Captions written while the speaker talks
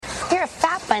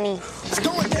Bunny. It's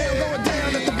going down at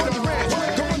the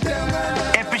BunnyRanch. Going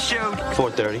down. Episode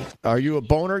 430. Are you a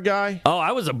boner guy? Oh,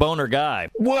 I was a boner guy.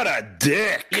 What a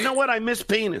dick. You know what? I miss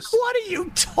penis. What are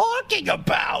you talking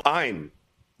about? I'm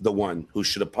the one who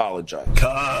should apologize.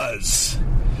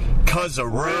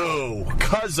 Cuz-a-roo.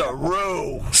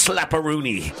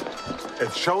 Slapperoonie.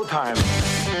 It's showtime.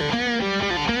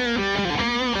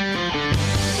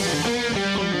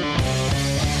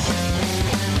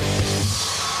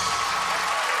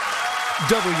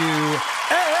 WATP.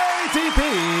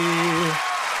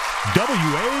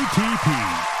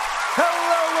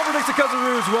 Hello, Lovernecks and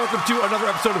Cousin-roos. Welcome to another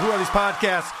episode of Who Are These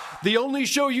Podcasts, the only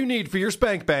show you need for your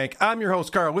spank bank. I'm your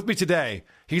host, Carl. With me today,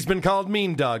 he's been called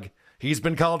Mean Doug. He's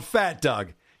been called Fat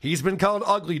Doug. He's been called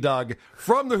Ugly Doug.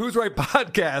 From the Who's Right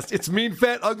Podcast, it's Mean,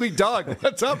 Fat, Ugly Doug.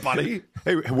 What's up, buddy?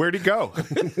 Hey, where'd he go?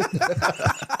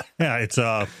 Yeah, it's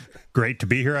great to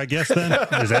be here, I guess, then.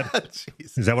 Is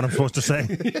that what I'm supposed to say?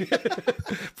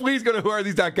 Please go to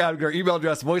whoarethese.com, get our email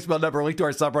address, voicemail number, link to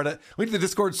our subreddit, link to the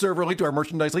Discord server, link to our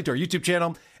merchandise, link to our YouTube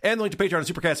channel, and the link to Patreon and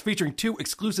Supercast featuring 2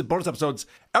 exclusive bonus episodes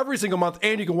every single month.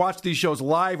 And you can watch these shows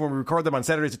live when we record them on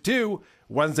Saturdays at 2,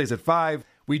 Wednesdays at 5.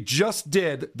 We just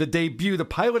did the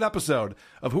pilot episode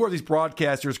of Who Are These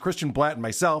Broadcasters, Christian Blatt and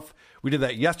myself. We did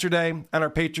that yesterday on our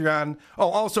Patreon.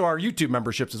 Oh, also our YouTube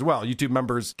memberships as well. YouTube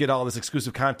members get all this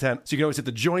exclusive content. So you can always hit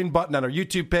the join button on our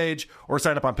YouTube page or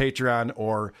sign up on Patreon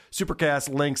or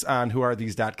Supercast, links on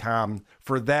whoarethese.com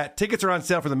for that. Tickets are on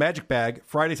sale for the Magic Bag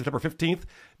Friday, September 15th.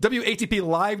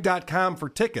 WATPlive.com for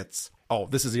tickets. Oh,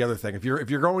 this is the other thing. If you're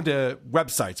going to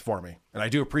websites for me, and I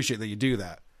do appreciate that you do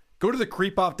that, go to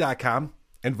thecreepoff.com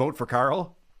and vote for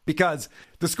Carl, because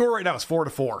the score right now is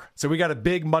 4-4. So we got a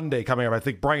big Monday coming up. I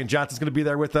think Brian Johnson's going to be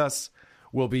there with us.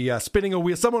 We'll be spinning a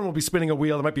wheel. Someone will be spinning a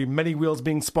wheel. There might be many wheels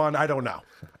being spun. I don't know.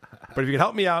 But if you can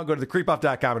help me out, go to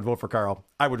thecreepoff.com and vote for Carl.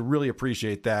 I would really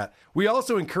appreciate that. We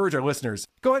also encourage our listeners,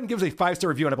 go ahead and give us a 5-star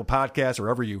review on Apple Podcasts or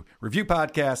wherever you review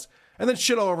podcasts, and then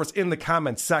shit all over us in the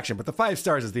comments section. But the 5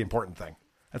 stars is the important thing.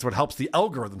 That's what helps the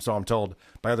algorithm, so I'm told,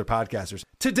 by other podcasters.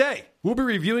 Today, we'll be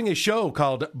reviewing a show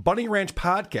called BunnyRanch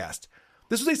Podcast.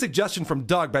 This was a suggestion from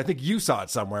Doug, but I think you saw it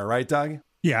somewhere, right, Doug?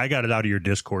 Yeah, I got it out of your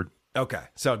Discord. Okay,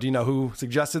 so do you know who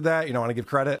suggested that? You don't want to give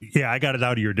credit? Yeah, I got it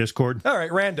out of your Discord. All right,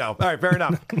 rando. All right, fair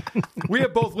enough. We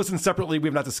have both listened separately. We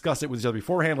have not discussed it with each other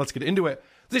beforehand. Let's get into it.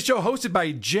 This show hosted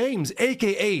by James,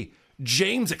 a.k.a.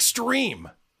 James Extreme.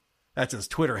 That's his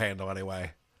Twitter handle,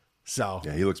 anyway. So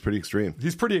Yeah, he looks pretty extreme.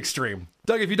 he's pretty extreme.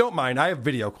 Doug, if you don't mind, I have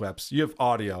video clips. You have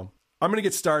audio. I'm going to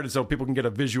get started so people can get a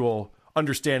visual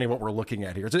understanding of what we're looking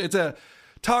at here. It's a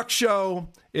talk show.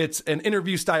 It's an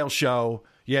interview style show.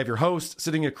 You have your host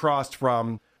sitting across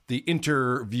from the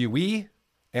interviewee.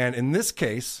 And in this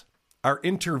case, our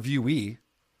interviewee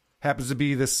happens to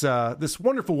be this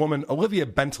wonderful woman, Olivia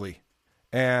Bentley.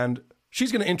 And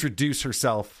she's going to introduce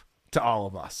herself to all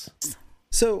of us.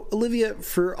 So, Olivia,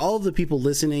 for all of the people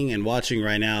listening and watching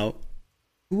right now,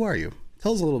 who are you?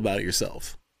 Tell us a little about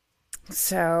yourself.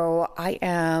 So I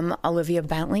am Olivia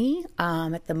Bentley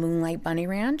at the Moonlight Bunny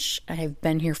Ranch. I've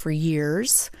been here for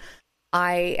years.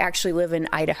 I actually live in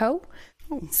Idaho.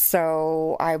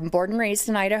 So I'm born and raised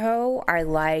in Idaho. I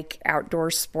like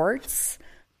outdoor sports.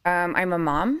 I'm a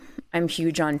mom. I'm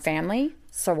huge on family.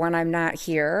 So when I'm not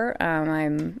here,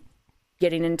 I'm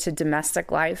getting into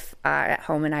domestic life at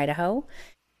home in Idaho.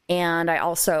 And I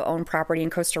also own property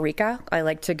in Costa Rica. I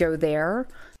like to go there.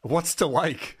 What's to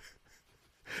like?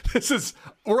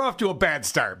 We're off to a bad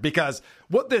start, because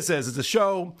what this is a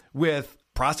show with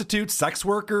prostitutes, sex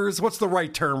workers. What's the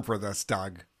right term for this,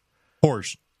 Doug?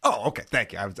 Horse. Oh, okay.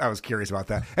 Thank you. I was curious about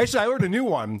that. Actually, I learned a new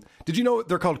one. Did you know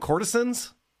they're called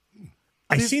courtesans?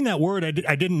 I seen that word.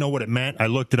 I didn't know what it meant. I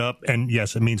looked it up, and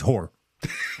yes, it means whore.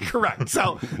 Correct.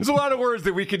 So there's a lot of words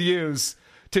that we could use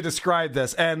to describe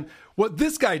this. And what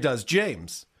this guy does,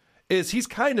 James, is he's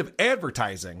kind of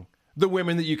advertising the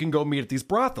women that you can go meet at these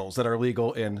brothels that are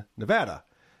legal in Nevada.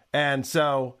 And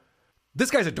so this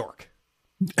guy's a dork.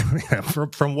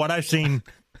 From what I've seen,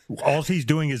 all he's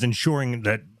doing is ensuring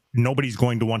that nobody's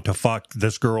going to want to fuck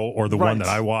this girl or the one that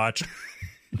I watch.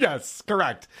 Yes,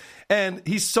 correct. And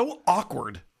he's so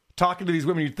awkward talking to these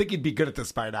women. You'd think he'd be good at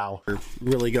this by now.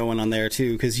 Really going on there,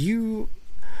 too, because you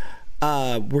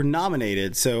were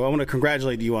nominated. So I want to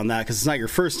congratulate you on that, because it's not your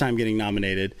first time getting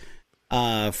nominated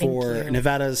for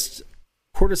Nevada's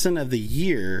Courtesan of the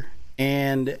Year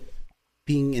and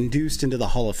being induced into the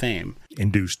Hall of Fame.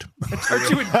 Induced. Aren't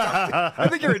you inducted? I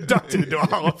think you're inducted into a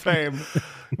Hall of Fame,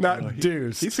 not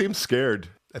induced. He seems scared.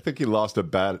 I think he lost a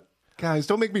bet. Guys,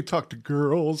 don't make me talk to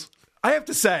girls. I have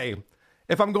to say,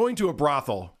 if I'm going to a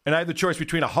brothel and I have the choice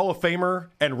between a Hall of Famer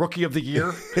and Rookie of the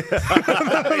Year,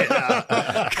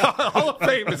 Hall of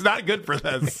Fame is not good for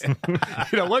this.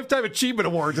 Lifetime Achievement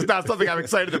Awards is not something I'm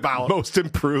excited about. Most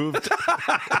improved.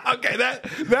 Okay,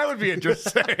 that would be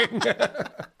interesting.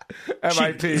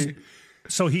 MIP.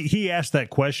 So he asked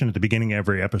that question at the beginning of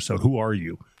every episode, who are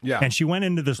you? Yeah. And she went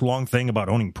into this long thing about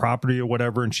owning property or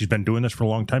whatever, and she's been doing this for a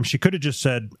long time. She could have just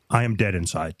said, I am dead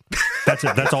inside. That's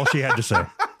it. That's all she had to say.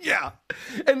 Yeah.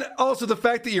 And also the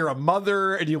fact that you're a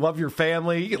mother and you love your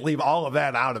family, you can leave all of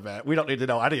that out of it. We don't need to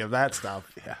know any of that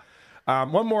stuff. Yeah.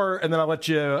 One more, and then I'll let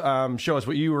you show us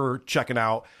what you were checking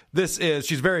out.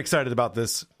 She's very excited about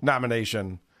this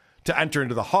nomination to enter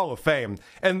into the Hall of Fame.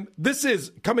 And this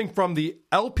is coming from the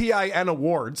LPIN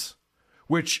Awards,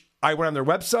 which I went on their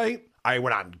website. I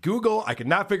went on Google. I could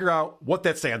not figure out what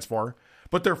that stands for.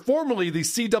 But they're formerly the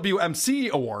CWMC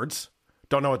Awards.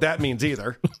 Don't know what that means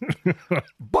either.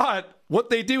 But what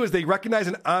they do is they recognize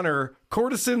and honor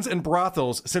courtesans and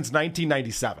brothels since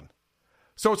 1997.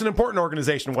 So it's an important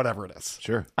organization, whatever it is.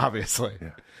 Sure. Obviously. Yeah.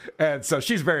 And so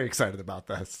she's very excited about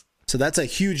this. So that's a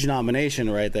huge nomination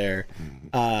right there,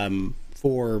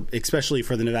 especially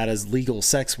for the Nevada's legal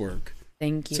sex work.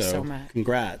 Thank you so much.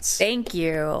 Congrats. Thank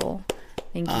you.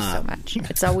 Thank you so much.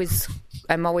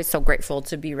 I'm always so grateful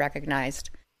to be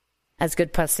recognized as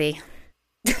good pussy.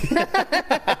 How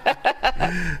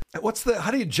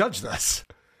do you judge this?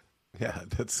 Yeah,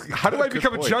 How do I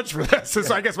become a judge for this?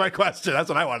 Is I guess my question. That's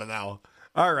what I want to know.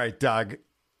 All right, Doug.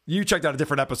 You checked out a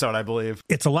different episode, I believe.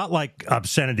 It's a lot like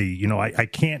obscenity. I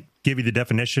can't give you the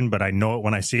definition, but I know it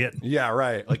when I see it. Yeah,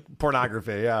 right. Like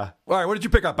pornography, yeah. All right, what did you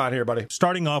pick up on here, buddy?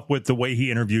 Starting off with the way he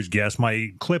interviews guests, my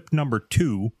clip number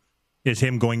 2 is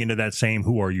him going into that same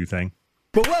who are you thing.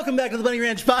 But welcome back to the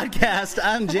BunnyRanch Podcast.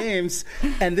 I'm James,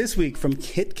 and this week from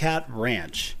Kit Kat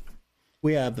Ranch,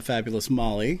 we have the fabulous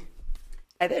Molly.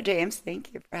 Hi there, James.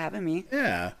 Thank you for having me.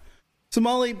 Yeah. So,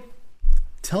 Molly,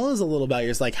 tell us a little about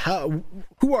yours. Like,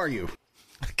 who are you?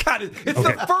 God, it's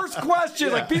the first question.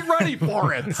 Yeah. Like, be ready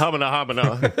for it.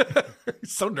 Hamana.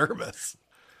 He's so nervous.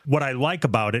 What I like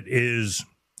about it is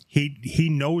he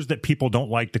knows that people don't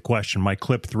like the question. My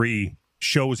clip 3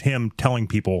 shows him telling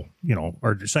people,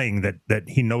 or saying that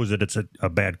he knows that it's a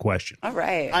bad question. All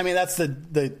right. I mean, that's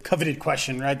the coveted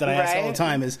question, right? That I ask all the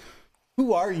time is,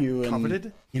 who are you? And,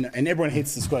 coveted? And everyone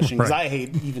hates this question because I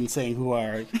hate even saying who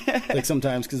are like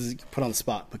sometimes because it's put on the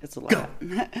spot. But it's a lot.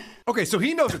 Okay, so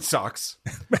he knows it sucks.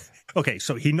 Okay,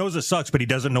 so he knows it sucks, but he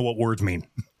doesn't know what words mean.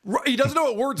 He doesn't know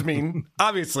what words mean.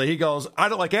 Obviously, he goes, I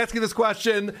don't like asking this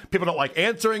question. People don't like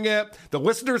answering it. The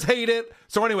listeners hate it.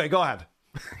 So anyway, go ahead.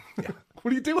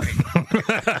 What are you doing?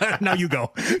 Now you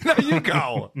go. Now you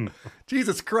go.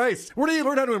 Jesus Christ. Where did he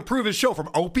learn how to improve his show? From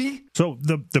Opie? So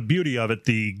the beauty of it,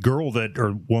 the girl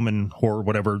or woman or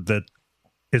whatever that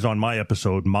is on my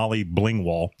episode, Molly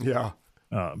Blingwall. Yeah.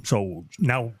 So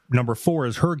now number 4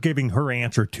 is her giving her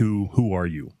answer to who are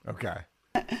you? Okay.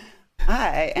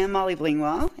 Hi, I'm Molly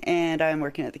Blingwall, and I'm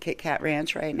working at the Kit Kat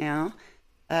Ranch right now.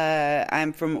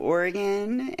 I'm from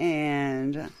Oregon,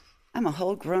 and I'm a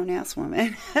whole grown-ass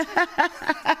woman.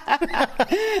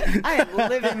 I am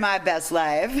living my best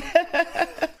life.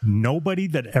 Nobody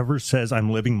that ever says I'm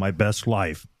living my best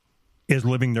life is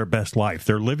living their best life.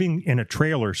 They're living in a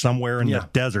trailer somewhere in the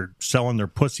desert selling their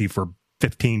pussy for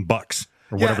 $15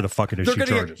 or whatever the fuck it is she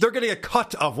charges. They're getting a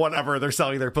cut of whatever they're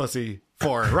selling their pussy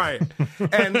for, right?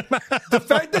 And the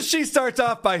fact that she starts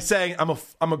off by saying,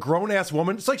 I'm a grown-ass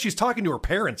woman, it's like she's talking to her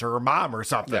parents or her mom or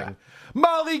something. Yeah.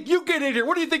 Molly, you get in here.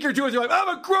 What do you think you're doing? You're like,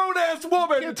 I'm a grown-ass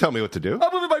woman. You can't tell me what to do.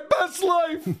 I'm living my best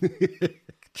life.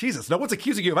 Jesus, no one's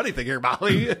accusing you of anything here,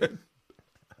 Molly.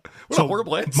 What a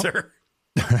horrible answer.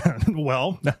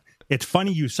 Well, it's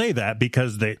funny you say that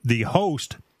because the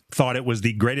host thought it was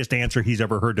the greatest answer he's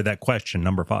ever heard to that question,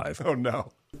 number 5. Oh,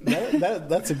 no.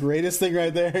 That's the greatest thing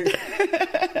right there.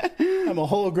 I'm a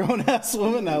whole grown-ass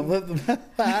woman. I love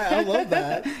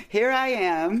that. Here I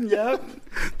am. Yep.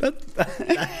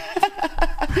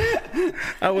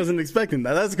 I wasn't expecting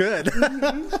that. That's good.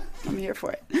 Mm-hmm. I'm here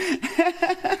for it.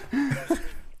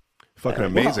 Fucking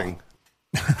amazing.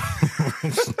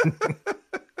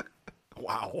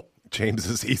 Wow. James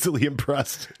is easily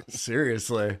impressed.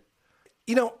 Seriously.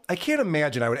 I can't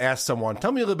imagine I would ask someone,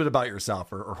 tell me a little bit about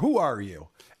yourself, or who are you?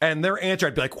 And their answer,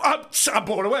 I'd be like, well, I'm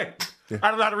blown away. Yeah. I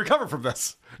don't know how to recover from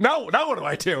this. Now what do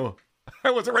I do?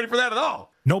 I wasn't ready for that at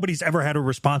all. Nobody's ever had a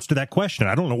response to that question.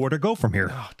 I don't know where to go from here.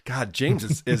 Oh, God,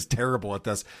 James is terrible at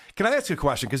this. Can I ask you a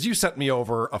question? Because you sent me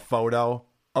over a photo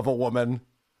of a woman.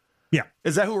 Yeah.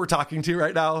 Is that who we're talking to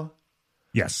right now?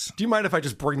 Yes. Do you mind if I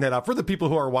just bring that up for the people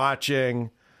who are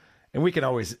watching? And we can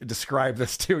always describe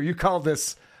this too. You call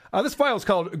this This file is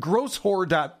called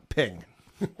grosshore.ping.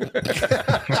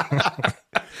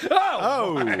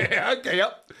 Okay,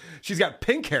 yep. She's got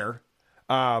pink hair.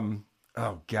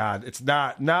 Oh God, it's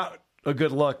not a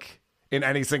good look in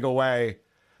any single way.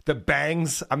 The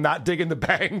bangs, I'm not digging the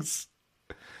bangs.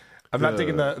 I'm not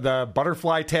digging the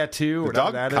butterfly tattoo. The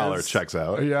dog collar checks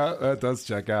out. Yeah, that does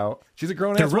check out. She's a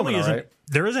grown ass woman, all right?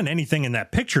 There isn't anything in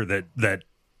that picture that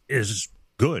is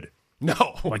good.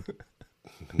 No, like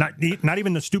not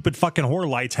even the stupid fucking whore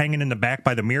lights hanging in the back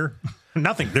by the mirror.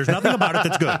 Nothing. There's nothing about it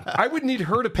that's good. I would need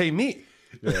her to pay me.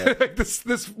 Yeah.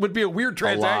 this would be a weird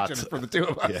transaction for the two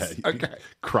of us. Yeah, okay,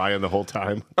 crying the whole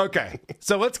time. Okay,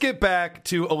 so let's get back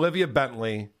to Olivia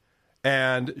Bentley,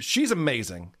 and she's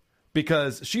amazing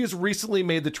because she has recently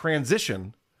made the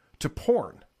transition to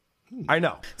porn. I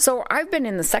know. So I've been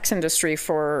in the sex industry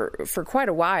for quite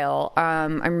a while.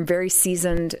 I'm very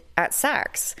seasoned at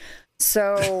sex.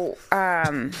 So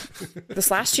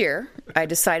this last year, I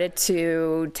decided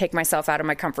to take myself out of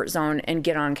my comfort zone and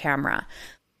get on camera.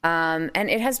 And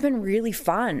it has been really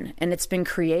fun, and it's been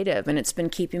creative, and it's been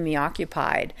keeping me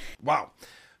occupied. Wow.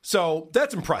 So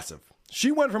that's impressive.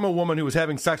 She went from a woman who was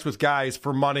having sex with guys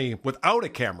for money without a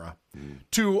camera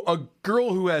to a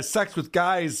girl who has sex with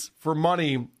guys for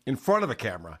money in front of a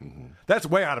camera. Mm-hmm. That's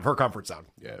way out of her comfort zone.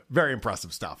 Yeah. Very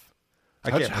impressive stuff.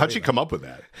 How'd she come up with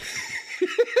that?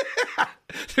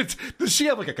 Does she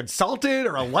have like a consultant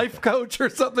or a life coach or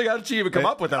something? How did she even come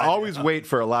up with that? Always wait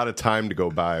for a lot of time to go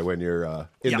by when you're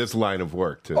in this line of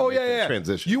work to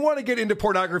transition. You want to get into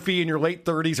pornography in your late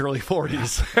 30s, early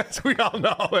 40s. As we all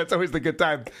know, that's always the good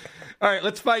time. All right,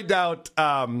 let's find out.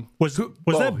 Was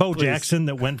that Bo Jackson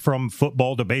that went from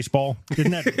football to baseball?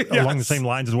 Isn't that Yes. along the same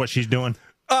lines as what she's doing?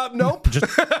 Nope.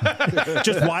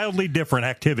 Just wildly different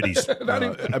activities.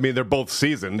 I mean, they're both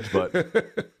seasoned,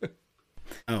 but...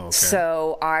 Oh, okay.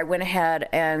 So I went ahead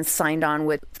and signed on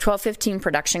with 1215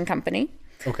 Production Company.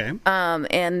 Okay.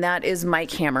 And that is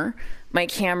Mike Hammer.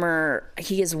 Mike Hammer,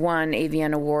 he has won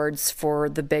AVN awards for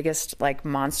the biggest, like,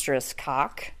 monstrous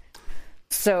cock.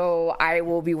 So I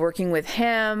will be working with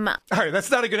him. All right, that's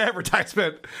not a good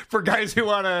advertisement for guys who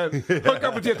want to hook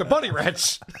up with you at the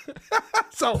BunnyRanch.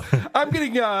 So I'm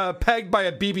getting pegged by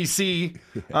a BBC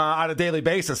on a daily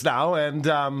basis now. And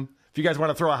if you guys want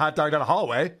to throw a hot dog down a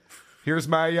hallway, here's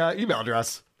my email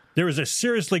address. There is a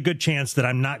seriously good chance that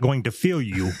I'm not going to feel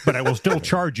you, but I will still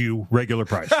charge you regular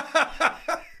price.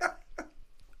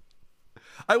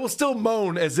 I will still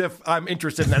moan as if I'm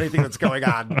interested in anything that's going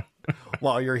on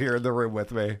while you're here in the room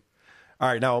with me. All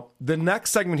right, now, the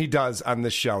next segment he does on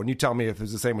this show, and you tell me if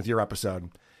it's the same with your episode,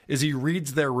 is he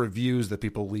reads their reviews that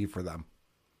people leave for them.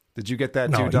 Did you get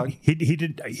that too, Doug? He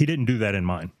didn't do that in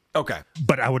mine. Okay.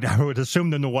 But I would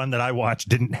assume that the one that I watched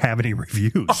didn't have any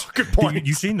reviews. Oh, good point.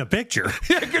 You seen the picture.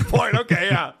 Yeah, good point. Okay,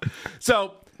 yeah.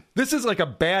 So this is like a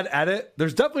bad edit.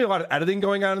 There's definitely a lot of editing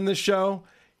going on in this show.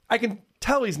 I can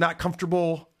tell he's not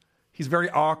comfortable. He's very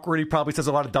awkward. He probably says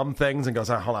a lot of dumb things and goes,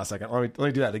 oh, hold on a second. Let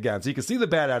me do that again. So you can see the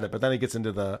bad edit, but then he gets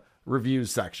into the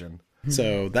reviews section.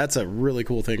 So that's a really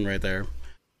cool thing right there.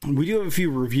 We do have a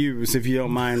few reviews, if you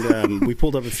don't mind. We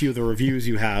pulled up a few of the reviews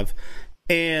you have.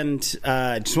 And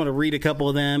I just want to read a couple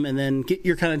of them and then get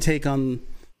your kind of take on,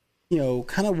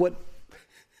 kind of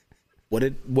what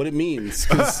it means.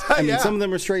 'Cause, I mean, some of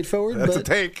them are straightforward, That's but a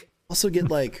take. also get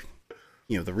like,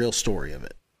 the real story of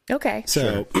it. Okay.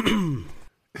 So,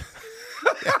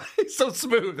 He's so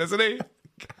smooth, isn't he?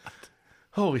 God.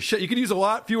 Holy shit. You can use a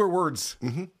lot fewer words.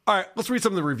 Mm-hmm. All right, let's read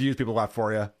some of the reviews people left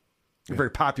for you. You're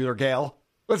very popular, Gail.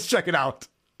 Let's check it out.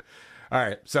 All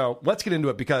right, so let's get into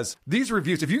it because these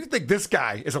reviews, if you think this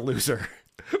guy is a loser,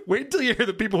 wait until you hear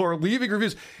the people who are leaving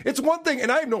reviews. It's one thing,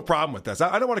 and I have no problem with this.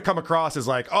 I don't want to come across as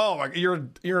like, oh,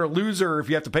 you're a loser if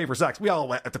you have to pay for sex. We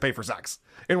all have to pay for sex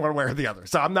in one way or the other.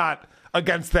 So I'm not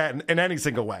against that in any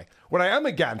single way. What I am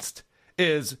against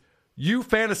is you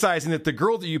fantasizing that the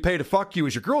girl that you pay to fuck you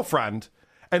is your girlfriend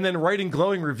and then writing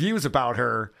glowing reviews about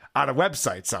her on a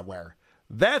website somewhere.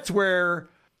 That's where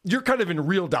you're kind of in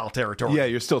real doll territory. Yeah,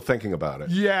 you're still thinking about it.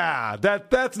 Yeah,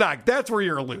 that's where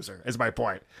you're a loser, is my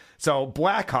point. So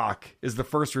Blackhawk is the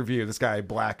first review. This guy,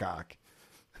 Blackhawk.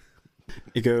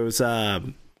 it goes,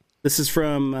 this is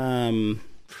from one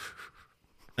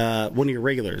of your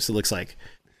regulars, it looks like.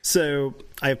 So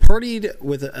I partied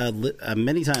with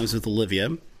many times with Olivia,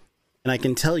 and I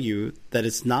can tell you that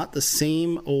it's not the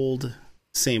same old.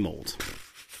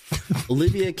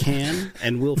 Olivia can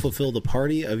and will fulfill the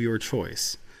party of your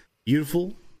choice.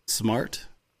 Beautiful, smart,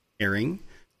 caring,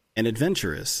 and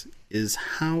adventurous is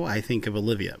how I think of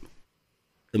Olivia.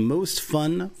 The most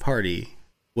fun party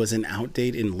was an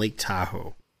outdate in Lake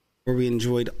Tahoe, where we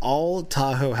enjoyed all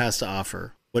Tahoe has to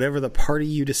offer, whatever the party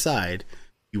you decide,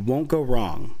 you won't go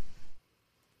wrong.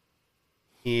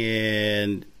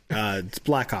 And it's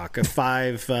Blackhawk, a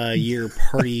 5-year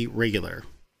party regular.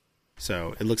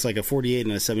 So it looks like a 48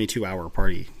 and a 72-hour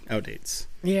party outdates.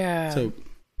 Yeah. So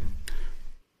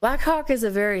Blackhawk is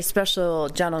a very special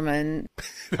gentleman.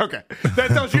 Okay. That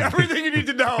tells you everything you need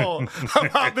to know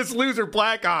about this loser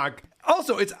Blackhawk.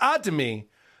 Also, it's odd to me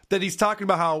that he's talking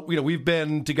about how, we've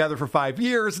been together for 5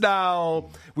 years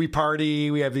now. We party.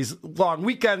 We have these long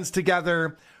weekends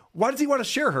together. Why does he want to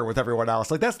share her with everyone else?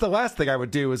 Like, that's the last thing I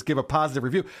would do is give a positive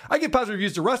review. I give positive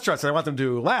reviews to restaurants, and I want them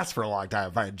to last for a long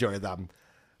time if I enjoy them.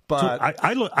 But So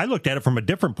I looked at it from a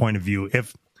different point of view.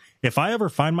 If I ever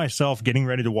find myself getting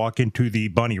ready to walk into the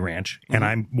Bunny Ranch,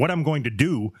 and what I'm going to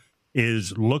do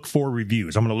is look for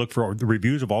reviews. I'm going to look for the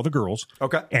reviews of all the girls.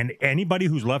 Okay. And anybody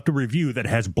who's left a review that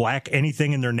has black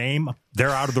anything in their name, they're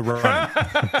out of the running.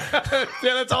 yeah,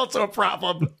 that's also a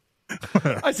problem.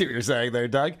 I see what you're saying there,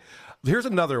 Doug. Here's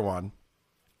another one.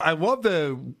 I love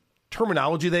the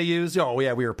terminology they use. Oh,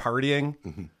 yeah, we were partying.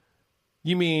 Mm-hmm.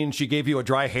 You mean she gave you a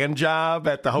dry hand job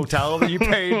at the hotel that you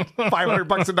paid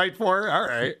 $500 a night for? All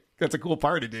right. That's a cool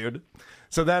party, dude.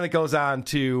 So then it goes on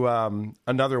to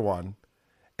another one.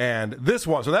 And this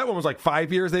one, so that one was like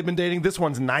 5 years they've been dating. This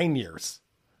one's 9 years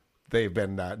they've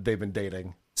been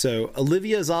dating. So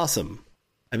Olivia is awesome.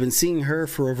 I've been seeing her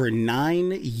for over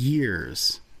 9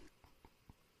 years.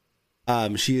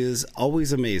 She is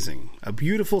always amazing. A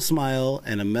beautiful smile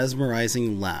and a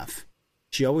mesmerizing laugh.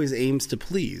 She always aims to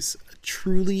please. A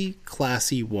truly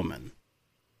classy woman.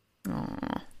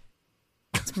 Aw.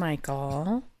 It's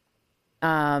Michael.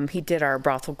 He did our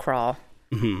brothel crawl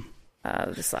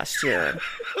this last year.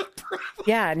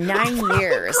 Yeah, 9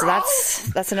 years.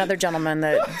 That's another gentleman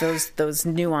that those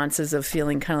nuances of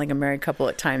feeling kind of like a married couple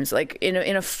at times, like in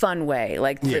a fun way,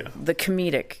 like the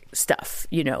comedic stuff,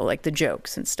 like the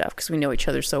jokes and stuff, because we know each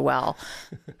other so well.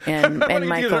 And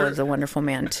Michael is a wonderful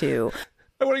man too.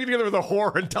 I want to get together with a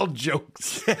whore and tell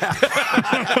jokes.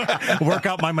 Work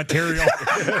out my material.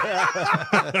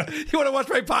 You want to watch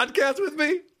my podcast with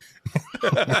me?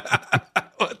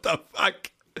 What the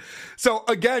fuck? So,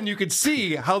 again, you can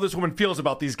see how this woman feels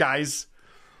about these guys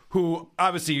who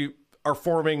obviously are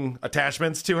forming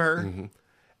attachments to her. Mm-hmm.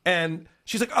 And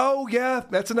she's like, oh, yeah,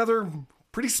 that's another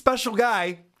pretty special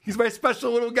guy. He's my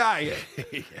special little guy.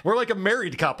 Yeah. We're like a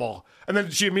married couple. And then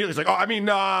she immediately is like, oh, I mean,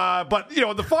 but,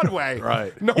 the fun way.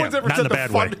 Right. No one's ever said the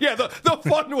fun way. Yeah, the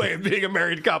fun way of being a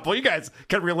married couple. You guys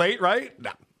can relate, right?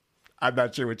 No, I'm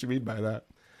not sure what you mean by that.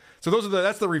 So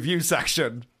that's the review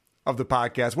section of the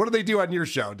podcast. What do they do on your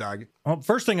show, Doug? Well,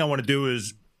 first thing I want to do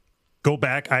is go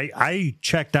back. I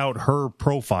checked out her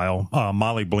profile,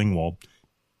 Molly Blingwald,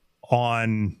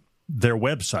 on their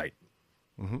website.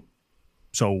 Mm-hmm.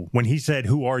 So when he said,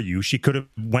 "Who are you?" she could have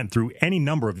went through any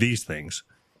number of these things,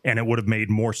 and it would have made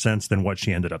more sense than what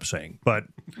she ended up saying. But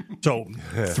so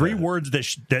 3 words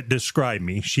that describe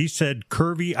me. She said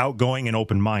curvy, outgoing, and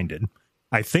open-minded.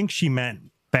 I think she meant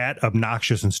fat,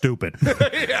 obnoxious, and stupid.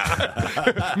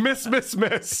 Yeah. Miss.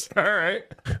 All right.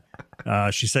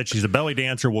 She said she's a belly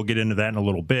dancer. We'll get into that in a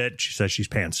little bit. She says she's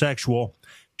pansexual.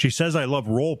 She says, I love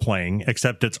role playing,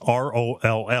 except it's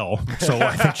ROLL. So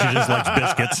I think she just likes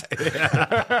biscuits.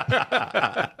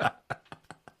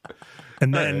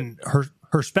 And then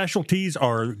her specialties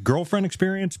are girlfriend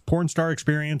experience, porn star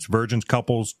experience, virgins,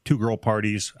 couples, 2-girl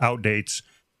parties, outdates,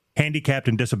 handicapped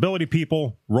and disability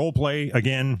people, role play,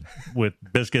 again, with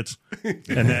biscuits,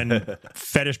 and then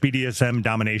fetish, BDSM,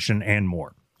 domination, and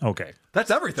more. Okay.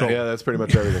 That's everything. Yeah, that's pretty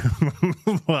much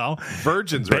everything. Well,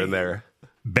 virgins were in there.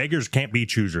 Beggars can't be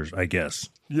choosers, I guess.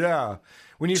 Yeah.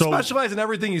 When you specialize in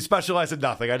everything, you specialize in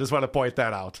nothing. I just want to point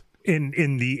that out.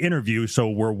 In the interview, so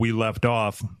where we left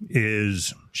off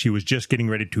is she was just getting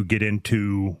ready to get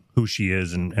into who she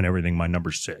is and everything. My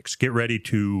number 6. Get ready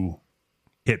to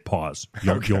hit pause.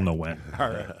 You'll know when. All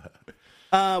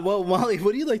right. Well, Molly,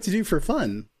 what do you like to do for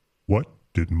fun? What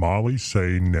did Molly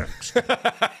say next?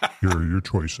 Here are your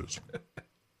choices.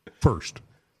 First,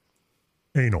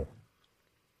 anal.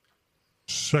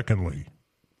 Secondly,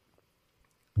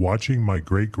 watching my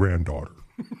great-granddaughter.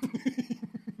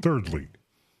 Thirdly,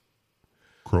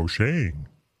 crocheting.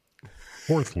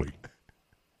 Fourthly,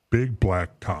 big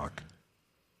black cock.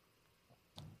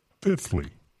 Fifthly,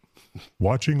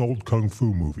 watching old kung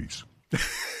fu movies.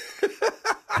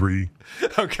 3.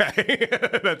 Okay.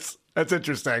 That's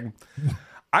interesting.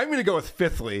 I'm going to go with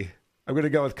fifthly. I'm going to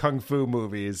go with kung fu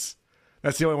movies.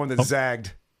 That's the only one that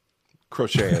zagged.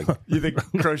 Crocheting. You think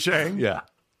crocheting? Yeah.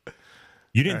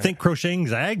 You didn't think crocheting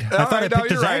zagged? I thought I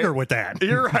picked a zagger with that.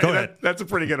 You're right. Go ahead. That's a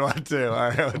pretty good one, too. All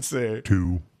right, let's see.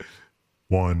 2,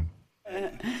 1.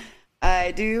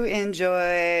 I do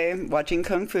enjoy watching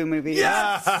kung fu movies.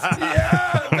 Yes!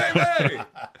 Yeah, baby!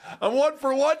 I'm 1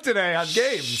 for 1 today on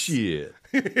games. Shit.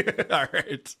 All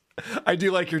right. I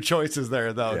do like your choices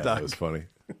there, though, Yeah, Doug. that was funny.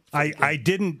 I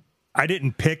didn't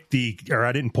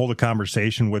pull the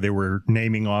conversation where they were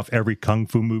naming off every kung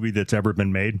fu movie that's ever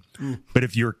been made. But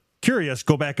if you're curious,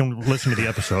 go back and listen to the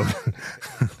episode.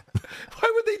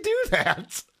 Why would they do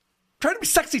that? Trying to be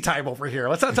sexy time over here.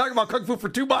 Let's not talk about kung fu for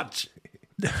too much.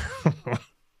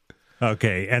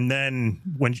 Okay, and then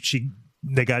when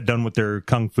they got done with their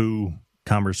kung fu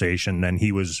conversation, then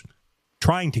he was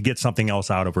trying to get something else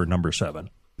out of her, number 7.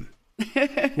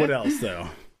 What else, though?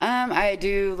 I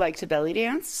do like to belly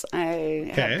dance.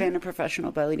 I have been a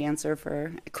professional belly dancer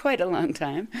for quite a long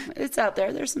time. It's out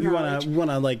there. There's some knowledge. You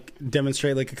wanna like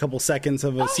demonstrate like a couple seconds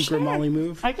of a secret Molly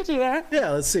move? I could do that.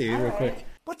 Yeah, let's see real quick.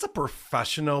 What's a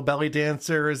professional belly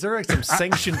dancer? Is there like some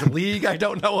sanctioned league I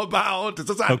don't know about? Is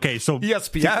this on so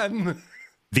ESPN?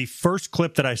 The first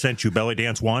clip that I sent you, Belly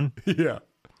Dance 1, Yeah.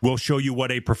 will show you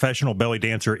what a professional belly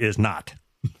dancer is not.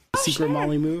 Secret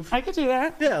Molly move? I could do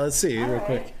that. Yeah, let's see real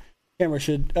quick. Camera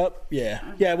should up. Yeah.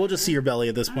 Yeah, we'll just see your belly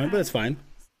at this point, but it's fine.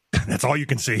 That's all you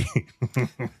can see.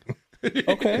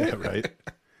 Okay. Yeah, right.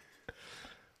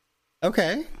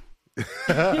 Okay.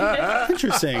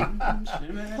 Interesting.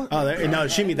 Oh, no,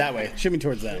 shimmy that way. Shimmy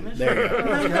towards them. There you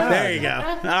go. There you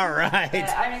go. All right.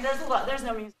 I mean, there's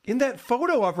no music. In that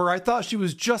photo of her, I thought she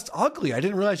was just ugly. I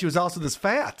didn't realize she was also this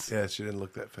fat. Yeah, she didn't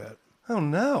look that fat. Oh,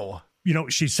 no. You know,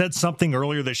 she said something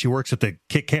earlier that she works at the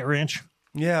Kit Kat Ranch.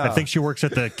 Yeah. I think she works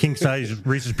at the king size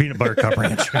Reese's Peanut Butter Cup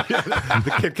Ranch.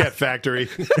 The Kit Kat factory.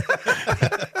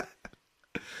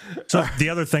 So the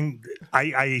other thing,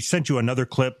 I sent you another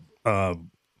clip,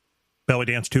 Belly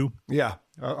Dance 2. Yeah.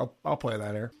 I'll play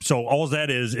that here. So all that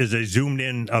is a zoomed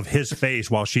in of his face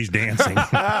while she's dancing.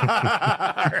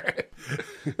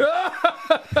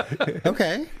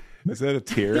 Okay. Is that a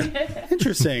tear?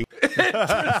 Interesting.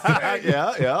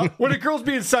 Yeah. When a girl's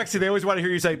being sexy, they always want to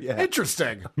hear you say,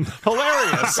 interesting,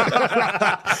 hilarious.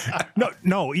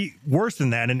 No, worse than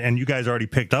that, and you guys already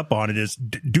picked up on it, is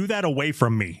do that away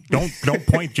from me. Don't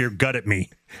point your gut at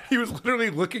me. He was literally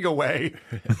looking away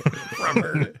from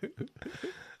her.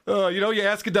 You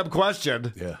ask a dumb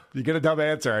question. Yeah. You get a dumb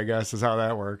answer, I guess, is how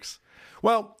that works.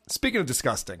 Well, speaking of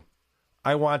disgusting,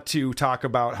 I want to talk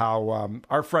about how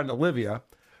our friend Olivia,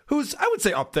 who's, I would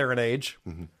say, up there in age,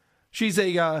 she's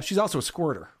also a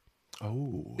squirter.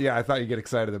 Oh. Yeah, I thought you'd get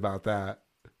excited about that.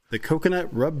 The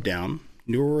coconut rub down,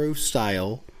 Neuro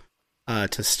style,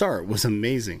 to start was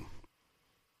amazing.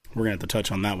 We're going to have to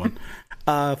touch on that one.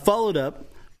 Followed up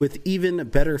with even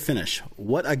better finish.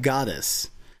 What a goddess.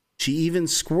 She even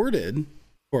squirted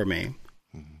for me.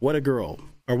 What a girl.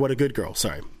 Or what a good girl,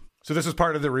 sorry. So this is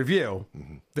part of the review,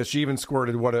 that she even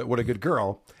squirted what a good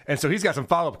girl. And so he's got some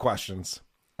follow-up questions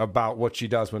about what she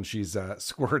does when she's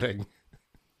squirting.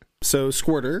 So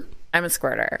squirter. I'm a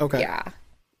squirter. Okay.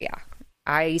 Yeah.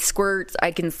 I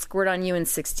can squirt on you in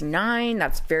 69.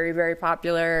 That's very, very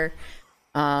popular.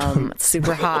 It's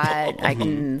super hot. I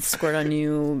can squirt on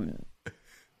you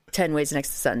 10 ways next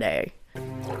to Sunday.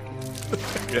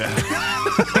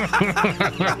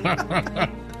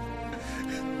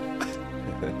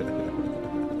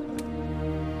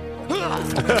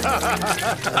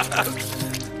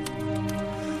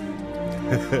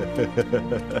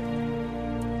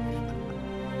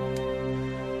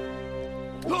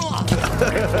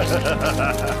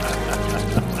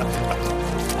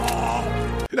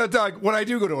 Now, Doug, when I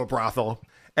do go to a brothel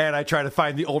and I try to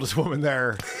find the oldest woman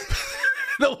there,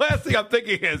 the last thing I'm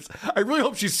thinking is, I really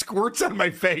hope she squirts on my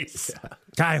face.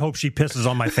 I hope she pisses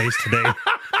on my face today.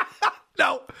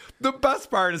 No, the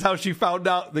best part is how she found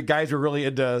out the guys were really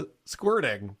into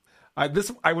squirting. I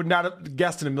would not have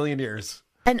guessed in a million years.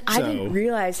 And I didn't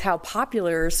realize how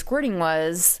popular squirting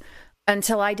was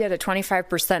until I did a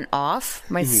 25% off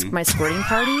my squirting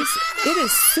parties. It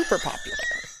is super popular.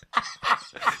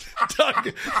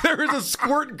 Doug, there is a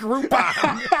squirt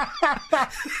Groupon.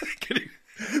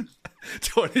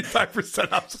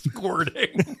 25% off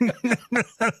squirting.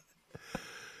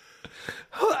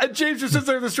 And James just sits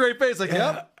there with a straight face like,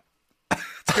 yep,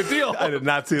 it's a good deal. I did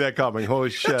not see that coming. Holy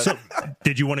shit. So,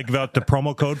 did you want to give out the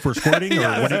promo code for squirting?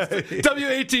 Or what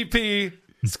WATP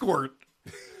squirt.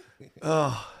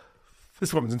 Oh,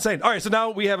 this woman's insane. All right, so now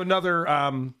we have another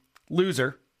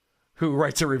loser who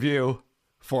writes a review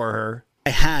for her. I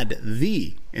had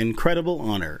the incredible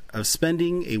honor of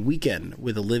spending a weekend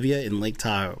with Olivia in Lake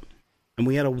Tahoe, and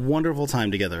we had a wonderful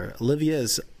time together. Olivia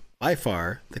is by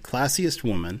far the classiest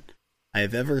woman I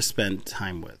have ever spent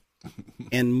time with,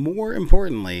 and more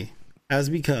importantly, has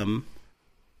become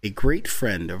a great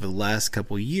friend over the last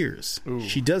couple years. Ooh.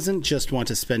 She doesn't just want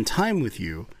to spend time with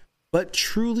you, but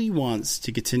truly wants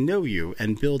to get to know you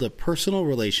and build a personal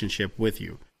relationship with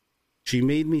you. She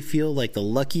made me feel like the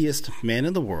luckiest man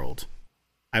in the world.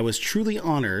 I was truly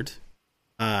honored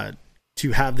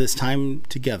to have this time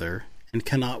together and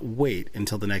cannot wait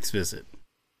until the next visit.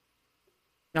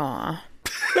 Aw.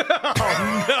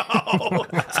 Oh,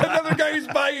 no. It's another guy who's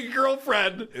buying a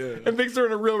girlfriend and thinks they're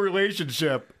in a real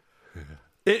relationship.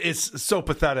 It is so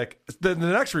pathetic. The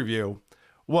next review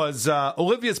was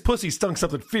Olivia's pussy stunk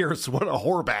something fierce. What a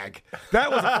whore bag. That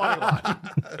was a funny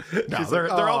one. No,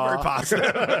 they're all very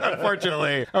positive,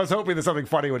 unfortunately. I was hoping that something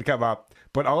funny would come up,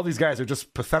 but all these guys are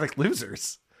just pathetic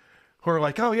losers who are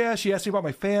like, oh yeah, she asked me about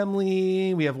my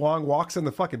family. We have long walks on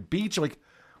the fucking beach. Like,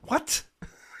 what?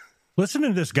 Listen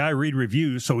to this guy read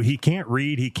reviews, so he can't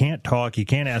read, he can't talk, he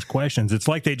can't ask questions. It's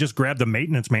like they just grabbed the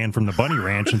maintenance man from the Bunny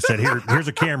Ranch and said, here's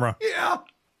a camera. Yeah.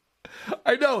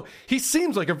 I know. He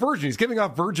seems like a virgin. He's giving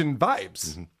off virgin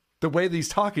vibes, the way that he's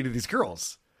talking to these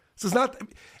girls. This is not...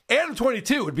 Adam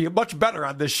 22 would be much better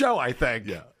on this show, I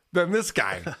think, than this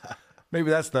guy. Maybe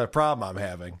that's the problem I'm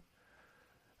having.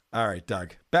 All right,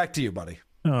 Doug. Back to you, buddy.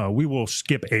 We will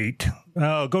skip 8.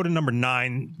 Go to number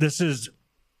 9. This is...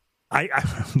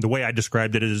 the way I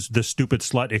described it is the stupid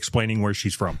slut explaining where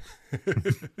she's from.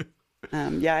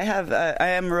 I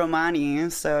am Romani,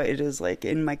 so it is like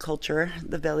in my culture,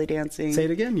 the belly dancing. Say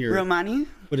it again. You're Romani.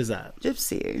 What is that?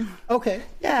 Gypsy. Okay.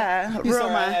 Yeah,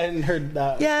 Roma. I hadn't heard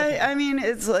that. Yeah, I mean,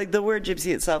 it's like the word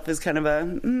gypsy itself is kind of a...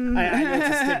 I know it's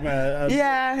a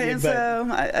stigma. So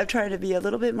I've tried to be a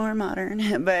little bit more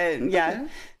modern, but yeah. Okay.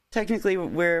 Technically,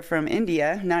 we're from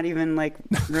India, not even like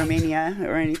Romania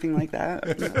or anything like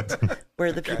that,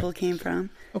 where the people came from.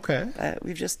 Okay. But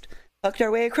we've just fucked our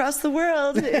way across the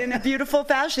world in a beautiful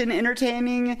fashion,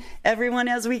 entertaining everyone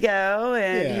as we go,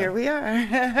 and here we are.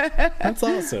 That's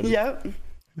awesome. Yep.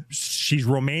 She's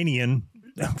Romanian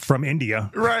from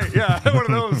India. Right, yeah. One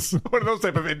of those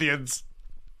type of Indians.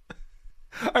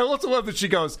 I also love that she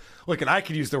goes, look, and I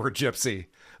can use the word gypsy.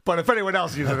 But if anyone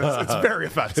else uses it, it's very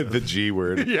offensive. The G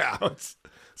word. Yeah.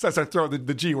 So I start throwing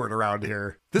the G word around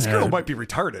here. This girl might be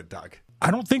retarded, Doug. I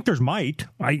don't think there's might.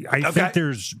 I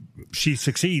think she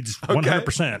succeeds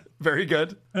 100%. Very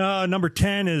good. Number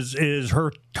 10 is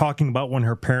her talking about when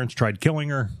her parents tried killing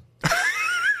her.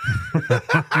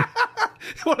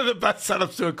 One of the best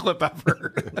setups to a clip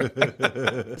ever.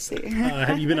 Let's see.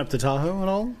 Have you been up to Tahoe at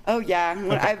all? Oh,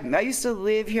 yeah. I used to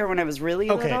live here when I was really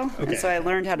little, and so I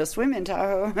learned how to swim in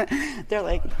Tahoe. They're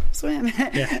like, swim.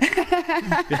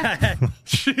 Yeah.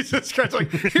 Jesus Christ.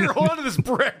 Like, here, hold on to this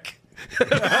brick.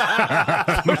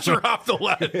 Push her off the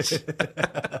ledge.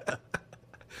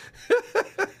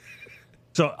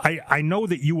 So I know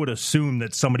that you would assume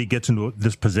that somebody gets into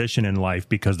this position in life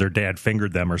because their dad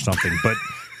fingered them or something, but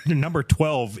number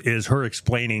 12 is her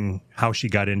explaining how she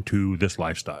got into this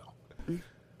lifestyle.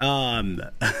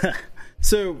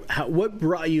 So what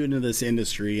brought you into this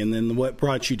industry, and then what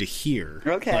brought you to here?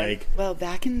 Okay. Well,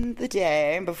 back in the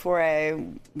day, before I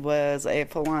was a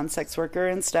full-on sex worker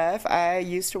and stuff, I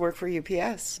used to work for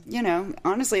UPS. You know,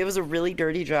 honestly, it was a really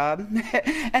dirty job,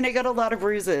 and I got a lot of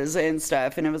bruises and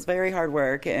stuff, and it was very hard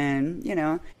work, and, you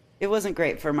know, it wasn't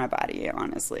great for my body,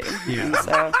 honestly. Yeah. And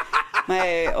so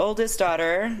my oldest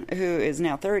daughter, who is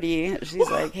now 30, she's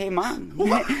like, hey, Mom,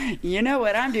 you know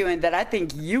what I'm doing that I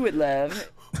think you would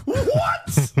love?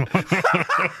 What?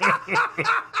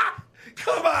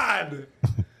 Come on.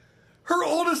 Her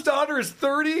oldest daughter is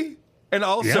 30 and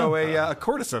also a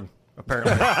courtesan,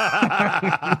 apparently.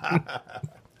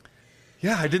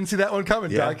 Yeah, I didn't see that one coming,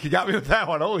 Doug. You got me with that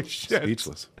one. Holy shit.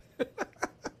 Speechless.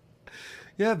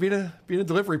 Yeah, being a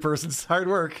delivery person's hard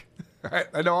work.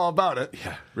 I know all about it.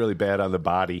 Yeah, really bad on the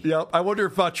body. Yep. I wonder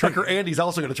if Trucker Andy's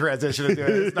also going to transition into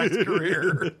his next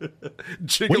career.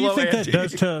 Gigolo What do you think Andy. that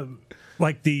does to,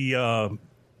 like, the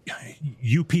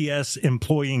UPS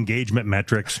employee engagement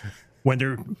metrics when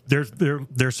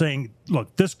they're saying,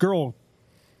 look, this girl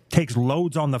takes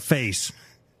loads on the face,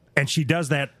 and she does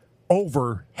that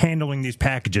over handling these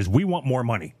packages. We want more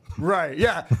money. Right,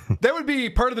 yeah. That would be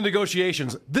part of the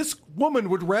negotiations. This woman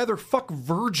would rather fuck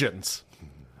virgins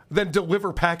than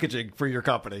deliver packaging for your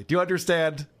company. Do you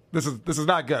understand? This is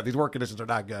not good. These work conditions are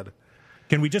not good.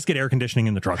 Can we just get air conditioning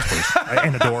in the trucks, please?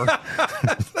 And a door?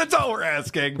 That's all we're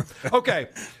asking. Okay.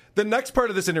 The next part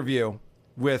of this interview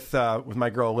with my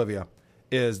girl Olivia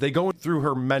is they go through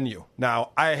her menu.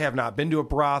 Now, I have not been to a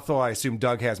brothel. I assume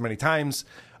Doug has many times.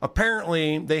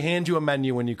 Apparently, they hand you a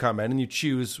menu when you come in, and you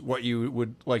choose what you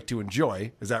would like to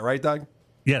enjoy. Is that right, Doug?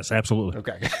 Yes, absolutely.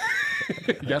 Okay.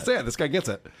 Yes, yeah, this guy gets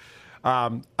it.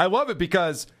 I love it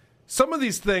because some of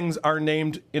these things are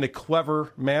named in a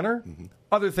clever manner.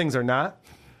 Other things are not.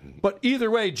 But either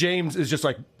way, James is just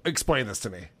like, explain this to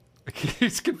me.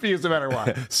 He's confused no matter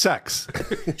what. Sex.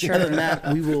 Other than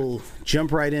that, we will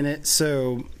jump right in it.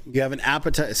 So you have an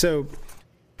appetite. So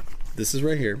this is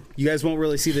right here. You guys won't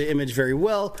really see the image very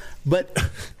well, but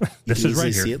This is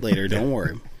right here. see it later. Don't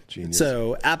worry. Genius.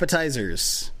 So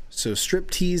appetizers. So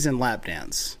strip tease and lap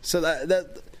dance. So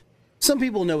that some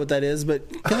people know what that is, but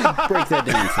can I break that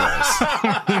down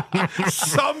for us?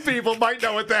 Some people might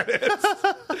know what that is.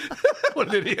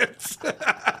 What idiots.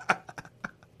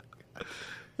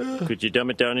 Could you dumb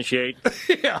it down a shade?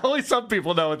 Yeah, only some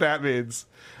people know what that means.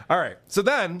 All right. So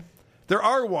then there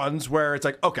are ones where it's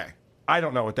like, okay, I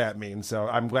don't know what that means, so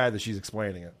I'm glad that she's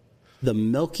explaining it. The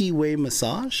Milky Way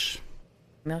massage.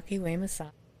 Milky Way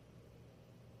massage.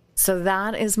 So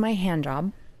that is my hand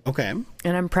job. Okay. And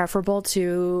I'm preferable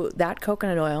to that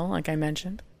coconut oil, like I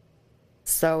mentioned.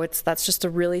 So that's just a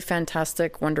really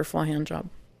fantastic, wonderful hand job.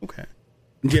 Okay.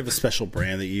 Do you have a special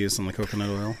brand that you use on the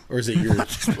coconut oil? Or is it your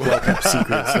well-kept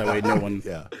secret so that way no one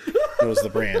knows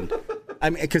the brand? I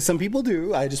mean, because some people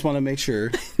do. I just want to make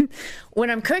sure.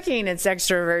 When I'm cooking, it's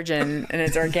extra virgin and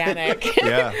it's organic.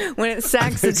 Yeah. When it's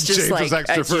sex, it's just James like, is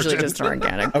extra it's usually virgin. just an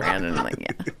organic brand. And like,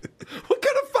 yeah. What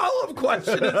kind of follow-up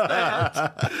question is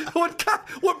that?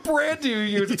 What brand do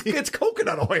you use? It's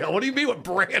coconut oil. What do you mean, what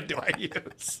brand do I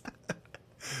use?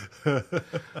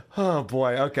 Oh,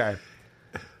 boy. Okay.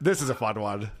 This is a fun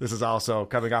one. This is also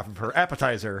coming off of her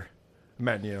appetizer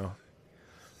menu.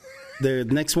 The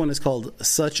next one is called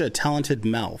Such a Talented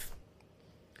Mouth.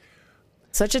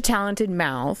 Such a talented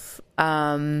mouth.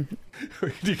 Can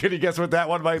you guess what that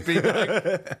one might be?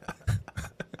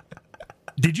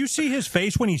 Did you see his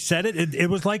face when he said it? It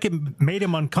was like it made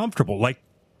him uncomfortable. Like,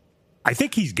 I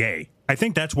think he's gay. I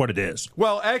think that's what it is.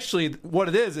 Well, actually, what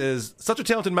it is Such a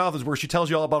Talented Mouth is where she tells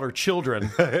you all about her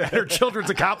children and her children's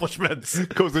accomplishments.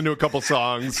 Goes into a couple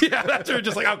songs. Yeah, that's her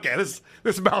just like, okay,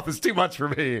 this mouth is too much for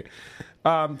me.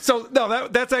 So, no,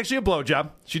 that's actually a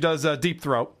blowjob. She does deep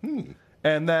throat.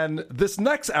 And then this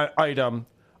next item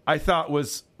I thought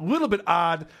was a little bit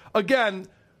odd. Again,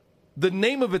 the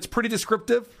name of it's pretty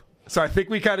descriptive, so I think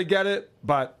we kind of get it,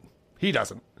 but he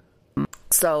doesn't.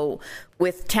 So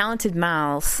with talented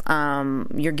mouth,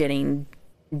 you're getting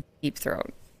deep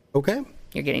throat. Okay.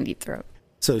 You're getting deep throat.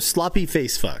 So sloppy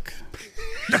face fuck.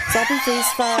 Sloppy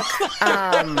face fuck.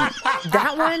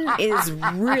 That one is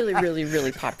really, really,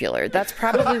 really popular. That's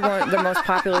probably the most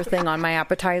popular thing on my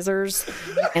appetizers.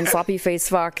 And sloppy face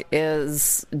fuck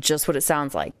is just what it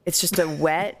sounds like. It's just a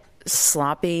wet,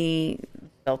 sloppy,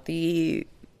 filthy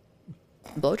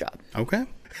blowjob. Okay.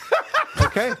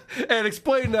 Okay. And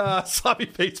explain sloppy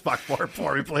face fuck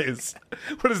for me, please.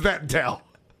 What does that entail?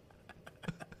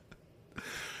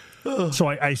 So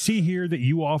I see here that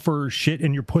you offer shit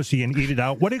in your pussy and eat it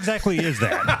out. What exactly is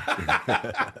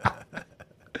that?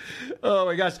 Oh,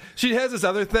 my gosh. She has this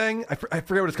other thing. I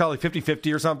forget what it's called, like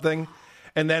 50-50 or something.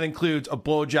 And that includes a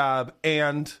blowjob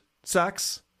and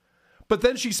sex. But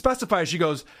then she specifies, she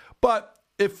goes, but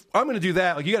if I'm going to do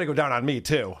that, like, you got to go down on me,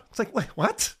 too. It's like, wait,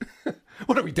 what?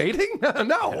 What, are we dating?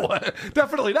 No,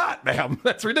 definitely not, ma'am.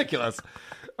 That's ridiculous.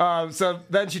 So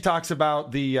then she talks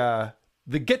about the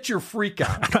get your freak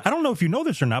on. I don't know if you know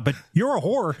this or not, but you're a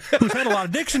whore who's had a lot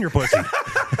of dicks in your pussy.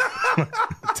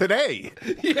 Today.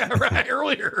 Yeah, right,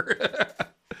 earlier.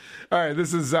 All right,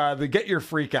 this is the get your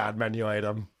freak on menu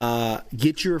item.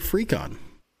 Get your freak on.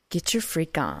 Get your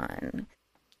freak on.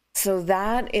 So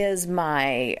that is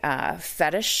my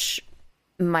fetish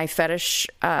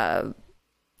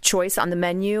choice on the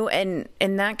menu, and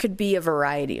that could be a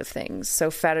variety of things.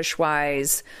 So fetish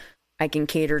wise, I can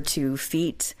cater to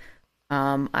feet.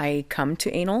 I come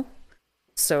to anal,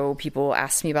 so people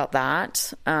ask me about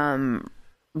that.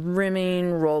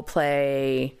 Rimming, role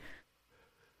play,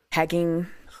 pegging.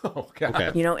 Oh, God.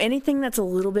 Okay. You know, anything that's a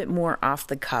little bit more off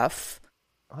the cuff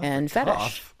and fetish.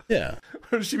 Cuff? Yeah.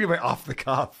 What does she mean by off the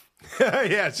cuff?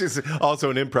 Yeah, she's also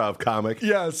an improv comic.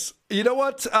 Yes. You know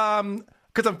what?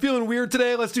 Because I'm feeling weird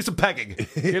today, let's do some pegging.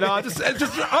 You know, just off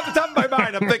the top of my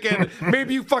mind, I'm thinking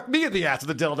maybe you fuck me in the ass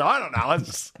with a dildo. I don't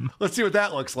know. Let's see what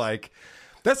that looks like.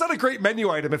 That's not a great menu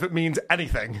item if it means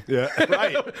anything. Yeah,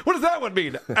 right. What does that one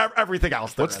mean? Everything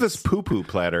else. What's this poo-poo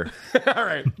platter? All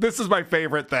right. This is my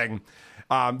favorite thing.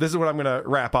 This is what I'm going to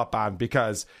wrap up on,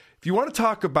 because if you want to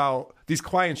talk about these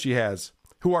clients she has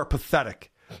who are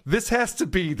pathetic, this has to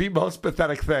be the most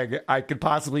pathetic thing I could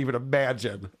possibly even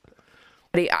imagine.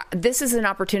 This is an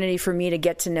opportunity for me to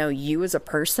get to know you as a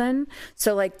person.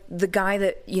 So like the guy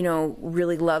that,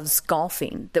 really loves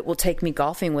golfing, that will take me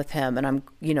golfing with him, and I'm,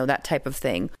 that type of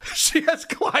thing. She has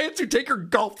clients who take her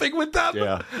golfing with them?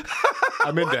 Yeah.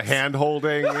 I'm into hand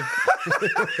holding. We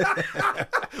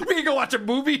can go watch a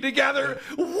movie together.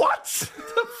 What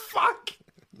the fuck?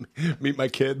 Meet my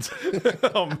kids.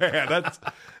 Oh man,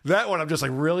 that one I'm just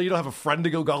like, really? You don't have a friend to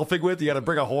go golfing with? You got to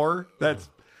bring a whore? That's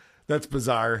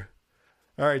bizarre.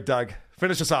 All right, Doug,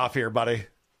 finish us off here, buddy.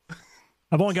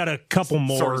 I've only got a couple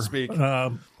more. So to speak.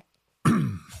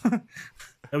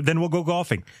 Then we'll go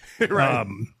golfing. Right.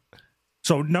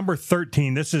 So number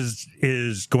 13, this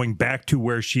is going back to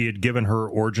where she had given her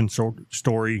origin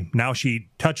story. Now she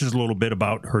touches a little bit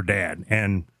about her dad,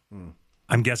 and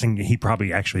I'm guessing he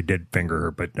probably actually did finger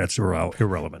her, but that's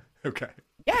irrelevant. Okay.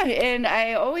 Yeah, and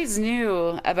I always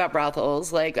knew about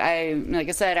brothels. Like I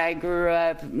said, I grew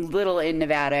up little in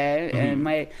Nevada, and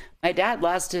my dad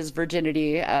lost his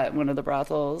virginity at one of the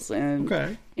brothels, and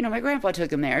my grandpa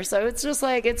took him there. So it's just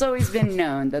like it's always been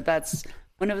known that that's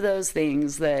one of those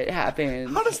things that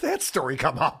happen. How does that story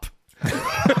come up?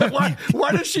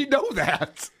 Why does she know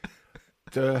that?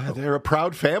 They're a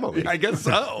proud family. I guess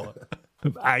so.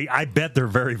 I bet they're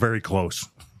very, very close.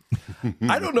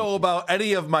 I don't know about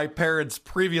any of my parents'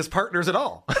 previous partners at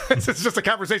all. It's just a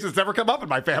conversation that's never come up in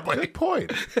my family. Good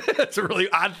point. It's a really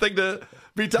odd thing to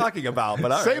be talking about.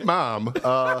 But Say, Mom.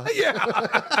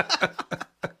 Yeah.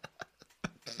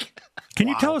 Can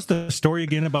you tell us the story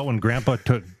again about when Grandpa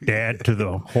took Dad to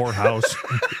the whorehouse?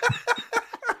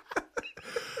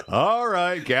 All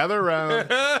right, gather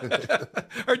around.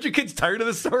 Aren't you kids tired of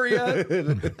the story yet?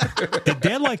 Did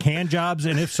Dad like hand jobs?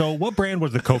 And if so, what brand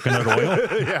was the coconut oil?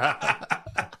 Yeah.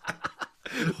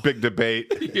 Big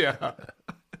debate. Yeah.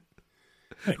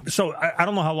 So I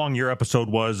don't know how long your episode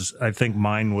was. I think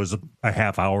mine was a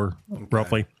half hour,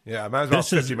 roughly. Yeah, mine was about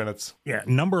 50 minutes. Yeah,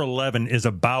 number 11 is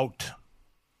about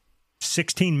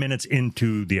 16 minutes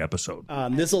into the episode.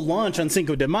 This will launch on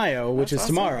Cinco de Mayo, which is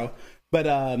tomorrow. But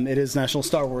it is National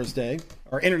Star Wars Day,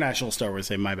 or International Star Wars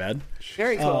Day, my bad.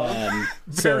 Very cool.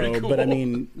 Very cool. But I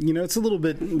mean, it's a little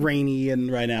bit rainy and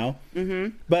right now.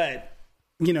 Mm-hmm. But,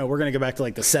 we're going to go back to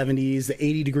like the 70s, the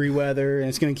 80-degree weather, and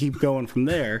it's going to keep going from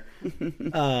there.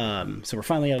 So we're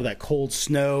finally out of that cold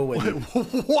snow. And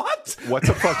What? What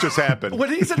the fuck just happened? When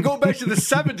he said go back to the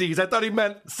 70s, I thought he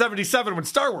meant 77 when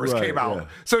Star Wars came out. Yeah.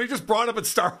 So he just brought up at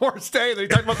Star Wars Day, and then he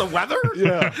talked about the weather?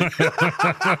 Yeah.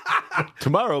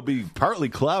 Tomorrow will be partly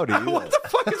cloudy. What the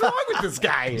fuck is wrong with this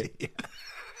guy?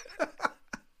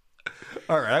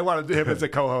 All right, I wanted him as a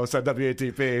co-host on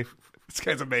WATP. This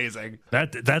guy's amazing.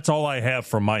 That's all I have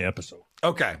from my episode.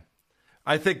 Okay.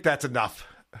 I think that's enough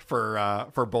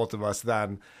for both of us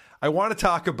then. I want to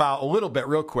talk about a little bit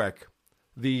real quick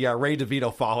the Ray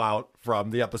DeVito fallout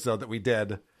from the episode that we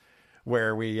did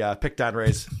where we picked on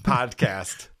Ray's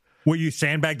podcast. Will you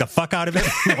sandbag the fuck out of it?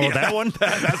 That one?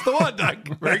 That's the one,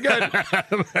 Doug. Very good.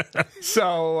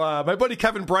 So my buddy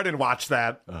Kevin Brennan watched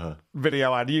that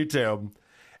video on YouTube,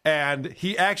 and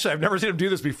he actually, I've never seen him do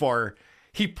this before.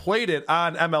 He played it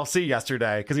on MLC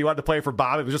yesterday because he wanted to play it for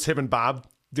Bob. It was just him and Bob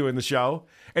doing the show.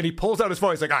 And he pulls out his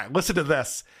phone. He's like, all right, listen to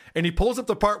this. And he pulls up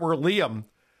the part where Liam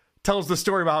tells the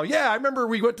story about, I remember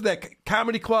we went to that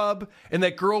comedy club and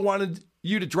that girl wanted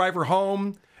you to drive her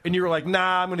home. And you were like,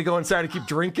 nah, I'm going to go inside and keep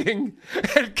drinking.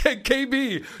 And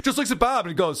KB just looks at Bob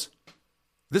and goes,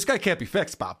 this guy can't be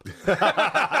fixed, Bob. There's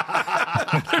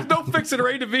no fixing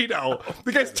Ray DeVito.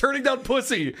 The guy's turning down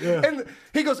pussy. Yeah. And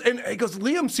he goes,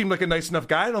 Liam seemed like a nice enough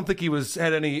guy. I don't think he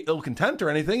had any ill content or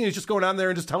anything. He's just going on there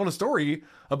and just telling a story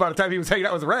about a time he was hanging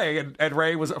out with Ray and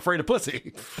Ray was afraid of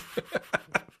pussy.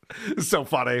 It's so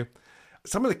funny.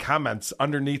 Some of the comments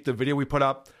underneath the video we put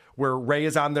up where Ray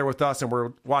is on there with us and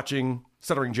we're watching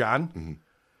Stuttering John. Mm-hmm.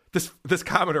 This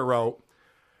commenter wrote,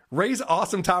 Ray's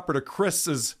awesome topper to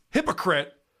Chris's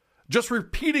hypocrite, just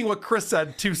repeating what Chris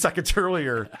said 2 seconds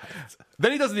earlier.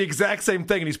 Then he does the exact same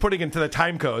thing, and he's putting into the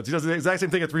time codes. He does the exact same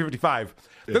thing at 3:55.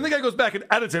 Yeah. Then the guy goes back and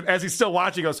edits it as he's still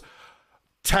watching. He goes,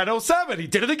 10:07, he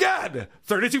did it again.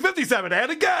 32:57,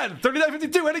 and again.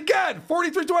 39:52, and again.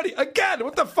 43:20, again.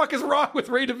 What the fuck is wrong with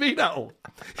Ray DeVito?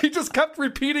 He just kept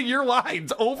repeating your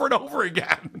lines over and over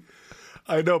again.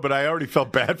 I know, but I already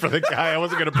felt bad for the guy. I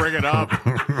wasn't going to bring it up.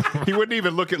 He wouldn't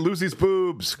even look at Lucy's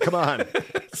boobs. Come on.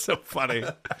 It's so funny.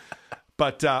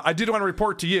 But I did want to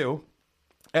report to you,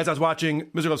 as I was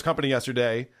watching Miserable's Company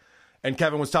yesterday, and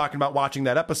Kevin was talking about watching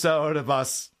that episode of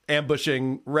us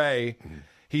ambushing Ray,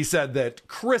 he said that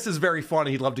Chris is very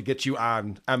funny. He'd love to get you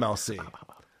on MLC.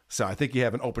 So I think you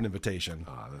have an open invitation.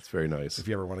 Oh, that's very nice. If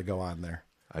you ever want to go on there.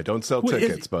 I don't sell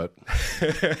tickets, but...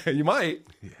 You might.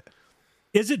 Yeah.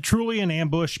 Is it truly an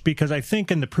ambush? Because I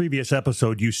think in the previous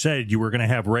episode you said you were going to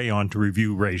have Ray on to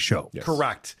review Ray's show. Yes.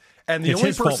 Correct. And the it's only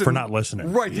his person fault for not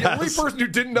listening. Right. The only person who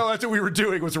didn't know that's what we were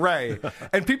doing was Ray.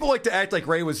 And people like to act like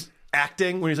Ray was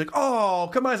acting when he's like, oh,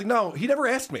 come on. I was like, no, he never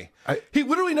asked me. He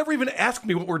literally never even asked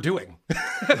me what we're doing.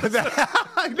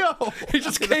 I know. He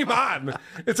just came on.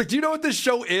 It's like, do you know what this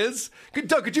show is?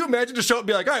 Doug, could you imagine the show and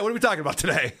be like, all right, what are we talking about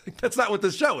today? That's not what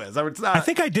this show is. I mean, it's not. I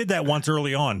think I did that once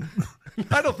early on.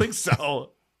 I don't think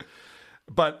so.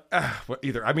 But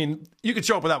either. I mean, you could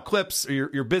show up without clips or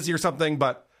you're busy or something,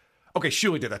 but okay,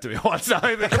 Shuli did that to me one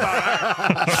time.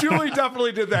 Shuli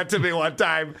definitely did that to me one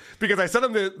time because I sent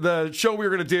him the show we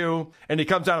were going to do, and he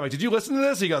comes down. I'm like, did you listen to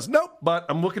this? He goes, nope, but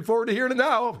I'm looking forward to hearing it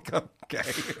now. Okay.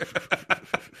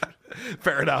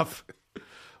 Fair enough.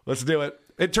 Let's do it.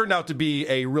 It turned out to be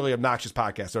a really obnoxious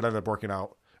podcast, so it ended up working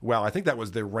out well. I think that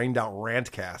was the Rained Out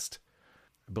Rantcast,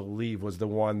 I believe, was the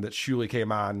one that Shuli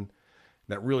came on.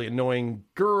 That really annoying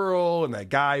girl and that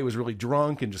guy who was really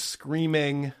drunk and just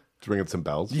screaming. It's ringing some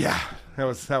bells. Yeah, that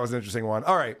was an interesting one.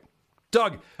 All right,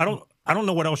 Doug. I don't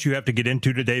know what else you have to get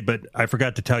into today, but I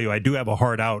forgot to tell you I do have a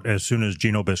heart out as soon as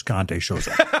Gino Bisconte shows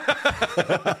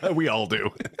up. We all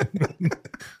do.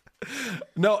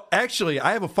 No, actually,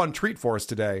 I have a fun treat for us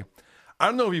today. I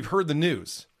don't know if you've heard the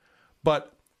news,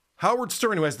 but Howard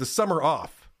Stern, who has the summer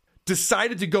off,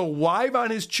 decided to go live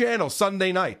on his channel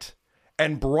Sunday night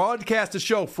and broadcast a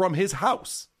show from his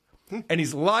house. And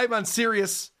he's live on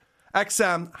Sirius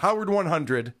XM, Howard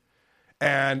 100.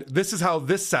 And this is how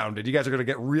this sounded. You guys are going to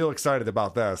get real excited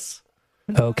about this.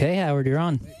 Okay, Howard, you're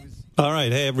on. All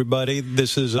right. Hey, everybody.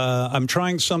 This is, I'm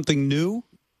trying something new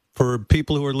for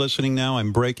people who are listening now.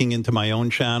 I'm breaking into my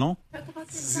own channel. Talk about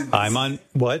your summer. I'm on,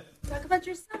 what? Talk about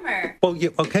your summer. Well, yeah,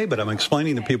 okay, but I'm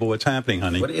explaining to people what's happening,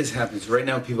 honey. What is happening? So right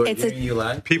now, people are hearing you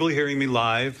live? People are hearing me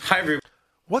live. Hi, everybody.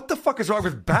 What the fuck is wrong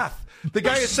with Beth? The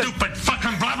guy has said, Stupid fucking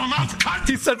blabbermouth cunt!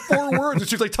 he said 4 words, and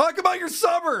she's like, talk about your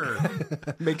summer.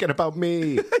 Make it about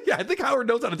me. Yeah, I think Howard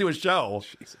knows how to do a show.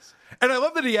 Jesus. And I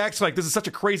love that he acts like this is such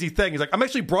a crazy thing. He's like, I'm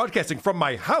actually broadcasting from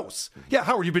my house. Yeah,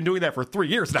 Howard, you've been doing that for 3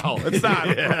 years now. It's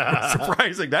not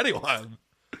surprising to anyone.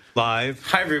 Live.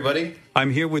 Hi, everybody.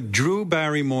 I'm here with Drew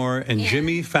Barrymore and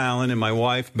Jimmy Fallon and my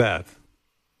wife, Beth.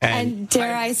 And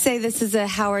dare I say this is a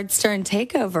Howard Stern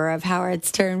takeover of Howard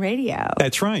Stern Radio.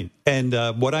 That's right. And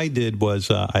what I did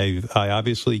was I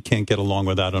obviously can't get along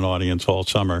without an audience all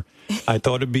summer. I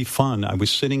thought it'd be fun. I was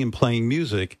sitting and playing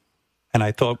music, and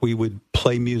I thought we would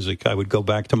play music. I would go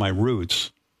back to my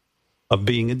roots of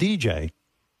being a DJ.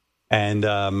 And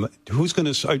who's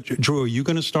going to, Drew, are you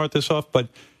going to start this off? But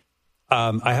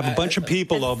I have a bunch of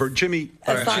people over. Jimmy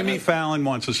Fallon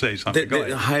wants to say something. Go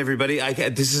ahead. Hi, everybody.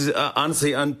 This is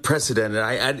honestly unprecedented.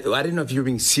 I didn't know if you were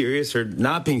being serious or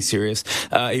not being serious.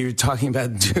 You're talking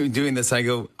about doing this. I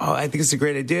go, oh, I think it's a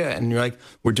great idea. And you're like,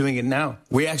 we're doing it now.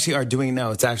 We actually are doing it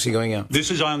now. It's actually going out.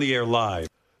 This is on the air live.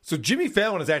 So Jimmy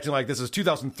Fallon is acting like this is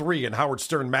 2003 and Howard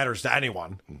Stern matters to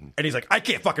anyone. And he's like, I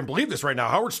can't fucking believe this right now.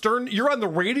 Howard Stern, you're on the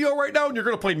radio right now and you're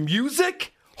going to play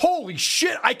music? Holy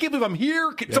shit, I can't believe I'm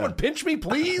here. Can someone pinch me,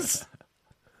 please?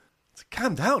 It's like,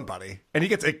 calm down, buddy. And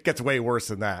it gets way worse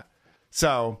than that.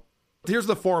 So here's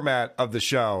the format of the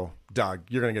show, Doug.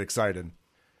 You're going to get excited.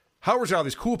 Howard's got all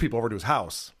these cool people over to his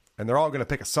house, and they're all going to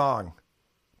pick a song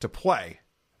to play,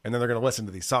 and then they're going to listen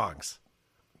to these songs.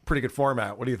 Pretty good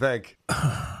format. What do you think?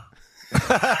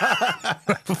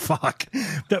 Fuck.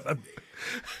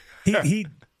 He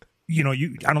you know,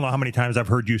 I don't know how many times I've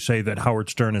heard you say that Howard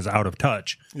Stern is out of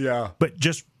touch. Yeah. But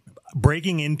just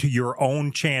breaking into your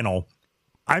own channel,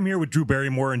 I'm here with Drew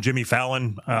Barrymore and Jimmy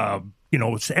Fallon. You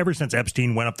know, ever since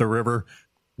Epstein went up the river,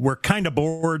 we're kind of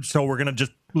bored, so we're going to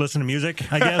just listen to music,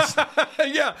 I guess.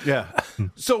 Yeah.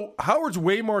 So Howard's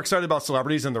way more excited about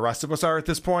celebrities than the rest of us are at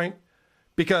this point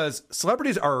because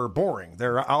celebrities are boring.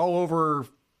 They're all over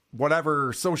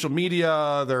whatever social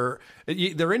media. They're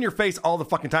in your face all the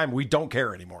fucking time. We don't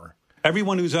care anymore.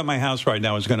 Everyone who's at my house right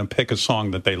now is going to pick a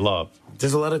song that they love.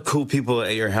 There's a lot of cool people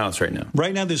at your house right now.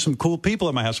 Right now, there's some cool people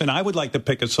at my house, and I would like to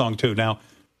pick a song, too. Now,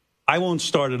 I won't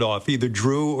start it off. Either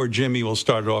Drew or Jimmy will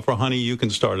start it off, or Honey, you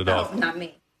can start it off. Not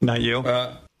me. Not you?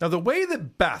 Now, the way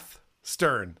that Beth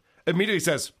Stern immediately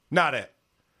says, not it,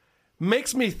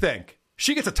 makes me think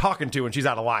she gets a talking to when she's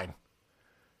out of line.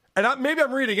 And maybe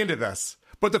I'm reading into this.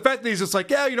 But the fact that he's just like,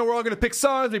 yeah, you know, we're all going to pick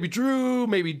songs. Maybe Drew,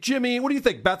 maybe Jimmy. What do you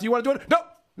think, Beth? You want to do it?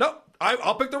 No.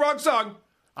 I'll pick the wrong song.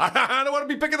 I don't want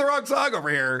to be picking the wrong song over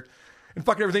here and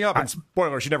fucking everything up. And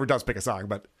spoiler, she never does pick a song.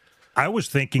 But I was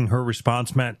thinking her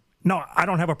response meant, no, I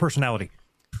don't have a personality.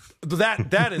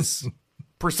 That is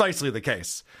precisely the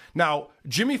case. Now,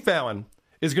 Jimmy Fallon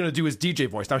is going to do his DJ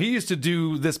voice. Now, he used to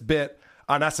do this bit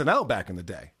on SNL back in the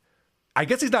day. I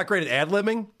guess he's not great at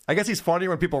ad-libbing. I guess he's funnier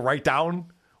when people write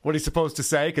down what he's supposed to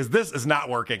say, because this is not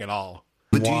working at all.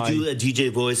 But do you do a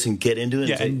DJ voice and get into it?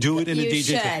 Yeah, and do it in a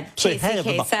DJ. Say, hey,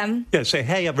 everybody. Yeah, say,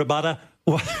 hey, everybody.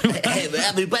 Hey,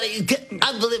 everybody,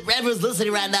 everyone's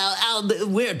listening right now.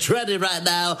 We're trending right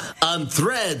now on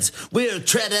Threads. We're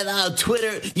trending on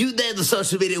Twitter. You name the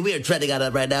social media, we are trending on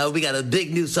it right now. We got a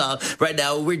big new song right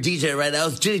now. We're DJing right now.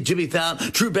 It's Jimmy Fallon,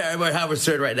 Drew Barrymore, Howard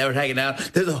Stern right now. We're hanging out.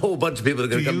 There's a whole bunch of people that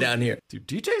are going to come down here. Do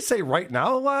DJs say right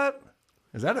now a lot?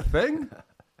 Is that a thing?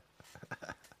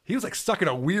 He was like stuck in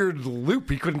a weird loop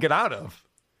he couldn't get out of.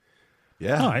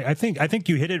 Yeah, no, I think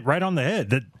you hit it right on the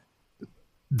head.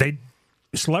 That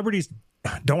celebrities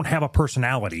don't have a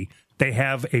personality; they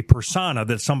have a persona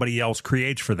that somebody else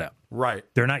creates for them. Right?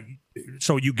 They're not.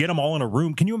 So you get them all in a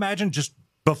room. Can you imagine just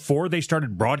before they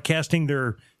started broadcasting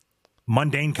their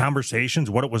mundane conversations,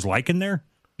 what it was like in there?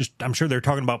 I'm sure they're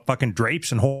talking about fucking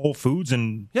drapes and Whole Foods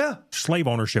and slave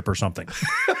ownership or something.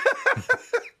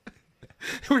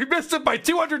 We missed it by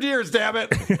 200 years, damn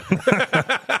it.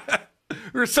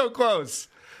 We were so close.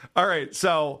 All right,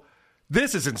 so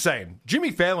this is insane. Jimmy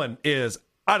Fallon is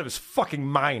out of his fucking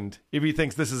mind if he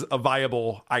thinks this is a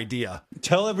viable idea.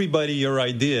 Tell everybody your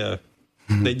idea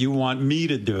that you want me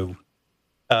to do.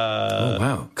 Oh,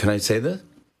 wow. Can I say this?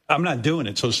 I'm not doing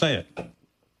it, so say it.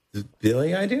 The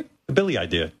Billy idea? The Billy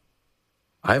idea.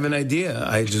 I have an idea.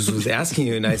 I just was asking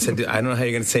you, and I said, I don't know how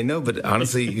you're going to say no, but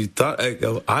honestly, you thought,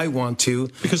 I want to.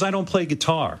 Because I don't play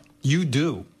guitar. You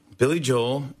do. Billy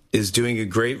Joel is doing a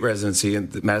great residency at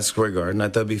the Madison Square Garden. I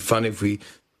thought it'd be fun if we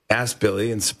asked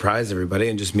Billy and surprise everybody,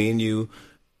 and just me and you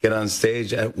get on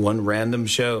stage at one random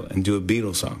show and do a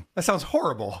Beatles song. That sounds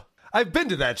horrible. I've been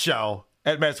to that show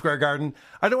at Madison Square Garden.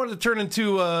 I don't want it to turn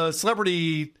into a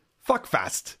celebrity fuck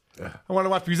fest. I want to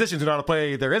watch musicians who know how to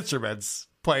play their instruments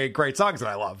play great songs that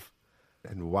I love.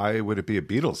 And why would it be a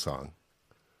Beatles song?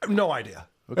 I have no idea.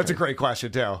 Okay. That's a great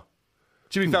question, too.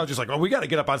 Jimmy Fallon's just like, well, we got to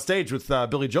get up on stage with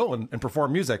Billy Joel and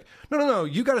perform music. No.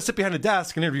 You got to sit behind a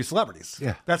desk and interview celebrities.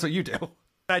 Yeah. That's what you do.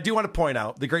 I do want to point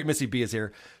out, the great Missy B is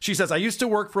here. She says, I used to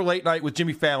work for Late Night with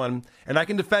Jimmy Fallon, and I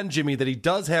can defend Jimmy that he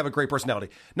does have a great personality.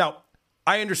 Now,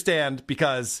 I understand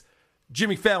because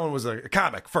Jimmy Fallon was a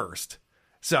comic first.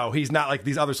 So he's not like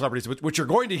these other celebrities, which you're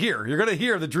going to hear. You're going to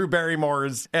hear the Drew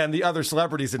Barrymores and the other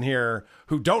celebrities in here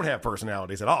who don't have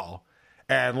personalities at all.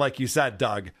 And like you said,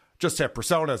 Doug, just have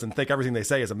personas and think everything they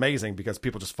say is amazing because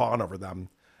people just fawn over them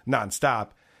nonstop.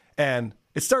 And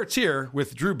it starts here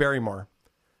with Drew Barrymore.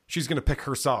 She's going to pick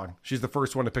her song. She's the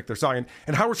first one to pick their song.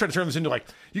 And Howard's trying to turn this into like,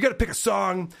 you got to pick a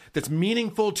song that's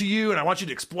meaningful to you. And I want you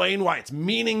to explain why it's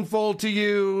meaningful to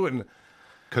you. And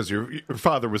because your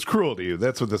father was cruel to you.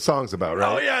 That's what the song's about,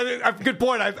 right? Oh, yeah. Good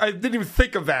point. I didn't even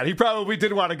think of that. He probably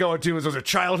did want to go into it. Was a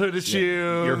childhood issue.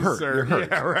 Yeah. You're hurt.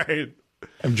 Yeah, right.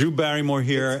 I'm Drew Barrymore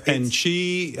here, and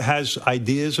she has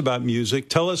ideas about music.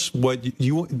 Tell us what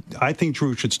I think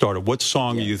Drew should start it. What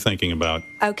song are you thinking about?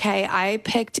 Okay, I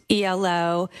picked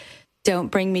ELO, Don't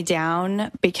Bring Me Down,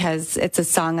 because it's a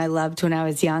song I loved when I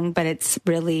was young, but it's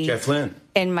really Jeff Lynne.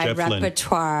 In my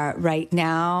repertoire right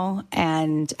now,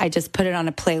 and I just put it on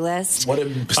a playlist.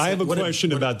 I have a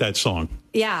question about that song.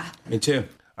 Yeah. Me too.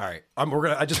 All right.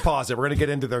 I just paused it. We're going to get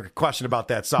into the question about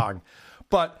that song.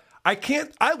 But I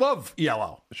love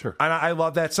ELO. Sure. And I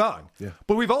love that song. Yeah.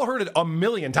 But we've all heard it a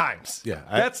million times. Yeah.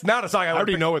 That's not a song I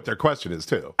already know what their question is,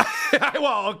 too.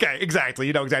 Well, okay, exactly.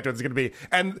 You know exactly what it's going to be.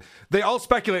 And they all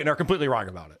speculate and are completely wrong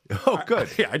about it. Oh, good.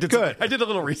 I did a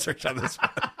little research on this one.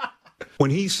 When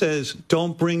he says,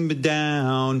 don't bring me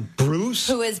down, Bruce?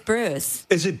 Who is Bruce?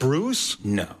 Is it Bruce?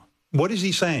 No. What is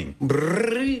he saying?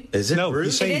 Is it no, Bruce?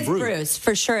 He's saying it is Bruce.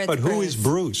 For sure it's But Bruce. Who is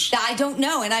Bruce? I don't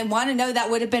know, and I want to know. That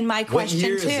would have been my question, what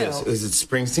year too. Is this? Is it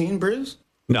Springsteen, Bruce?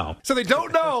 No. So they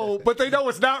don't know, but they know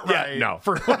it's not right. Yeah, no.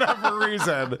 For whatever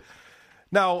reason.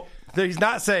 Now, he's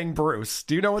not saying Bruce.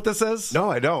 Do you know what this is? No,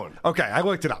 I don't. Okay, I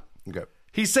looked it up. Okay.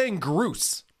 He's saying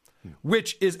Gruß,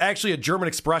 which is actually a German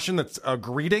expression that's a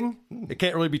greeting. It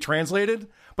can't really be translated.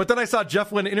 But then I saw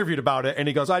Jeff Lynne interviewed about it, and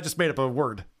he goes, I just made up a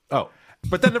word. Oh.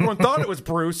 But then everyone thought it was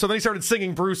Bruce, so then he started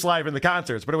singing Bruce live in the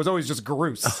concerts, but it was always just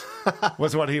Gruß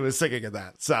was what he was singing in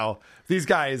that. So these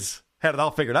guys had it all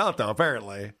figured out, though,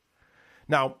 apparently.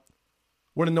 Now,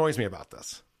 what annoys me about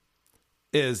this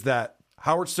is that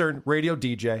Howard Stern, radio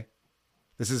DJ,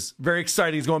 this is very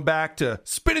exciting. He's going back to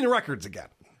spinning records again.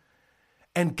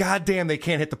 And goddamn, they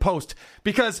can't hit the post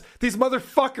because these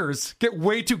motherfuckers get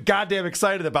way too goddamn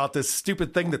excited about this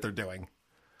stupid thing that they're doing.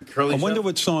 I wonder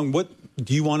what song, what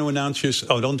do you want to announce your,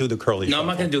 don't do the curly song. No, I'm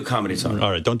not going to do a comedy song.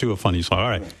 All right, don't do a funny song. All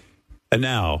right. And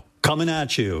now, coming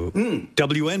at you,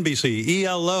 WNBC,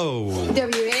 ELO.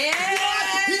 WNBC.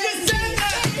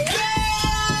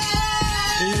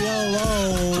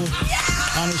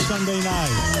 Sunday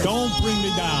night. Don't bring me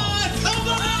down.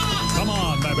 Come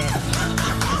on, baby.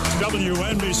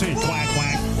 WNBC. Quack,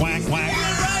 quack, quack, quack.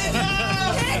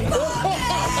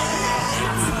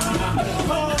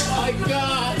 Oh my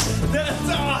God. That's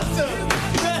awesome.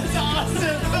 That's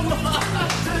awesome. Come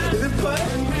on. Is it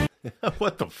playing?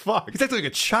 What the fuck? He's acting like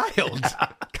a child.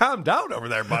 Calm down over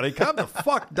there, buddy. Calm the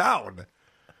fuck down.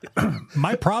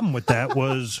 My problem with that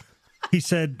was he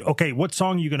said, okay, what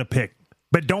song are you going to pick?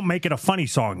 But don't make it a funny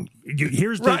song.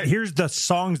 Here's the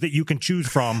songs that you can choose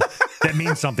from that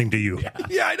mean something to you.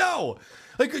 Yeah, I know.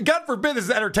 Like, God forbid this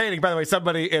is entertaining. By the way,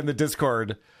 somebody in the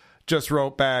Discord just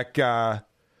wrote back,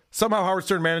 somehow Howard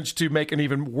Stern managed to make an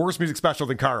even worse music special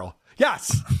than Carl.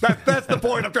 Yes, that's the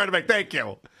point I'm trying to make. Thank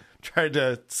you. Trying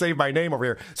to save my name over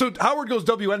here. So Howard goes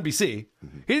WNBC. He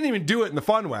didn't even do it in the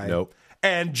fun way. Nope.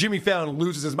 And Jimmy Fallon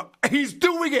loses his mind. He's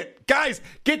doing it. Guys,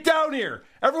 get down here.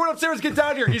 Everyone upstairs, get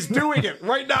down here. He's doing it.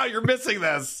 Right now, you're missing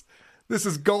this. This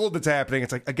is gold that's happening.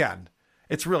 It's like, again,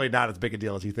 it's really not as big a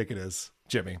deal as you think it is,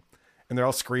 Jimmy. And they're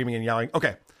all screaming and yelling.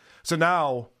 Okay, so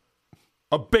now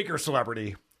a bigger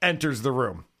celebrity enters the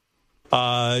room.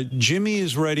 Jimmy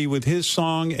is ready with his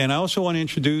song, and I also want to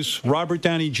introduce Robert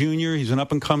Downey Jr. He's an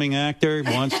up-and-coming actor.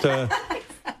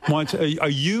 Are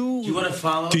you? Do you want to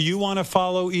follow? Do you want to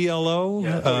follow ELO?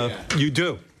 Yeah. You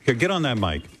do. Here, get on that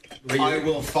mic. I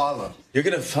will follow. You're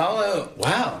going to follow?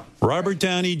 Wow. Robert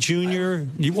Downey Jr.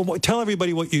 Tell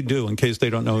everybody what you do in case they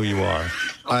don't know who you are.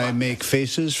 I make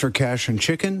faces for Cash and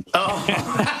Chicken. Oh.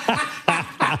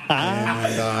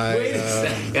 And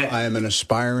I am an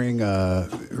aspiring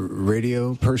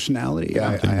radio personality.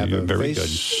 I have a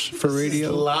face for radio. This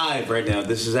is live right now.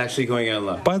 This is actually going on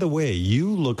live. By the way, you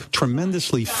look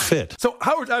tremendously fit. So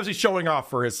Howard's obviously showing off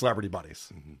for his celebrity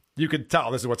buddies. You can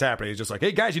tell this is what's happening. He's just like,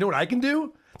 hey, guys, you know what I can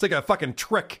do? It's like a fucking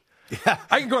trick. Yeah.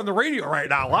 I can go on the radio right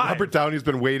now live. Robert Downey's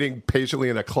been waiting patiently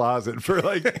in a closet for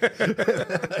like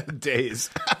days.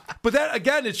 But that,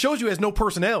 again, it shows you he has no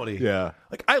personality. Yeah.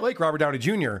 Like, I like Robert Downey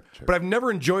Jr., but I've never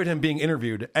enjoyed him being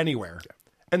interviewed anywhere. Yeah.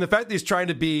 And the fact that he's trying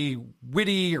to be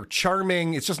witty or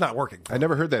charming, it's just not working. I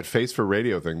never heard that face for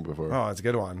radio thing before. Oh, that's a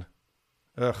good one.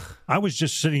 Ugh. I was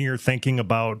just sitting here thinking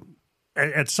about,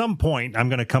 at some point, I'm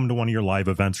going to come to one of your live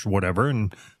events or whatever,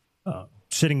 and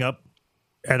sitting up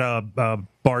at a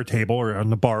bar table or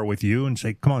on the bar with you and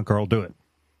say, come on, Carl, do it.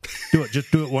 Do it.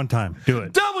 Just do it one time. Do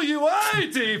it. WITP!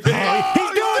 He's doing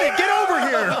it! Get over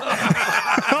here!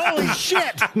 Holy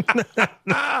shit!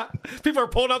 People are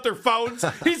pulling out their phones.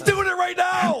 He's doing it right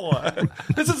now!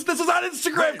 This is on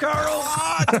Instagram, Carl!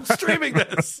 I'm streaming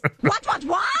this! What?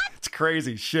 It's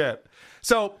crazy shit.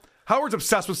 So, Howard's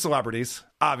obsessed with celebrities,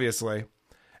 obviously.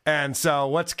 And so,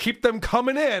 let's keep them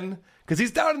coming in, because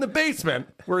he's down in the basement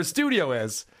where his studio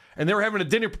is, and they were having a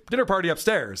dinner party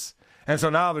upstairs. And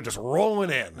so now they're just rolling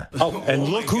in. Oh, and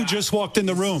look who just walked in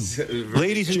the room.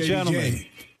 Ladies and gentlemen.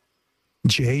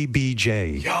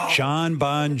 JBJ. John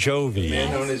Bon Jovi.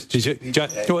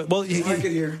 Well,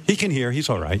 he can hear. He's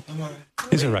all right.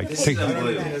 He's all right.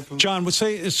 John,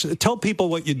 tell people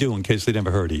what you do in case they never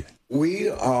heard of you. We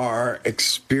are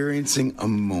experiencing a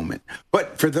moment.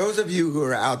 But for those of you who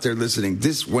are out there listening,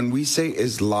 this, when we say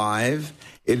is live,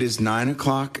 it is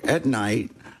 9:00 at night.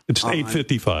 It's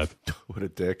 8:55. What a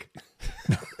dick.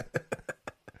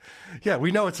 Yeah,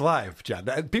 we know it's live, John.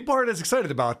 People aren't as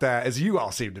excited about that as you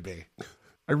all seem to be.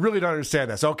 I really don't understand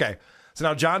this. Okay, so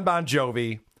now John Bon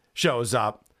Jovi shows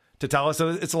up to tell us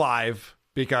that it's live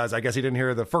because I guess he didn't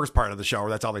hear the first part of the show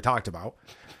where that's all they talked about.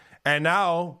 And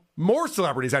now more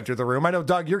celebrities enter the room. I know,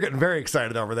 Doug, you're getting very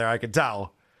excited over there. I can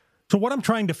tell. So what I'm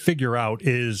trying to figure out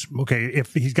is, okay,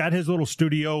 if he's got his little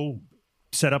studio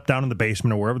set up down in the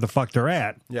basement or wherever the fuck they're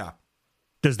at. Yeah.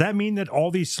 Does that mean that all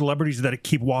these celebrities that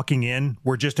keep walking in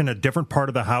were just in a different part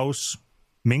of the house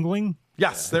mingling?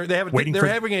 Yes, they're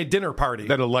having a dinner party.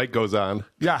 Then a light goes on.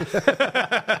 Yeah.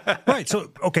 Right.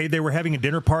 So, okay, they were having a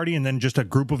dinner party and then just a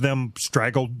group of them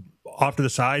straggled off to the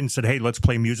side and said, hey, let's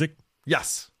play music?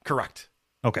 Yes, correct.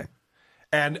 Okay.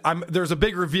 And there's a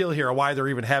big reveal here of why they're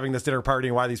even having this dinner party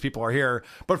and why these people are here.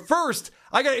 But first,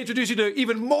 I got to introduce you to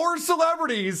even more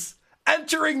celebrities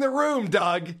entering the room,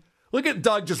 Doug. Look at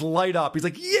Doug just light up. He's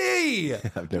like, yay!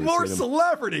 More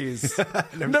celebrities.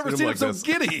 I've never seen him so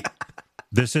giddy.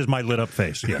 This is my lit up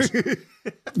face, yes.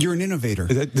 You're an innovator.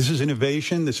 This is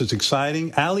innovation. This is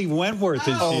exciting. Ali Wentworth is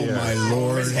here. Oh, my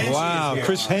Lord. Wow.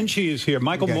 Chris Henchy is here.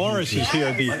 Michael Morris is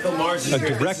here, the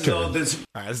director. All right, this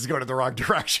is going in the wrong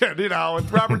direction,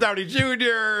 with Robert Downey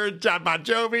Jr., John Bon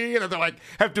Jovi, and they're like,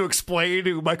 have to explain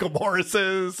who Michael Morris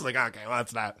is. Like, okay, well,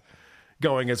 that's not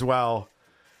going as well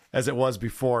as it was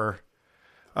before.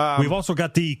 We've also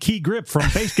got the key grip from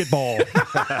basketball.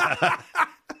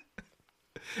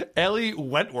 Ellie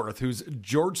Wentworth, who's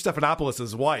George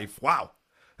Stephanopoulos' wife. Wow.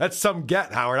 That's some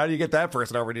get, Howard. How do you get that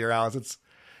person over to your house? It's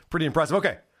pretty impressive.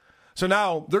 Okay. So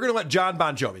now they're going to let John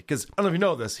Bon Jovi, because I don't know if you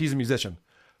know this, he's a musician.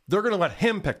 They're going to let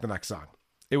him pick the next song.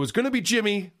 It was going to be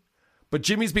Jimmy, but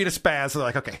Jimmy's being a spaz, so they're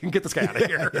like, okay, get this guy out of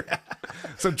here.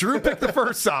 So Drew picked the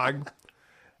first song,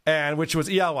 and which was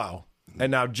ELO.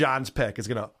 And now John's pick is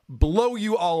going to blow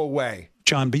you all away.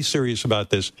 John, be serious about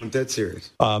this. I'm dead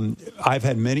serious. I've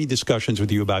had many discussions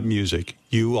with you about music.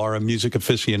 You are a music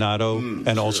aficionado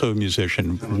and also a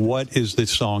musician. What is the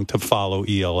song to follow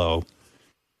ELO?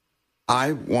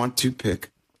 I want to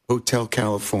pick Hotel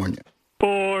California.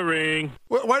 Boring.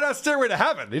 Why not Stairway to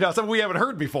Heaven? You know, something we haven't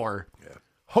heard before. Yeah.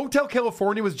 Hotel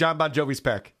California was John Bon Jovi's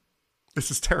pick.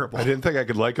 This is terrible. I didn't think I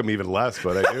could like him even less,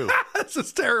 but I do. This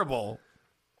is terrible.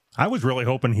 I was really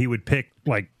hoping he would pick,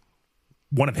 like,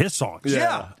 one of his songs.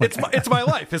 Yeah. It's My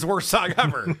Life, his worst song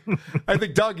ever. I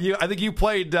think, Doug, you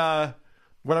played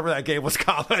whatever that game was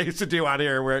called that I used to do out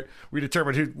here where we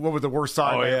determined what was the worst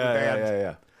song by every band.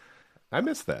 Yeah. I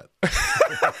missed that.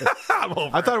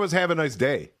 I thought it was Have a Nice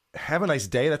Day. Have a Nice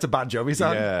Day? That's a Bon Jovi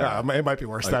song? Yeah. It might be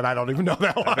worse than I don't even know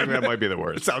that one. I think that might be the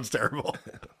worst. It sounds terrible.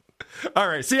 All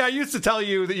right. See, I used to tell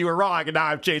you that you were wrong, and now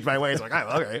I've changed my ways. Like,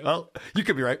 okay, well, you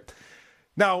could be right.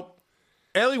 Now,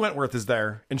 Ellie Wentworth is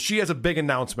there, and she has a big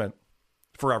announcement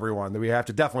for everyone that we have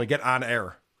to definitely get on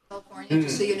air. California,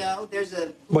 just so you know, there's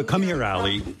a... Well, come here,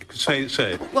 Allie. Say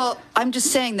it. Well, I'm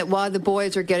just saying that while the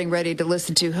boys are getting ready to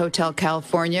listen to Hotel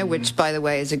California, which, by the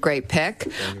way, is a great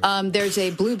pick, there's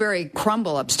a blueberry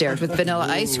crumble upstairs with vanilla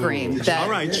ice cream. That, all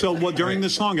right, so during the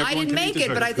song... I didn't make it,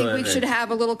 but I think we should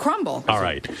have a little crumble. All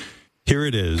right. Here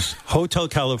it is. Hotel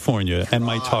California and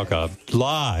my talk-up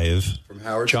live from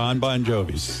Howard. John Bon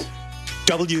Jovi.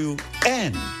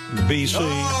 WNBC.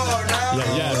 Oh,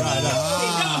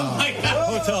 my God.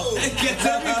 Hotel. It gets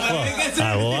everybody.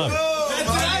 I love it.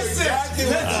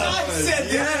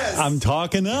 Yes. I'm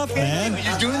talking up, man.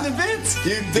 You're doing the bits.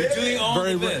 You're doing all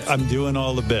the bits. I'm doing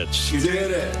all the bits. You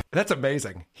did it. That's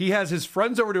amazing. He has his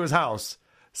friends over to his house,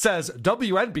 says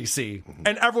WNBC,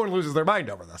 and everyone loses their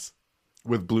mind over this.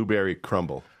 With blueberry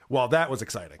crumble. Well, that was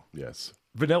exciting. Yes.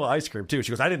 Vanilla ice cream, too.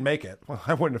 She goes, I didn't make it. Well,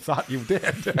 I wouldn't have thought you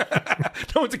did.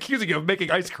 No one's accusing you of making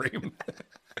ice cream.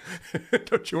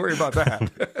 Don't you worry about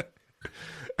that.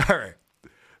 All right.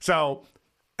 So,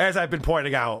 as I've been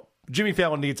pointing out, Jimmy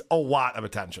Fallon needs a lot of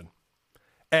attention.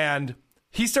 And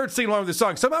he starts singing along with this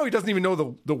song. Somehow he doesn't even know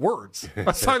the words.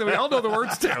 A song that we all know the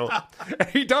words to. And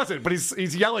he doesn't, but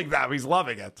he's yelling them. He's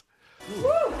loving it.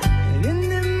 And in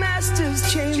the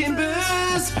master's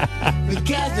chambers, we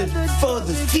gathered for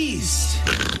the feast.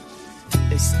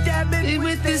 They stab me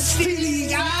with their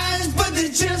steely eyes, but they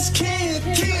just can't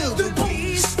kill the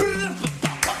beast.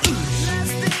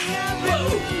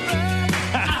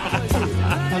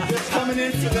 I'm just coming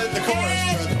in for the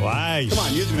chorus, brother. Nice. Come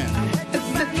on, use the man.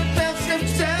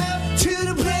 To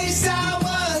the place I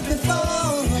was before.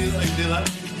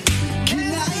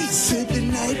 Nights at the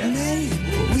night,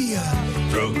 we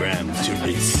are programmed to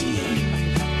receive.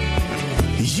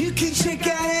 You can check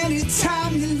out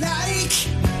anytime you like,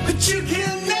 but you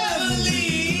can never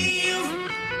leave.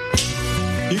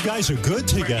 You guys are good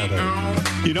together.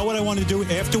 You know what I want to do?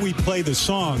 After we play the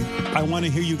song, I want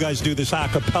to hear you guys do this a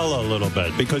cappella a little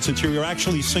bit, because you're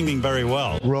actually singing very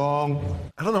well. Wrong.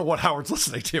 I don't know what Howard's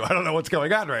listening to. I don't know what's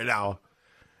going on right now.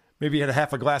 Maybe he had a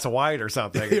half a glass of wine or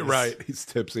something. Right. He's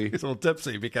tipsy. He's a little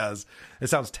tipsy because it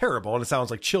sounds terrible and it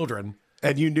sounds like children.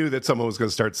 And you knew that someone was going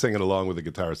to start singing along with the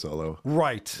guitar solo.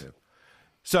 Right. Yeah.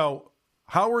 So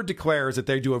Howard declares that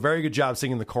they do a very good job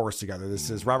singing the chorus together. This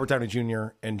is Robert Downey Jr.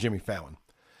 and Jimmy Fallon.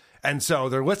 And so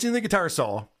they're listening to the guitar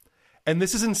solo. And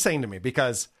this is insane to me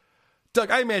because,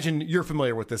 Doug, I imagine you're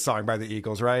familiar with this song by the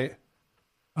Eagles, right?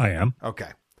 I am.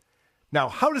 Okay. Now,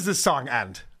 how does this song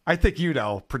end? I think you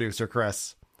know, producer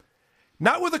Chris.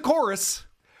 Not with a chorus,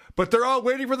 but they're all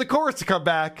waiting for the chorus to come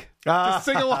back to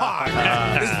sing along.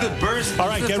 This is the burst. All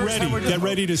right, get ready. Get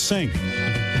ready to sing.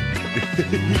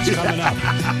 It's coming up.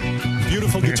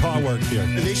 Beautiful guitar work here.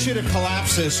 They should have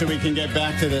collapsed this so we can get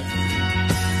back to the...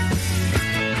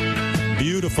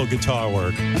 Beautiful guitar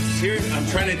work. I'm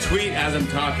trying to tweet as I'm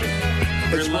talking.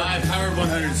 We're live, Howard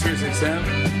 100 Sirius XM.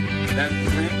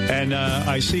 And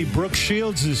I see Brooke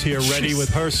Shields is here ready with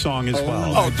her song as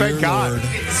well. Oh, thank God.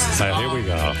 Here we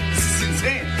go. This is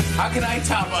insane. How can I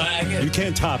top it? You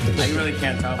can't top this. I really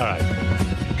can't top it. All right.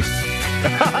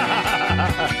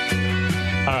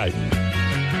 All right.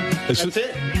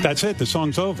 That's it. The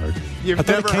song's over. You've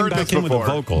never heard this before. With a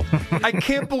vocal. I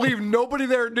can't believe nobody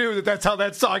there knew that that's how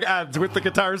that song ends with the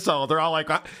guitar solo. They're all like,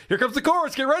 here comes the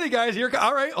chorus. Get ready, guys.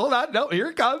 All right, hold on. No, here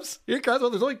it comes. Here it comes. Well,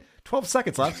 there's only 12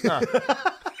 seconds left. How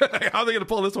are they going to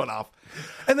pull this one off?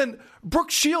 And then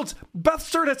Brooke Shields, Beth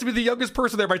Stern has to be the youngest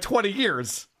person there by 20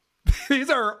 years. These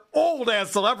are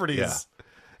old-ass celebrities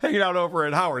hanging out over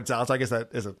at Howard's house. I guess that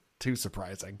isn't too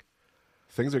surprising.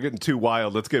 Things are getting too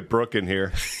wild. Let's get Brooke in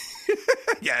here.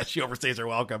 Yeah, she overstays her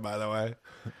welcome, by the way.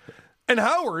 And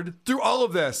Howard, through all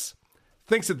of this,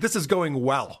 thinks that this is going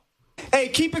well. Hey,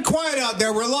 keep it quiet out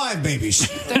there. We're live, babies.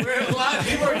 We're live.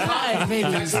 People are live,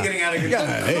 babies. Actually getting out of control.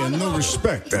 Yeah, hey, no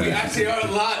respect. We actually are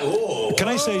live. Oh. Can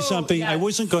I say something? Yes. I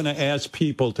wasn't going to ask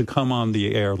people to come on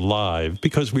the air live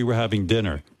because we were having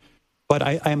dinner. But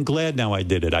I'm glad now I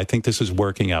did it. I think this is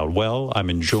working out well. I'm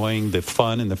enjoying the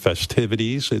fun and the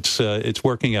festivities. It's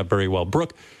working out very well.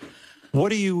 Brooke, what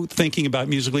are you thinking about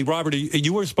musically? Robert,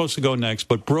 you were supposed to go next,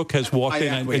 but Brooke has walked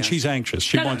in and she's anxious.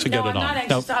 She wants to get it on. I'm not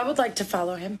anxious. I would like to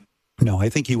follow him. No, I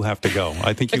think you have to go.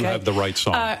 I think you have the right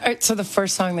song. So the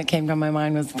first song that came to my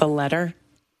mind was The Letter.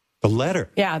 The Letter?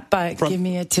 Yeah, but give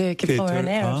me a ticket for an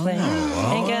airplane.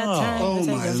 Ain't got time to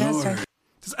take a faster.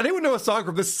 Does anyone know a song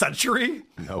from this century?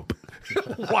 Nope.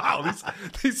 Wow,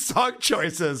 these song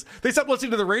choices. They stopped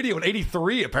listening to the radio in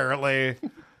 83, apparently.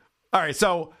 All right,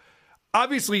 so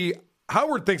obviously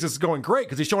Howard thinks this is going great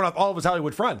because he's showing off all of his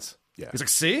Hollywood friends. Yeah. He's like,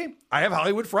 see, I have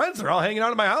Hollywood friends. They're all hanging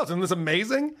out at my house. Isn't this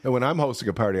amazing? And when I'm hosting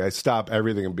a party, I stop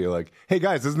everything and be like, hey,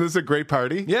 guys, isn't this a great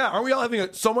party? Yeah, aren't we all having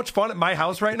so much fun at my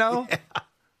house right now? Yeah.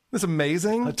 This is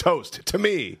amazing. A toast to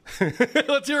me.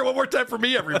 Let's hear it one more time for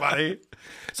me, everybody.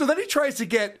 So then he tries to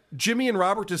get Jimmy and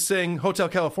Robert to sing Hotel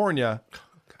California,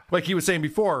 like he was saying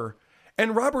before.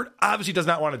 And Robert obviously does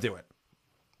not want to do it.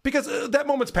 Because that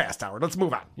moment's past, Howard. Let's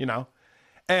move on, you know?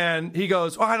 And he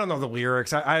goes, I don't know the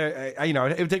lyrics. I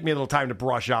it would take me a little time to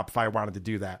brush up if I wanted to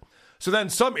do that. So then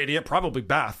some idiot, probably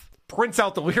Beth, prints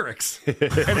out the lyrics. and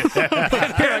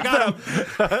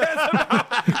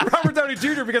Robert Downey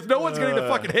Jr. because no one's getting the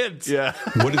fucking hints. Yeah.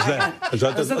 What is that? Is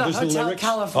that the Hotel lyrics?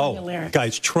 California lyrics.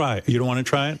 Guys, try it. You don't want to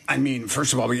try it? I mean,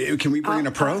 first of all, can we bring in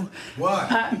a pro? What?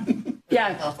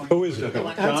 Yeah. Who is it?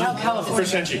 Hotel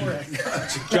California.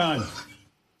 John.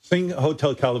 Sing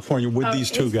Hotel California with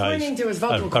these two guys. Pointing to his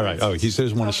vocal cords. All right. Oh, he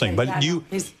doesn't want to sing. But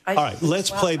all right,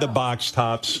 let's play the box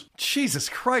tops. Jesus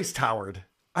Christ, Howard.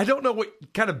 I don't know what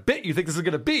kind of bit you think this is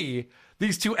going to be.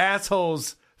 These two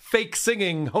assholes fake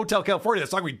singing Hotel California, the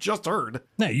song we just heard.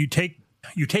 No, you take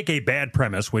a bad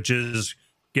premise, which is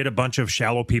get a bunch of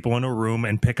shallow people in a room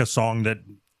and pick a song that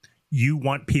you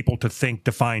want people to think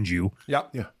defines you.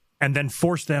 Yep. Yeah. And then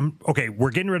force them, okay,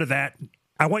 we're getting rid of that.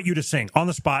 I want you to sing on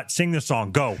the spot, sing this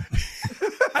song, go.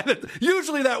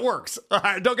 Usually that works.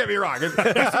 Don't get me wrong. This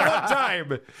one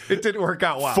time, it didn't work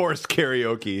out well. Forced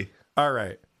karaoke. All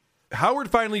right. Howard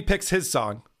finally picks his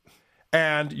song,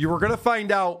 and you were going to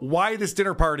find out why this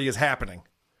dinner party is happening.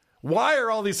 Why are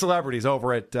all these celebrities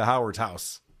over at Howard's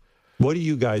house? What do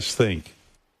you guys think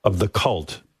of the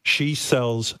cult? She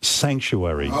Sells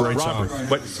Sanctuary. Great Robert, song.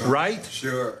 What, right?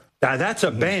 Sure. That's a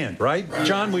band, right?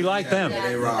 John, we like them.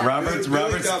 Robert's.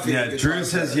 Yeah, Drew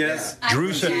says yes.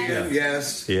 Drew said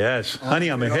yes. Yes. Honey,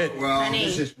 I'm a hit. Well,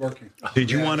 this is working.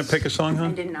 Did you want to pick a song,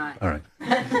 hon? I did not. All right.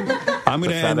 I'm going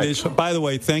to end this. By the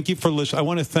way, thank you for listening. I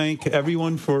want to thank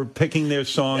everyone for picking their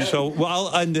song. So,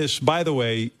 I'll end this. By the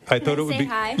way, I thought it would be.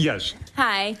 Hi? Yes.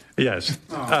 Hi. Yes.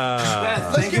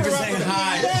 Thank you for saying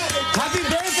hi. Happy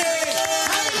birthday!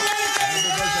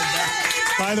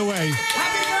 By the way.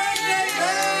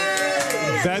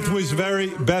 Beth was very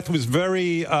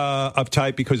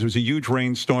uptight because it was a huge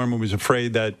rainstorm and was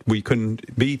afraid that we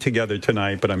couldn't be together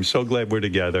tonight. But I'm so glad we're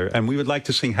together, and we would like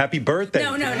to sing "Happy Birthday."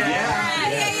 No. Yeah.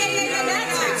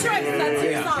 That's your choice. That's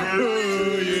your song.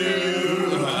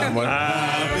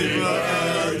 Happy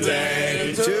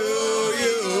birthday to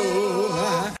you.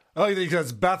 Oh,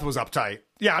 because Beth was uptight.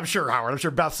 Yeah, I'm sure, Howard. I'm sure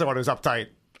Beth's someone who's uptight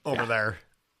over there.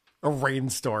 A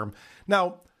rainstorm.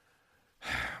 Now,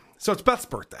 so it's Beth's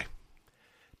birthday.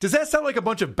 Does that sound like a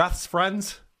bunch of Beth's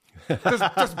friends? Does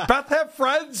Beth have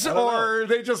friends, or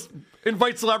they just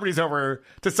invite celebrities over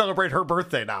to celebrate her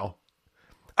birthday now?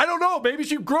 I don't know. Maybe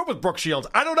she grew up with Brooke Shields.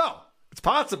 I don't know. It's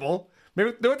possible.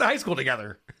 Maybe they went to high school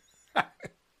together.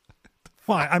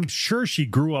 Well, I'm sure she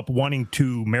grew up wanting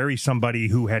to marry somebody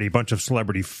who had a bunch of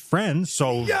celebrity friends,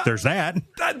 so there's that.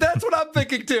 That's what I'm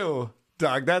thinking, too,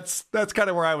 Doug. That's kind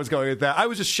of where I was going with that. I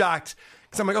was just shocked.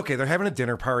 Because I'm like, okay, they're having a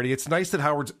dinner party. It's nice that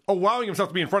Howard's allowing himself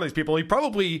to be in front of these people. He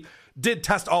probably did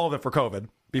test all of it for COVID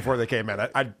before they came in,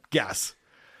 I'd guess.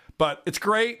 But it's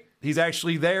great. He's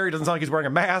actually there. He doesn't sound like he's wearing a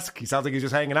mask. He sounds like he's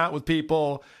just hanging out with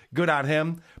people. Good on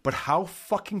him. But how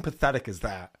fucking pathetic is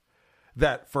that?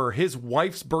 That for his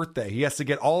wife's birthday, he has to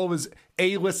get all of his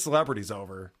A-list celebrities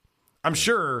over. I'm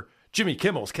sure Jimmy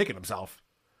Kimmel's kicking himself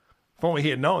If only he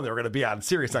had known they were going to be on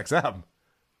Sirius XM.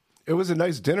 It was a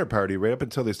nice dinner party right up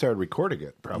until they started recording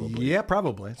it, probably. Yeah,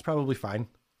 probably. It's probably fine.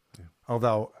 Yeah.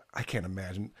 Although, I can't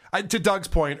imagine. To Doug's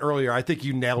point earlier, I think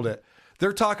you nailed it.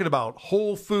 They're talking about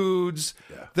whole foods.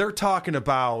 Yeah. They're talking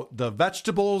about the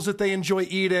vegetables that they enjoy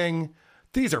eating.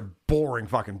 These are boring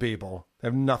fucking people. They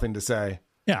have nothing to say.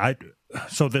 Yeah.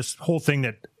 So this whole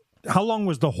thing how long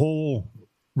was the whole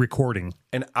recording?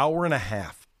 An hour and a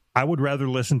half. I would rather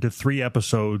listen to 3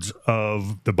 episodes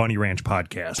of the Bunny Ranch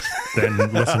podcast than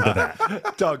listen to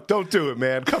that. Doug, don't do it,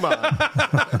 man. Come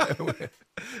on.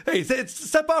 Hey,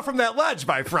 step off from that ledge,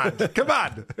 my friend. Come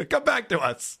on. Come back to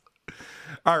us.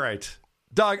 All right.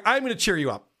 Doug, I'm going to cheer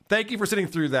you up. Thank you for sitting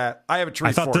through that. I have a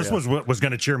treat for you. I thought this was what was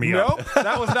going to cheer me up. Nope,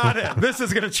 that was not it. This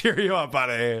is going to cheer you up,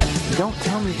 buddy. Don't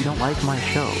tell me if you don't like my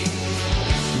show.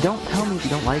 Don't tell me if you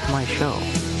don't like my show.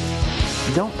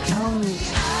 Don't tell me.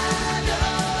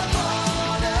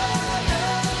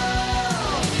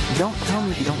 Don't tell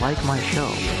me if you don't like my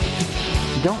show.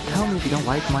 Don't tell me if you don't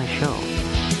like my show.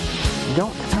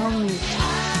 Don't tell me.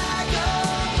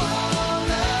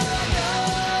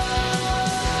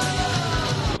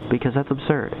 Because that's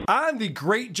absurd. On the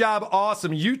Great Job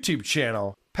Awesome YouTube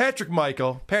channel, Patrick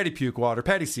Michael, Patty Pukewater,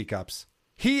 Patty Seacups,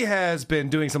 he has been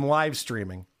doing some live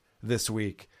streaming this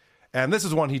week. And this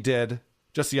is one he did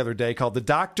just the other day called The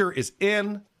Doctor is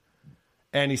In.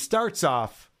 And he starts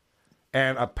off,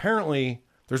 and apparently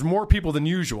there's more people than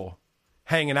usual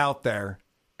hanging out there.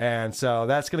 And so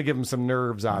that's going to give him some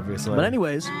nerves, obviously. But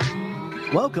anyways,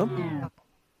 welcome.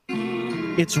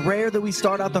 It's rare that we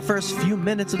start out the first few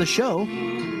minutes of the show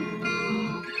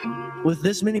with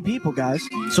this many people, guys.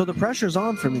 So the pressure's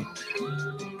on for me.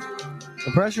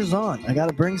 The pressure's on. I got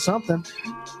to bring something.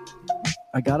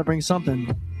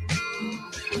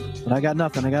 But I got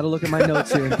nothing. I got to look at my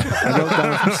notes here. I wrote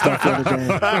down some stuff the other day.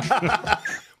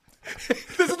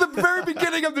 This is the very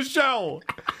beginning of the show.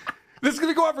 This is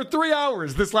going to go on for 3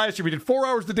 hours. This last year, we did 4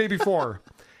 hours the day before.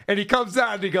 And he comes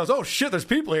out and he goes, "Oh shit, there's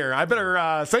people here. I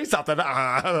better say something."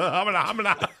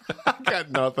 I got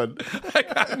nothing.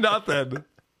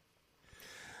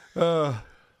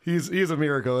 He's a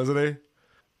miracle, isn't he?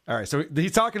 All right, so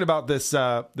he's talking about this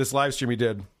live stream he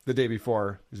did the day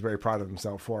before. He's very proud of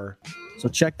himself for. So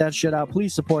check that shit out.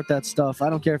 Please support that stuff. I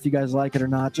don't care if you guys like it or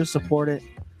not. Just support it.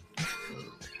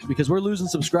 Because we're losing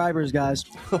subscribers, guys.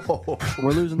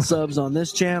 We're losing subs on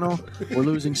this channel. We're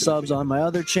losing subs on my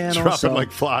other channel. Dropping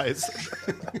like flies.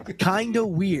 Kind of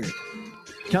weird.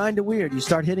 You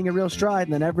start hitting a real stride,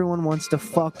 and then everyone wants to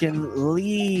fucking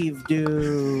leave,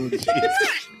 dude. He's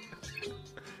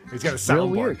got a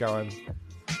soundboard going.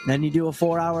 Then you do a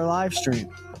 4-hour live stream,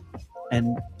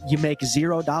 and you make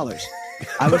 $0.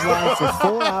 I was live for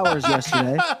 4 hours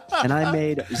yesterday, and I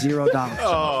made $0.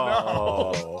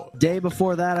 Oh. Day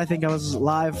before that, I think I was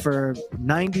live for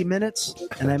 90 minutes,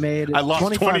 and I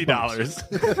lost $20.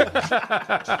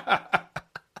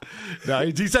 No,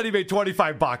 he said he made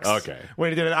 $25. Okay. When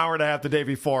he did an hour and a half the day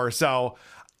before. So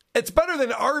it's better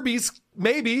than Arby's,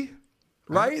 maybe.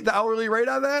 Right? The hourly rate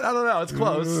on that? I don't know. It's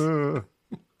close.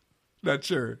 Not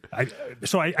sure. I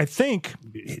think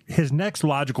his next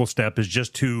logical step is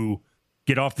just to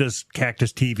get off this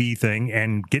Cactus TV thing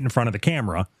and get in front of the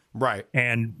camera. Right.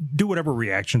 And do whatever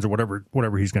reactions or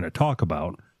whatever he's going to talk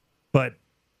about. But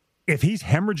if he's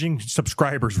hemorrhaging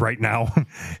subscribers right now,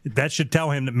 that should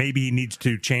tell him that maybe he needs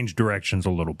to change directions a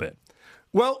little bit.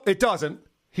 Well, it doesn't.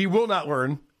 He will not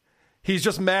learn. He's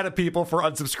just mad at people for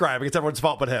unsubscribing. It's everyone's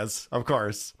fault but his, of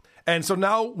course. And so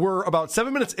now we're about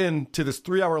 7 minutes into this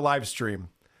 3-hour live stream.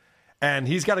 And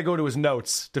he's got to go to his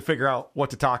notes to figure out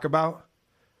what to talk about.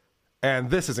 And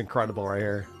this is incredible right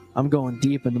here. I'm going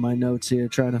deep into my notes here,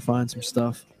 trying to find some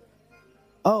stuff.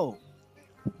 Oh,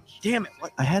 damn it.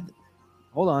 What?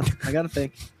 Hold on. I got to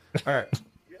think. All right.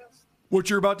 What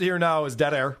you're about to hear now is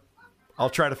dead air. I'll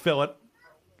try to fill it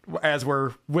as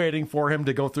we're waiting for him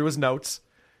to go through his notes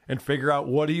and figure out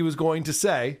what he was going to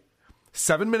say.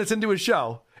 7 minutes into his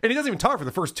show. And he doesn't even talk for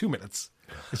the first 2 minutes.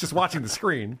 He's just watching the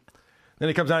screen. Then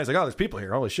he comes out and he's like, "Oh, there's people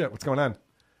here. Holy shit, what's going on?"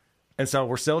 And so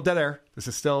we're still dead air. This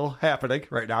is still happening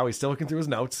right now. He's still looking through his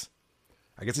notes.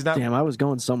 I guess he's not. Damn, I was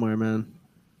going somewhere, man.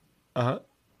 Uh-huh.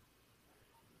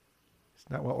 It's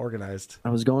not well organized.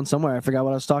 I was going somewhere. I forgot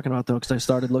what I was talking about, though, because I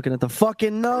started looking at the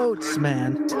fucking notes,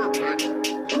 man.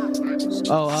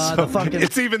 The fucking...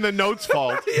 It's even the notes'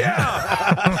 fault.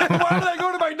 Yeah. Why did I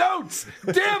go to my notes?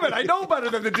 Damn it. I know better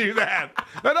than to do that.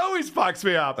 That always fucks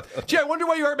me up. Gee, I wonder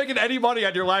why you aren't making any money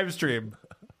on your live stream.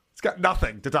 It's got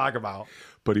nothing to talk about.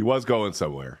 But he was going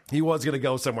somewhere. He was going to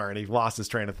go somewhere, and he lost his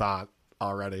train of thought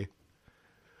already.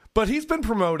 But he's been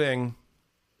promoting...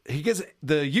 He gets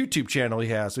the YouTube channel he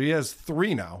has. So he has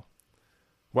 3 now.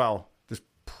 Well, there's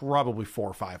probably 4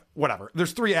 or 5. Whatever.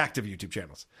 There's 3 active YouTube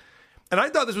channels. And I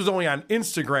thought this was only on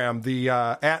Instagram, the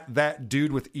at that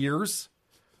dude with ears.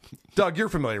 Doug, you're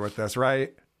familiar with this,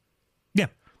 right? Yeah.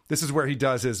 This is where he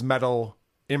does his metal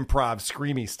improv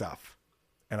screamy stuff.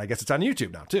 And I guess it's on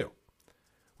YouTube now, too,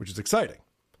 which is exciting.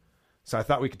 So I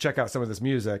thought we could check out some of this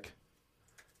music.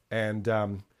 And,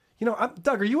 Doug,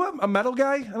 are you a metal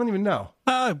guy? I don't even know.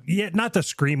 Yeah, not the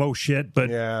screamo shit, but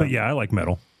yeah, I like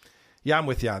metal. Yeah, I'm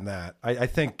with you on that. I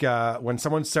think when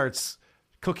someone starts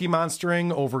Cookie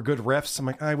Monstering over good riffs, I'm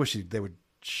like, I wish they would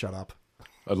shut up.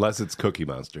 Unless it's Cookie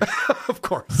Monster. Of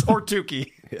course. Or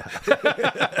Tukey.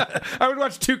 I would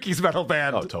watch Tukey's metal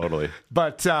band. Oh, totally.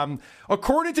 But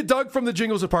according to Doug from the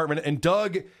Jingles Department, and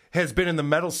Doug has been in the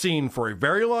metal scene for a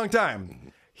very long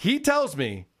time, he tells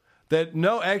me that,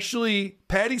 no, actually,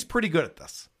 Patty's pretty good at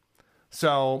this.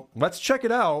 So let's check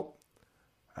it out.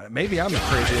 Maybe I'm the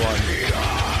crazy one.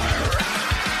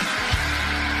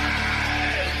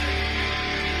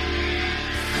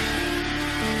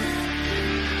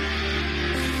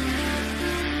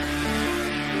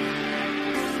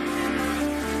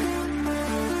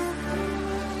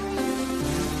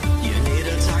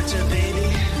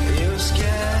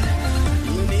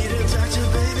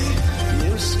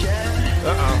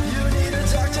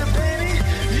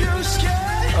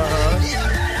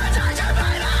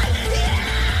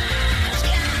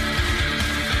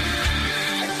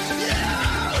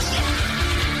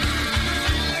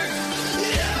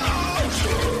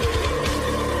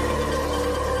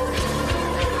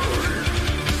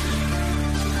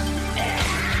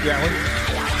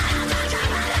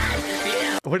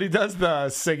 When he does the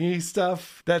singy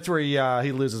stuff, that's where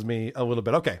he loses me a little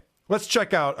bit. Okay, let's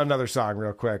check out another song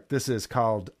real quick. This is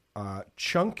called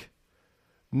Chunk.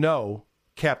 No,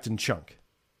 Captain Chunk.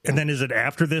 And then is it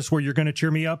after this where you're going to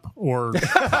cheer me up? Or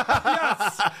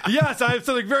Yes, I have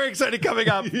something very exciting coming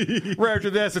up right after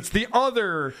this. It's the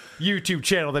other YouTube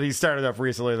channel that he started up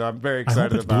recently that I'm very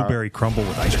excited it's about. Blueberry crumble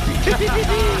with ice cream.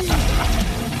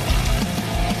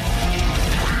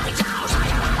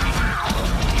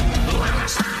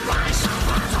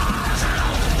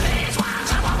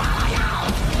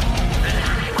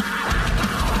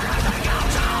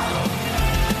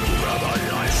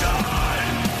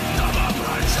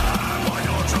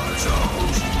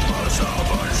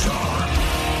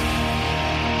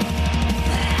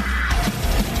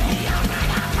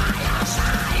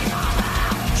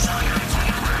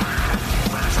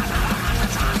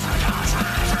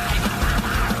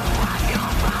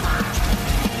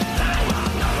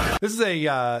 This is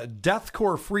a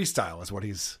deathcore freestyle is what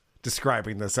he's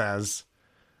describing this as.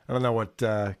 I don't know what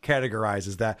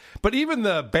categorizes that. But even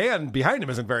the band behind him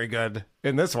isn't very good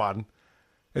in this one.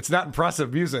 It's not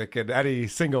impressive music in any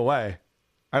single way.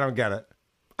 I don't get it.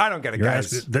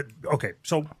 Guys. Okay,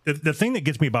 so the thing that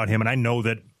gets me about him, and I know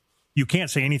that you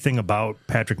can't say anything about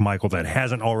Patrick Michael that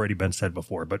hasn't already been said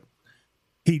before, but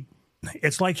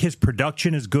it's like his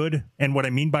production is good. And what I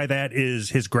mean by that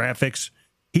is his graphics.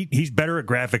 He's better at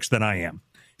graphics than I am.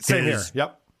 Same here.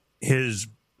 Yep.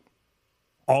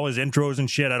 All his intros and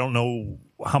shit, I don't know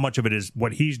how much of it is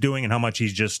what he's doing and how much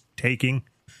he's just taking.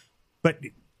 But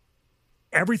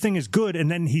everything is good,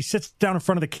 and then he sits down in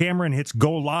front of the camera and hits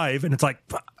go live, and it's like,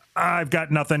 I've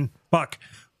got nothing. Fuck.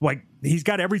 Like, he's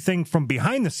got everything from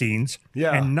behind the scenes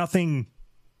and nothing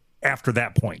after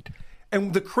that point.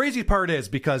 And the crazy part is,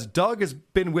 because Doug has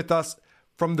been with us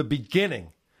from the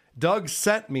beginning, Doug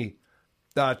sent me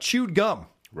chewed gum,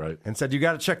 right, and said, you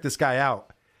got to check this guy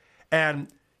out. And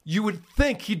you would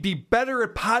think he'd be better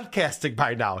at podcasting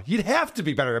by now. You'd have to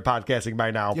be better at podcasting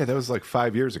by now. Yeah, that was like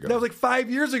 5 years ago.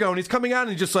 And he's coming on and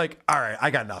he's just like, all right, I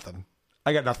got nothing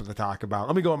to talk about.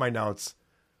 Let me go in my notes.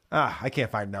 I can't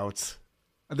find notes.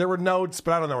 There were notes,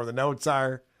 but I don't know where the notes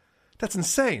are. That's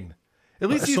insane. At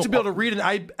least he used to be able to read an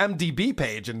IMDb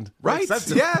page and right.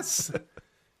 Yes.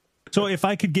 So if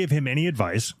I could give him any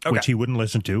advice, which he wouldn't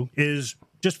listen to, is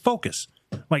just focus.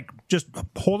 Like, just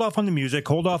hold off on the music,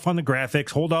 hold off on the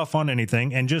graphics, hold off on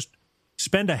anything, and just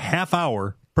spend a half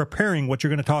hour preparing what you're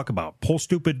going to talk about. Pull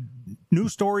stupid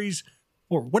news stories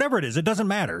or whatever it is. It doesn't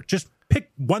matter. Just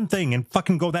pick one thing and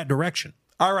fucking go that direction.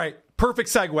 All right. Perfect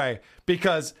segue,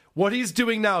 because what he's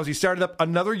doing now is he started up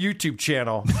another YouTube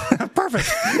channel. Perfect.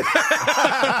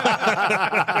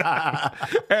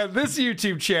 And this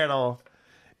YouTube channel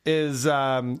is,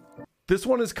 this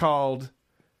one is called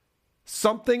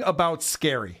Something About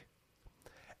Scary.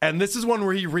 And this is one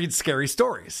where he reads scary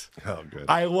stories. Oh, good.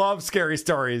 I love scary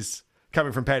stories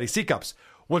coming from Patty Seacups.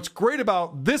 What's great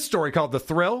about this story called The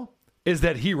Thrill is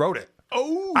that he wrote it.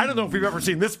 Oh, I don't know if you've ever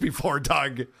seen this before,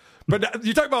 Doug, but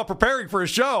you talk about preparing for a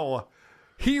show.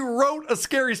 He wrote a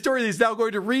scary story that he's now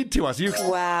going to read to us.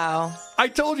 Wow. I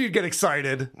told you you'd get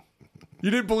excited.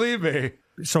 You didn't believe me.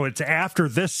 So it's after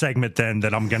this segment then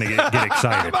that I'm going to get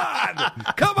excited.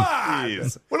 Come on.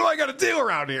 Jeez. What do I got to do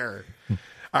around here?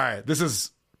 All right. This is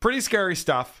pretty scary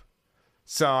stuff.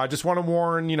 So I just want to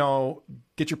warn,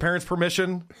 get your parents'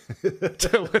 permission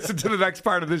to listen to the next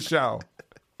part of this show.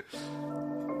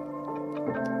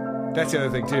 That's the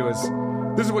other thing, too, is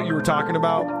this is what you were talking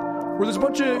about, where there's a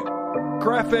bunch of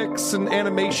graphics and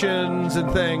animations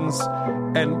and things,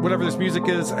 and whatever this music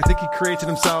is, I think he creates it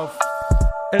himself,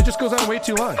 and it just goes on way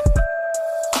too long.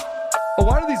 A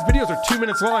lot of these videos are 2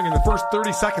 minutes long, and the first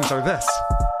 30 seconds are this.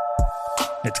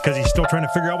 It's because he's still trying to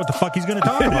figure out what the fuck he's going to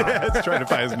talk about. Yeah, it's trying to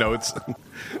find his notes.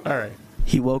 All right.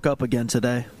 He woke up again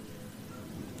today.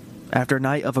 After a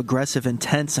night of aggressive,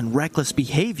 intense, and reckless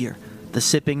behavior, the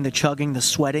sipping, the chugging, the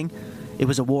sweating, it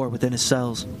was a war within his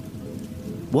cells.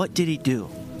 What did he do?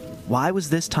 Why was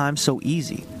this time so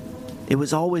easy? It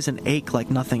was always an ache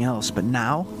like nothing else, but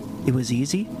now it was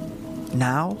easy.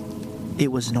 Now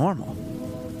it was normal.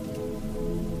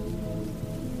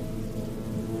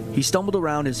 He stumbled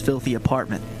around his filthy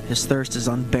apartment. His thirst is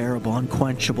unbearable,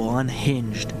 unquenchable,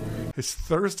 unhinged. His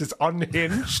thirst is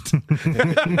unhinged?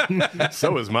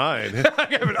 So is mine. I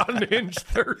have an unhinged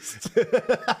thirst.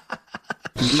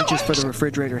 He reaches for the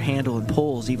refrigerator handle and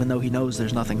pulls, even though he knows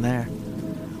there's nothing there.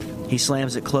 He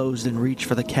slams it closed and reaches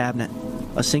for the cabinet.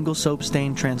 A single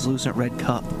soap-stained translucent red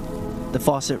cup. The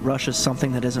faucet rushes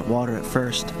something that isn't water at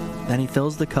first. Then he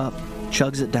fills the cup,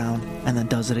 chugs it down, and then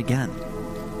does it again.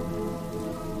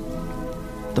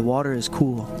 The water is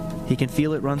cool. He can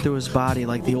feel it run through his body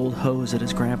like the old hose at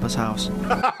his grandpa's house.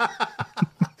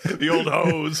 The old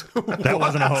hose. That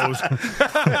wasn't a hose.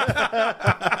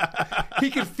 He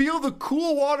can feel the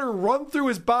cool water run through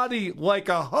his body like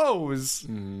a hose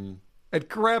at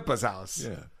grandpa's house.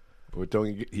 Yeah. What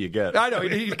don't you get? I know.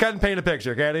 He couldn't paint a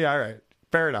picture, can he? All right.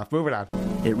 Fair enough. Moving on.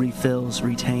 It refills,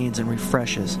 retains, and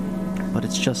refreshes. But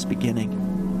it's just beginning.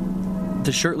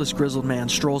 The shirtless, grizzled man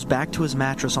strolls back to his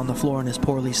mattress on the floor in his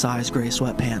poorly sized gray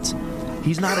sweatpants.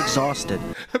 He's not exhausted.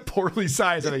 Poorly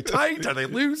sized. Are they tight? Are they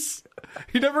loose?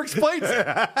 He never explains it.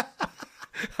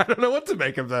 I don't know what to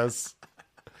make of this.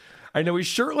 I know he's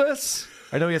shirtless.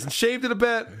 I know he hasn't shaved in a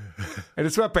bit. And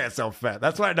his sweatpants don't fit.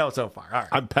 That's what I know so far. All right.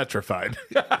 I'm petrified.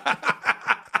 Do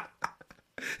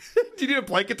you need a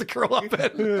blanket to curl up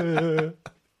in?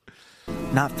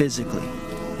 Not physically.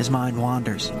 His mind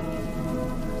wanders.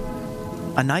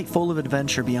 A night full of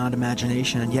adventure beyond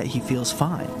imagination, and yet he feels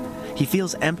fine. He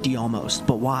feels empty almost,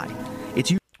 but why?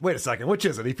 Wait a second, which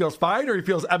is it? He feels fine or he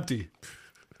feels empty?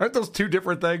 Aren't those two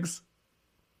different things?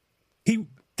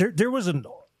 There was an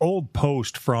old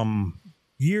post from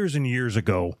years and years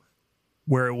ago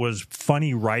where it was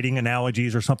funny writing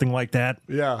analogies or something like that.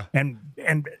 Yeah. And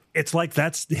it's like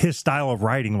that's his style of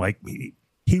writing. Like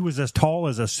he was as tall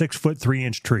as a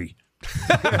 6'3" tree.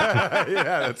 Yeah,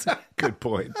 that's a good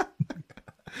point.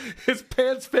 His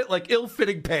pants fit like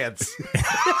ill-fitting pants.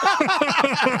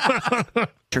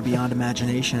 Beyond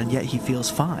imagination, and yet he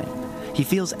feels fine. He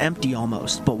feels empty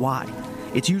almost, but why?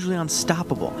 It's usually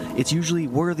unstoppable. It's usually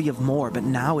worthy of more, but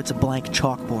now it's a blank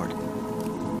chalkboard.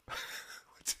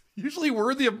 It's usually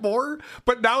worthy of more,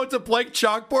 but now it's a blank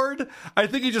chalkboard? I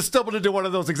think he just stumbled into one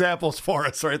of those examples for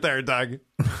us right there, Doug.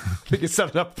 I think you set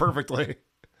it up perfectly.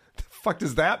 The fuck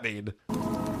does that mean?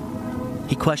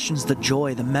 He questions the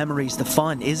joy, the memories, the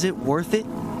fun. Is it worth it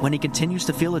when he continues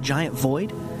to feel a giant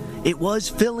void? It was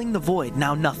filling the void,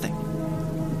 now nothing.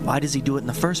 Why does he do it in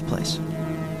the first place?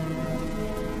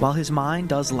 While his mind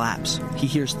does lapse, he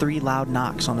hears 3 loud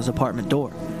knocks on his apartment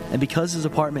door. And because his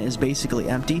apartment is basically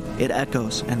empty, it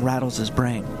echoes and rattles his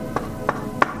brain.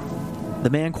 The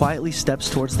man quietly steps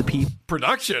towards the people.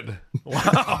 Production?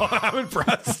 Wow, I'm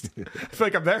impressed. I feel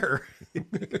like I'm there.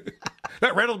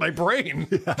 That rattled my brain.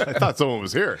 Yeah, I thought someone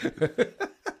was here.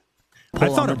 I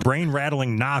thought a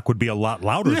brain-rattling knock would be a lot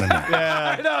louder than that.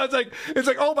 Yeah, I know. It's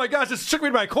like, oh my gosh, this shook me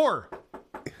to my core.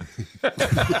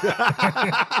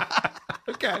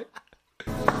 Okay.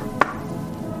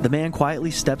 The man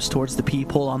quietly steps towards the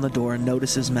peephole on the door and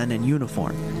notices men in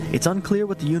uniform. It's unclear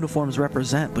what the uniforms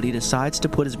represent, but he decides to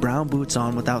put his brown boots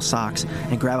on without socks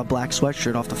and grab a black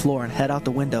sweatshirt off the floor and head out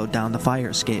the window down the fire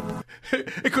escape.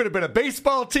 It could have been a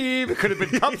baseball team. It could have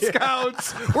been Cub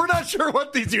Scouts. We're not sure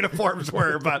what these uniforms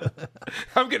were, but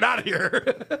I'm getting out of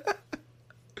here.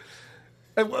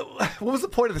 And what was the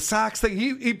point of the socks thing?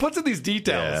 He puts in these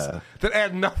details that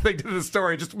add nothing to the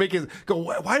story, just make it go,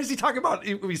 why is he talking about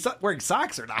if he's wearing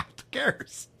socks or not? Who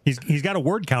cares? He's got a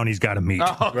word count he's got to meet.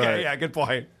 Oh, okay, right. Yeah, good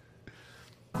point.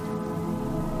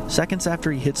 Seconds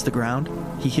after he hits the ground,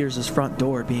 he hears his front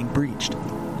door being breached.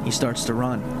 He starts to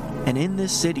run. And in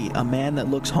this city, a man that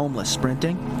looks homeless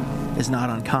sprinting is not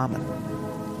uncommon.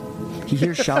 He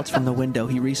hears shouts from the window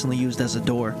he recently used as a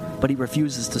door, but he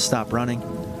refuses to stop running.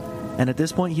 And at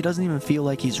this point, he doesn't even feel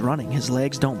like he's running. His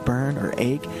legs don't burn or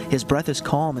ache. His breath is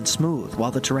calm and smooth,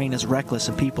 while the terrain is reckless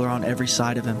and people are on every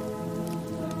side of him.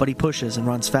 But he pushes and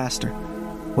runs faster.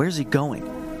 Where's he going?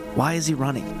 Why is he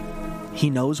running? He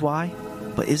knows why,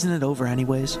 but isn't it over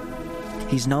anyways?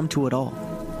 He's numb to it all.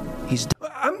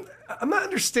 I'm not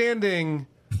understanding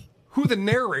who the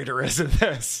narrator is in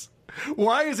this.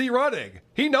 Why is he running?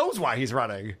 He knows why he's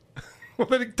running. Well,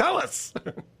 then tell us.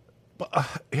 All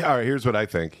right, here's what I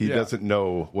think. He doesn't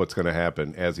know what's going to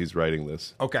happen as he's writing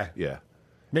this. Okay. Yeah.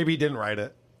 Maybe he didn't write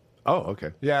it. Oh,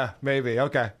 okay. Yeah, maybe.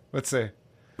 Okay. Let's see.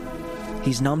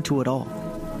 He's numb to it all.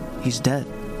 He's dead.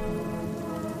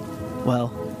 Well,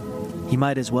 he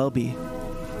might as well be,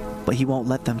 but he won't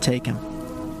let them take him.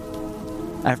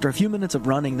 After a few minutes of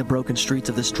running the broken streets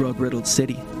of this drug-riddled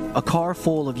city, a car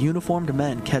full of uniformed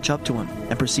men catch up to him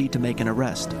and proceed to make an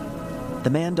arrest.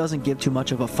 The man doesn't give too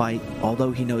much of a fight,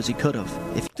 although he knows he could have.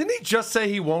 Didn't he just say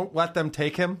he won't let them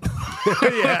take him?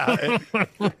 Yeah.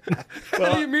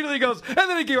 And he immediately goes, and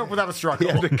then he gave up without a struggle.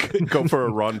 He had to go for a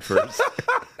run first.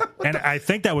 And I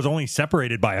think that was only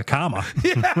separated by a comma.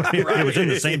 It was in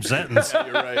the same sentence.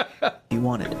 You're right. He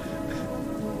wanted.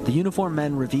 The uniformed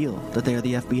men reveal that they are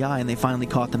the FBI and they finally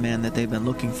caught the man that they've been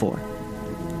looking for.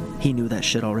 He knew that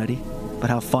shit already,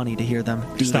 but how funny to hear them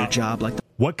do their job like that.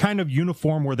 What kind of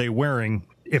uniform were they wearing?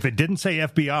 If it didn't say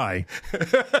FBI,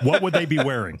 what would they be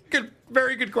wearing?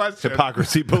 Very good question.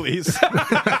 Hypocrisy police.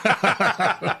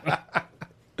 The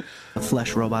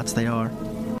flesh robots they are.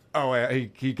 Oh,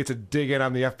 he gets a dig in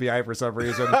on the FBI for some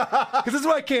reason. Because this is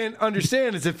what I can't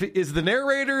understand: is the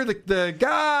narrator the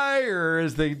guy, or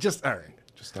is they just all right?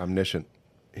 Just omniscient.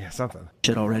 Yeah, something.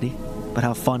 Shit already, but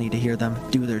how funny to hear them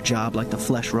do their job like the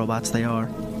flesh robots they are.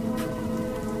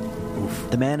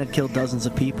 Oof. The man had killed dozens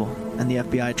of people, and the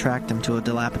FBI tracked him to a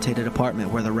dilapidated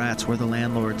apartment where the rats were the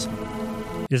landlords.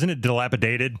 Isn't it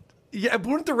dilapidated? Yeah,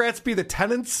 wouldn't the rats be the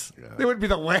tenants? Yeah. They wouldn't be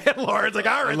the landlords. Like,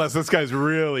 all right. Unless this guy's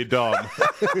really dumb.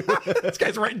 This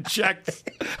guy's writing checks.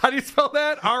 How do you spell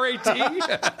that? R-A-T?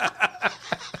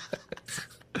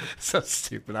 So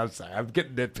stupid. I'm sorry. I'm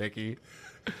getting nitpicky.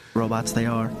 Robots they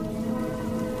are.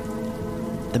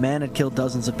 The man had killed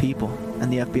dozens of people,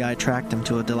 and the FBI tracked him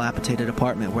to a dilapidated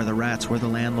apartment where the rats were the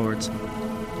landlords.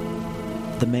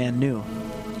 The man knew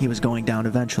he was going down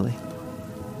eventually.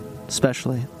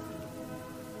 Especially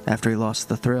after he lost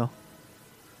the thrill.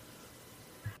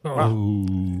 Oh.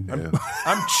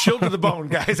 I'm chilled to the bone,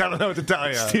 guys. I don't know what to tell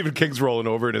you. Stephen King's rolling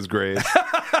over in his grave.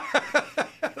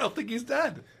 I don't think he's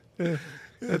dead.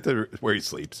 That's where he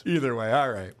sleeps. Either way, all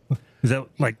right. Is that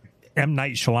like M.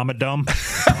 Night Shyamalan?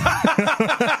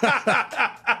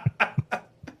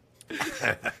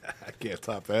 I can't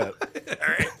top that.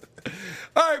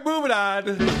 All right, moving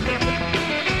on.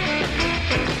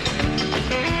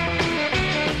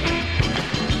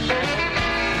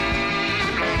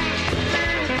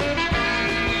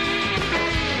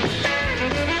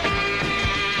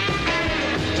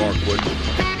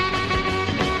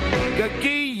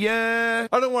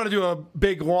 I don't want to do a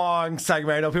big, long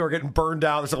segment. I know people are getting burned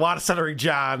out. There's a lot of Centering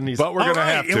John. But we're going to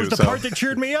have to. It was the part that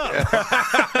cheered me up.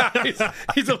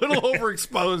 He's a little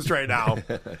overexposed right now.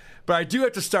 But I do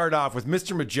have to start off with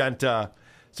Mr. Magenta.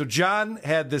 So John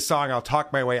had this song, I'll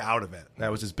Talk My Way Out of It.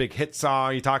 That was his big hit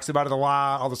song. He talks about it a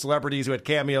lot. All the celebrities who had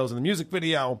cameos in the music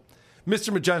video.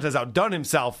 Mr. Magenta has outdone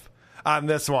himself on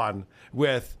this one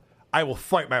with I Will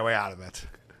Fight My Way Out of It.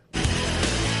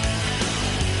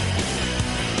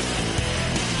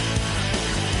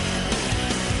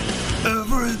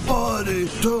 Everybody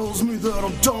tells me that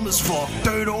I'm dumb as fuck.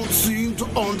 They don't seem to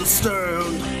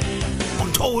understand.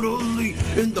 I'm totally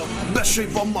in the best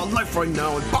shape of my life right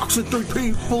now, and boxing 3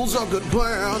 people's a good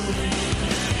plan.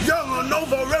 Yelling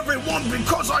over everyone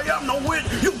because I am no wit.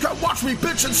 You can watch me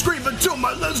bitch and scream until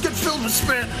my legs get filled with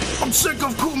spit. I'm sick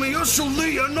of Kumi and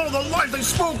Shuli and all the lies they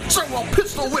spoke, so I'll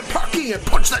pistol whip Pocky and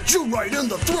punch that Jew right in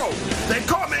the throat. They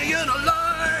caught me in a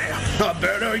lie. I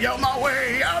better yell my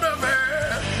way out of it.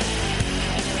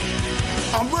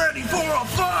 I'm ready for a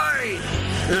fight,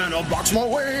 and I'll box my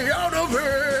way out of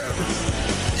it.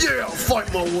 Yeah, I'll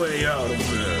fight my way out of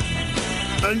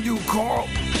it. And you, Carl,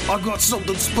 I got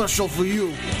something special for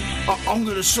you. I'm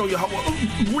gonna show you how a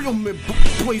real man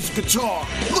plays guitar.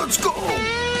 Let's go!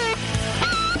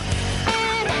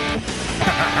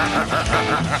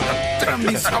 Damn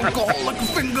these alcoholic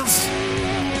fingers.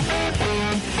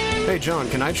 Hey, John,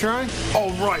 can I try?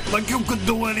 All right, like you could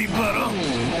do any better.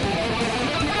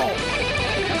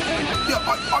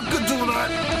 I could do that.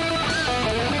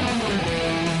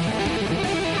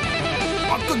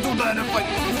 I could do that if I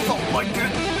felt like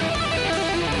it.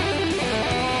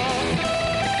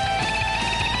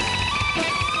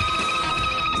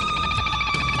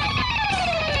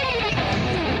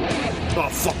 Oh,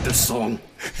 fuck this song.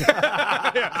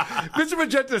 Mr.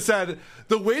 Magenta said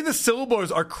the way the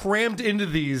syllables are crammed into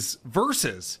these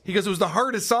verses, he goes, it was the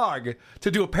hardest song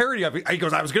to do a parody of. He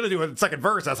goes, I was going to do a second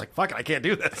verse. I was like, fuck it, I can't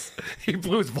do this. He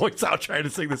blew his voice out trying to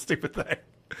sing this stupid thing.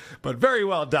 But very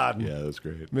well done. Yeah, that was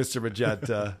great. Mr.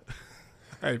 Magenta.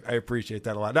 I appreciate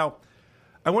that a lot. Now,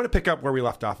 I want to pick up where we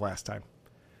left off last time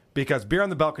because Beer on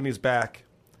the Balcony is back,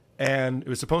 and it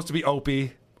was supposed to be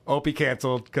Opie. Opie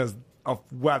canceled because of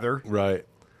weather. Right.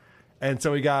 And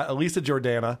so we got Elisa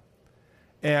Jordana.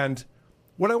 And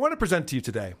what I want to present to you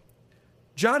today,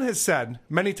 John has said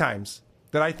many times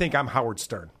that I think I'm Howard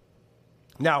Stern.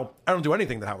 Now, I don't do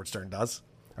anything that Howard Stern does.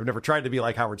 I've never tried to be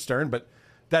like Howard Stern, but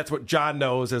that's what John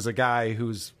knows as a guy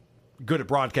who's good at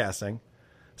broadcasting.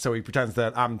 So he pretends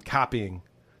that I'm copying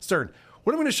Stern.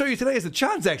 What I'm going to show you today is that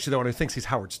John's actually the one who thinks he's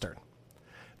Howard Stern.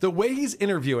 The way he's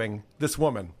interviewing this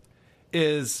woman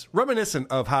is reminiscent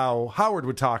of how Howard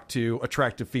would talk to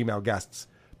attractive female guests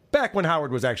back when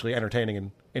Howard was actually entertaining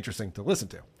and interesting to listen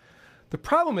to. The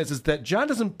problem is that John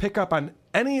doesn't pick up on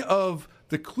any of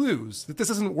the clues that this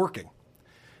isn't working.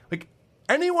 Like,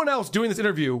 anyone else doing this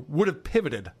interview would have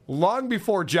pivoted long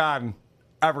before John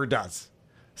ever does.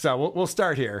 So we'll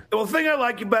start here. Well, the thing I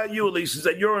like about you, Elise, is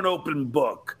that you're an open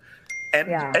book.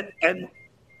 And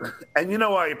you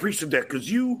know, I appreciate that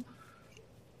because you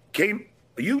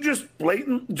just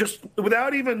blatant, just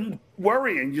without even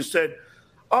worrying, you said,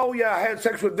 oh, yeah, I had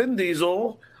sex with Vin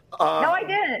Diesel. No, I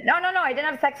didn't. No, I didn't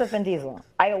have sex with Vin Diesel.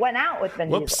 I went out with Vin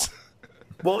Diesel.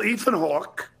 Well, Ethan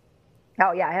Hawke.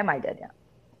 Oh, yeah, him I did,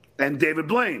 yeah. And David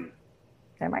Blaine.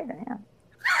 Him I did, yeah.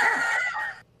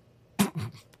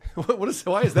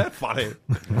 Why is that funny?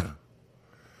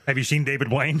 Have you seen David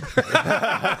Blaine?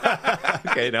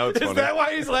 Okay, now it's funny. Is that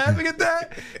why he's laughing at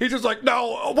that? He's just like,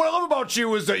 no, what I love about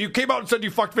you is that you came out and said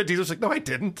you fucked Vin Diesel. It's like, no, I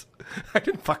didn't. I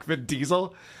didn't fuck Vin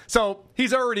Diesel. So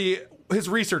he's already, his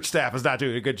research staff is not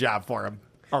doing a good job for him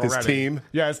already. His team?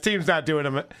 Yeah, his team's not doing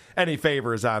him any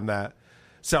favors on that.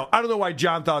 So I don't know why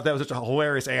John thought that was such a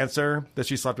hilarious answer, that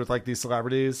she slept with like these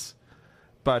celebrities.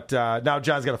 But now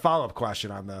John's got a follow-up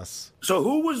question on this. So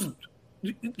who was,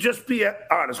 just be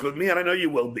honest with me, and I know you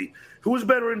will be, who was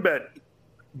better in bed?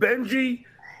 Benji,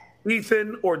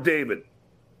 Ethan, or David?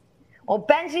 Well,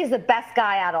 Benji's the best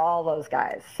guy out of all those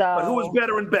guys. So But who was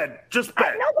better in bed? Just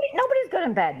bed. Nobody's good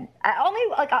in bed. Only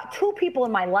like two people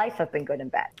in my life have been good in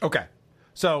bed. Okay.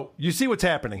 So you see what's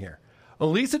happening here.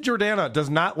 Elisa Jordana does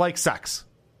not like sex.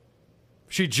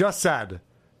 She just said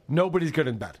nobody's good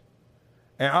in bed.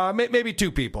 And maybe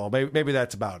two people. Maybe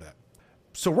that's about it.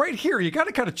 So right here, you got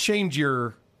to kind of change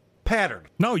your pattern.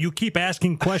 No, you keep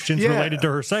asking questions related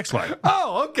to her sex life.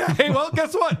 Oh, okay. Well,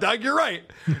 guess what, Doug? You're right.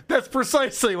 That's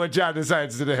precisely what John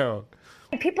decides to do.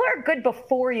 People are good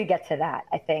before you get to that,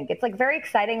 I think. It's like very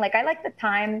exciting. Like I like the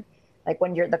time, like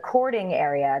when you're the courting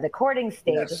area, the courting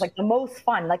stage is like the most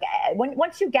fun. Like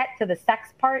once you get to the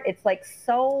sex part, it's like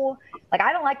so, like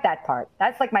I don't like that part.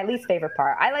 That's like my least favorite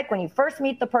part. I like when you first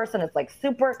meet the person, it's like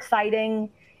super exciting.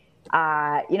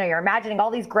 You're imagining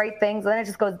all these great things, and then it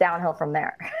just goes downhill from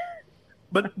there.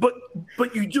 But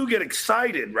you do get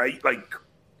excited, right? Like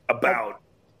about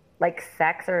like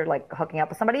sex or like hooking up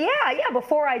with somebody. Yeah.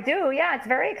 Before I do, it's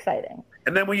very exciting.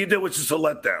 And then when you do, it's just a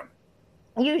letdown.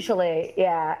 Usually,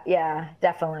 yeah,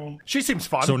 definitely. She seems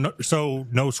fun. So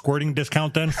no squirting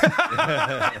discount then?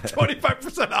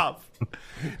 25% off.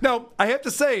 Now, I have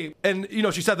to say, and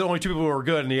she said that only two people were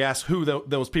good, and he asked who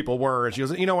those people were, and she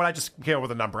goes, you know what, I just came up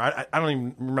with a number. I don't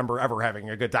even remember ever having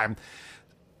a good time.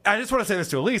 I just want to say this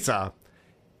to Elisa.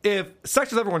 If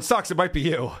sex with everyone sucks, it might be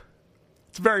you.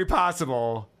 It's very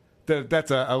possible that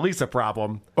that's a Elisa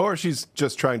problem. Or she's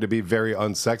just trying to be very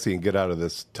unsexy and get out of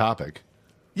this topic.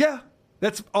 Yeah.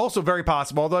 That's also very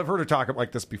possible, although I've heard her talk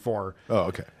like this before. Oh,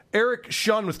 okay. Eric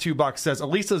Shun with $2 says,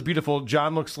 Elisa's beautiful.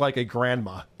 John looks like a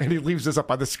grandma. And he leaves this up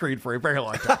on the screen for a very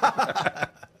long time,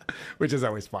 which is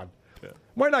always fun. Yeah.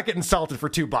 Why not get insulted for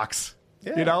 $2?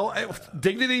 Yeah.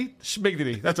 Dignity,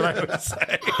 schmignity. That's what I would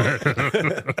say.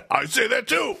 I say that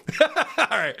too. All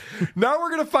right. Now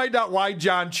we're going to find out why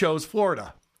John chose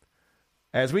Florida.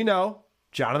 As we know,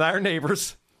 John and I are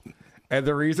neighbors. And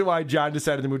the reason why John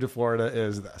decided to move to Florida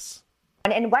is this.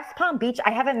 And in West Palm Beach,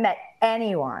 I haven't met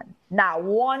anyone, not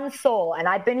one soul. And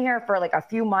I've been here for like a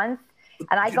few months.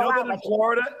 And I go out in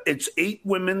Florida, it's 8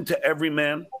 women to every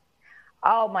man.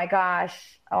 Oh my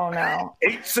gosh. Oh no.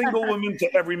 8 single women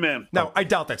to every man. No, I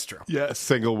doubt that's true. Yes,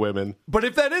 single women. But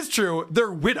if that is true,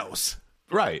 they're widows.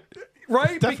 Right.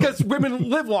 Right? Because women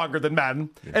live longer than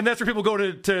men, and that's where people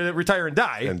go to retire and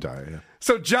die. Yeah.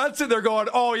 So John's sitting there going,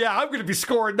 oh, yeah, I'm going to be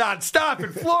scoring nonstop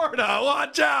in Florida.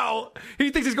 Watch out.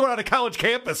 He thinks he's going on a college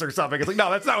campus or something. It's like, no,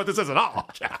 that's not what this is at all,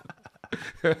 John.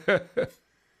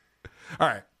 All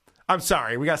right. I'm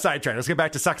sorry. We got sidetracked. Let's get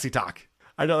back to sexy talk.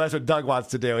 I know that's what Doug wants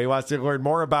to do. He wants to learn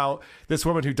more about this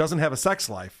woman who doesn't have a sex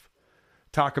life.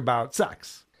 Talk about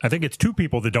sex. I think it's 2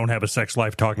 people that don't have a sex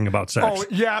life talking about sex. Oh,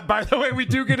 yeah. By the way, we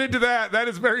do get into that. That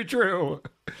is very true.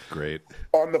 Great.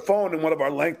 On the phone in one of our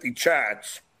lengthy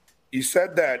chats, you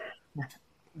said that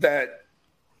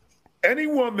any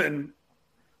woman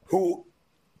who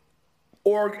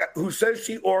says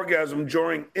she orgasmed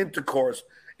during intercourse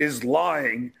is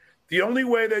lying. The only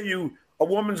way that a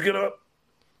woman's going to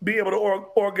be able to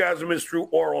orgasm is through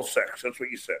oral sex. That's what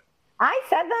you said. I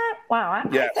said that? Wow, I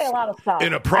say a lot of stuff.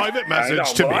 In a private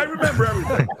message to me. I remember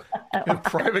everything. In a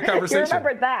private conversation. You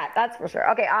remembered that, that's for sure.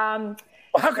 Okay. How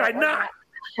could I not?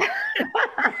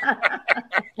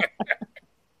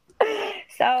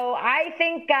 So I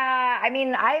think, yeah,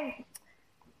 I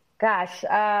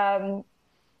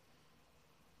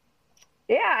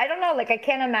don't know. Like, I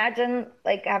can't imagine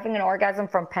like having an orgasm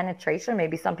from penetration.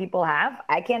 Maybe some people have.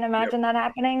 I can't imagine that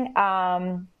happening.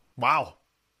 Wow.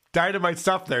 Dynamite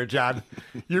stuff there, John.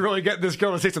 You're really getting this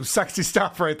girl to say some sexy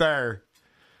stuff right there.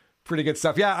 Pretty good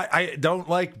stuff. Yeah, I don't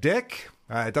like dick.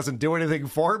 It doesn't do anything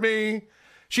for me.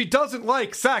 She doesn't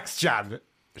like sex, John.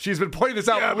 She's been pointing this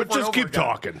out. Yeah, but just keep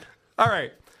talking. All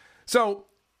right. So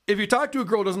if you talk to a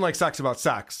girl who doesn't like sex about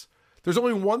sex, there's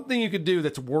only one thing you could do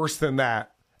that's worse than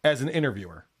that as an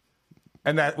interviewer.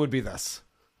 And that would be this.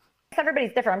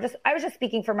 Everybody's different. I was just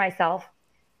speaking for myself.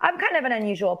 I'm kind of an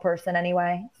unusual person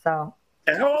anyway, so.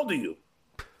 And how old are you?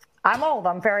 I'm old.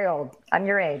 I'm very old. I'm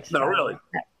your age. No, really?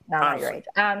 No, not your age.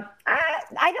 I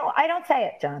don't say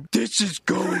it, John. This is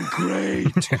going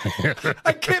great.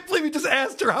 I can't believe you just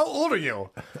asked her, how old are you?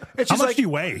 And how much do you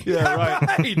weigh? Yeah,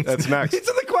 right. That's next. These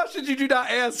are the questions you do not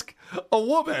ask a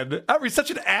woman. He's such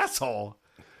an asshole.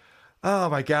 Oh,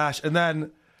 my gosh. And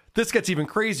then this gets even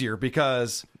crazier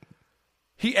because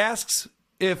he asks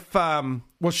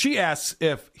she asks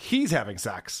if he's having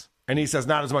sex. And he says,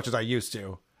 not as much as I used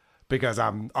to because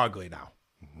I'm ugly now.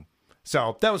 Mm-hmm.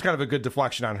 So that was kind of a good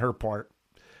deflection on her part.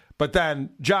 But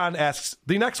then John asks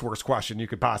the next worst question you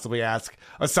could possibly ask,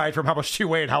 aside from how much do you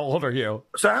weigh and how old are you?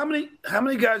 So how many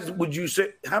guys would you say,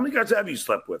 how many guys have you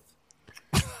slept with?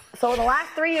 So in the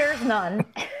last 3 years, none.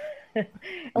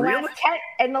 Really?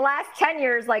 In the last 10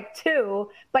 years, like 2.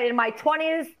 But in my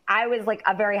 20s, I was like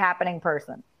a very happening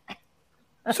person.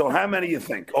 So how many you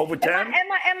think? Over 10? In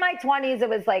my 20s, it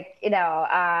was like,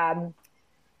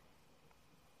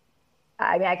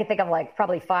 I could think of like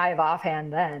probably 5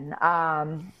 offhand then.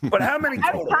 But how many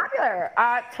total? I was popular.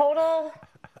 Total,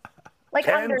 like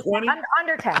 10,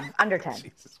 under 10. Under 10.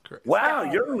 Jesus Christ. Wow,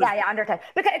 you're... Yeah, under 10.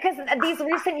 Because these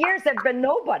recent years, there have been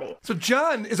nobody. So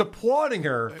John is applauding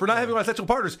her for not having a lot of sexual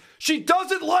partners. She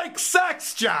doesn't like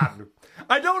sex, John.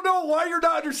 I don't know why you're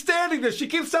not understanding this. She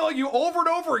keeps telling you over and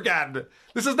over again.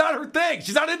 This is not her thing.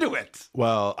 She's not into it.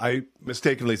 Well, I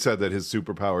mistakenly said that his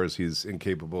superpower is he's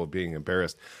incapable of being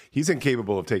embarrassed. He's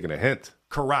incapable of taking a hint.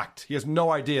 Correct. He has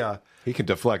no idea. He can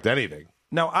deflect anything.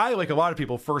 Now, I, like a lot of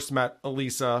people, first met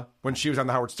Elisa when she was on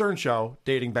the Howard Stern show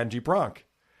dating Benji Bronk.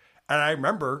 And I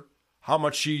remember how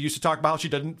much she used to talk about how she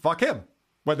didn't fuck him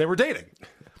when they were dating.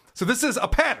 So this is a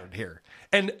pattern here.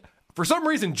 And for some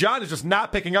reason, John is just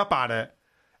not picking up on it.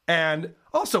 And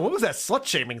also, what was that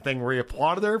slut-shaming thing where he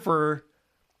applauded her for...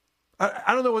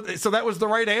 I don't know. So that was the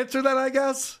right answer then, I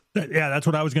guess? Yeah, that's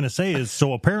what I was going to say is,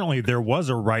 so apparently there was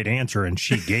a right answer and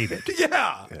she gave it.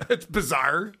 Yeah, it's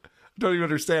bizarre. Don't even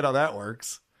understand how that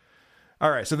works. All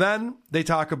right, so then they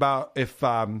talk about if,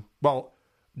 John,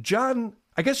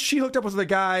 I guess she hooked up with the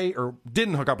guy, or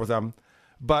didn't hook up with him,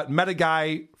 but met a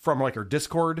guy from like her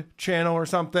Discord channel or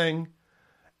something.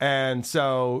 And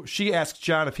so she asked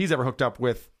John if he's ever hooked up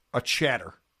with a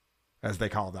chatter, as they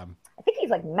call them. I think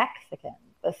he's like Mexican.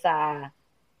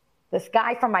 This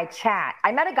guy from my chat.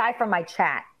 I met a guy from my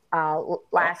chat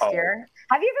last year.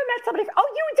 Have you ever met somebody?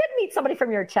 You did meet somebody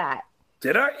from your chat.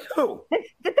 Did I? Who? Did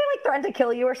they like threaten to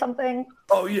kill you or something?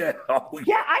 Oh, yeah.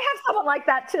 Yeah, I have someone like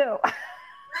that too.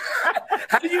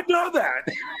 How do you know that?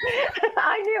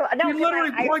 I knew. No, you literally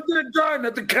pointed a gun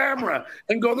at the camera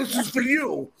and go, "This is for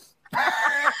you."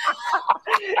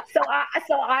 So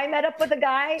I met up with a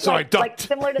guy like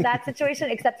similar to that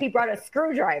situation, except he brought a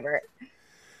screwdriver.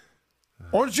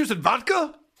 Orange juice and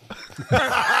vodka?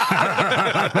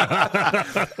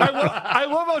 I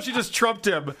love how she just trumped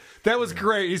him. That was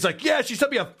great. He's like, yeah, she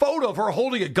sent me a photo of her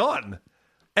holding a gun.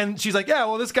 And she's like, yeah,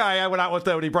 well, this guy I went out with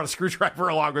and he brought a screwdriver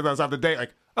along with us on the date.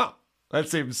 Like, oh, that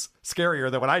seems scarier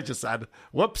than what I just said.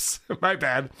 Whoops, my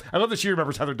bad. I love that she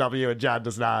remembers Heather W. and John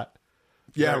does not.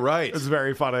 Yeah, right. It's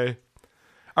very funny.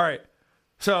 All right.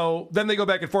 So then they go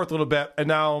back and forth a little bit. And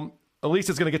now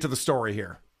Elisa's going to get to the story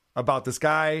here about this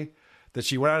guy that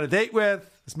she went on a date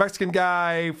with, this Mexican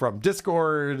guy from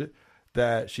Discord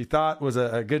that she thought was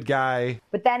a good guy.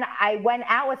 But then I went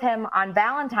out with him on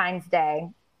Valentine's Day,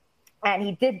 and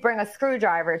he did bring a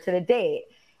screwdriver to the date.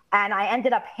 And I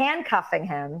ended up handcuffing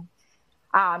him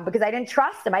because I didn't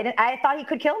trust him. I thought he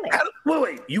could kill me.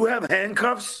 Wait, you have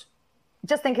handcuffs?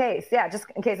 Just in case. Yeah, just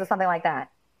in case of something like that.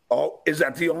 Oh, is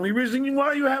that the only reason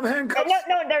why you have handcuffs?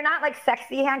 No, they're not like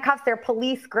sexy handcuffs. They're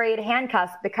police grade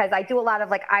handcuffs because I do a lot of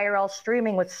like IRL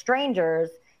streaming with strangers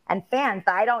and fans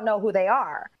that I don't know who they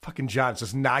are. Fucking John's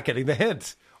just not getting the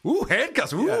hint. Ooh,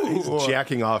 handcuffs. Ooh. Yeah, he's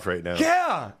jacking off right now.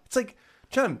 Yeah. It's like,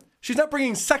 John, she's not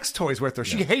bringing sex toys with her.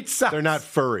 She hates sex. They're not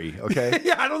furry, okay?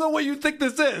 Yeah, I don't know what you think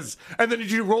this is. And then did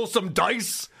you roll some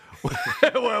dice?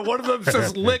 One of them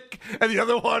says lick, and the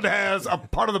other one has a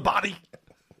part of the body.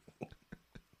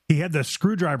 He had the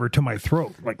screwdriver to my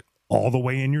throat, like all the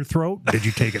way in your throat. Did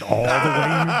you take it all the way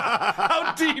in your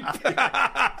How deep?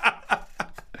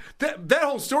 that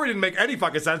whole story didn't make any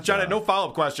fucking sense. John had no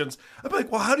follow-up questions. I'd be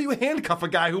like, well, how do you handcuff a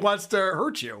guy who wants to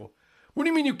hurt you? What do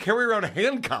you mean you carry around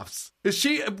handcuffs? Is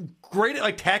she great at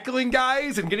like tackling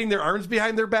guys and getting their arms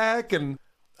behind their back? And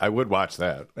I would watch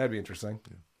that. That'd be interesting.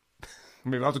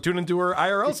 Maybe I'll have to tune into her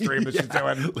IRL stream that she's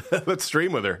doing. Let's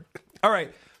stream with her. All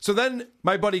right. So then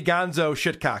my buddy Gonzo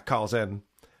Shitcock calls in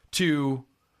to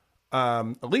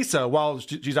Elisa while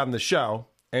she's on the show,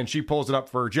 and she pulls it up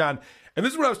for John. And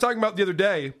this is what I was talking about the other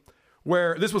day,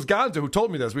 where this was Gonzo who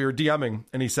told me this. We were DMing,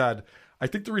 and he said, I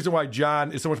think the reason why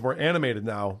John is so much more animated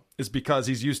now is because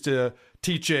he's used to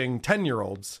teaching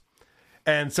 10-year-olds.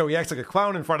 And so he acts like a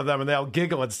clown in front of them, and they all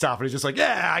giggle and stuff. And he's just like,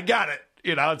 yeah, I got it.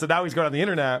 You know, and so now he's going on the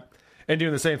internet and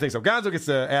doing the same thing. So Gonzo gets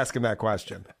to ask him that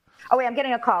question. Oh, wait, I'm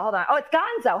getting a call. Hold on. Oh, it's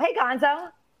Gonzo. Hey, Gonzo.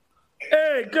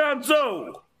 Hey,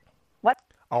 Gonzo. What?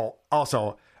 Oh,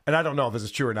 also, and I don't know if this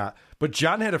is true or not, but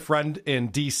John had a friend in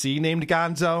D.C. named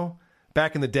Gonzo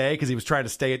back in the day because he was trying to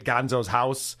stay at Gonzo's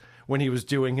house when he was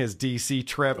doing his D.C.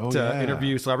 trip to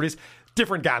interview celebrities.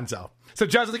 Different Gonzo. So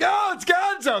John's like, oh, it's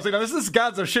Gonzo. So, you know, this is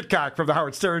Gonzo Shitcock from the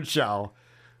Howard Stern Show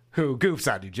who goofs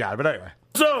on you, John. But anyway.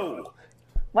 So,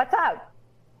 what's up?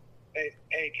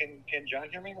 Hey, can John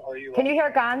hear me? Or are you? Can you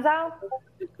hear Gonzo?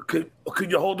 Could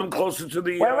you hold him closer to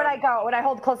the... Where would I go? Would I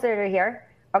hold closer to here?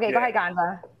 Okay, Go ahead,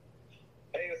 Gonzo.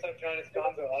 Hey, what's up, John? It's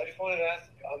Gonzo. I just wanted to ask,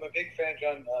 I'm a big fan,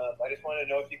 John. I just wanted to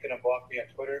know if you can unblock me on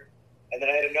Twitter. And then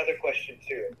I had another question,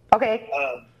 too. Okay.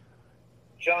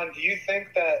 John, do you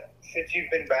think that since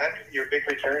you've been back, your big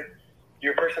return,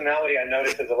 your personality, I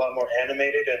noticed, is a lot more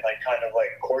animated and like kind of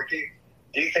like quirky?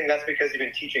 Do you think that's because you've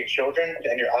been teaching children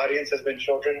and your audience has been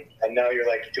children, and now you're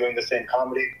like doing the same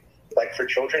comedy like for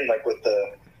children, like with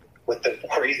the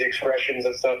crazy expressions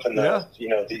and stuff, and the you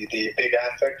know the big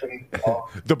affect and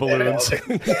all the balloons?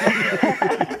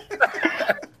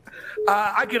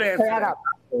 I can answer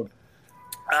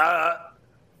that.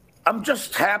 I'm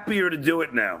just happier to do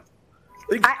it now.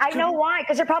 I know why,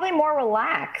 because you're probably more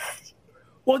relaxed.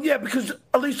 Well, yeah, because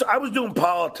at least I was doing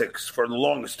politics for the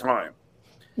longest time.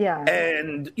 Yeah.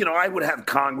 And, you know, I would have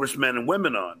congressmen and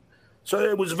women on. So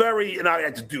it was very, and I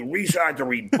had to do research, I had to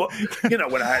read books. You know,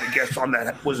 when I had a guest on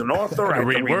that was an author, I had to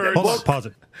read words. Hold on, pause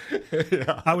it.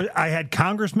 I had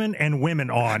congressmen and women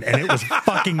on, and it was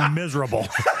fucking miserable.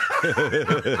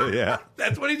 Yeah.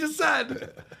 That's what he just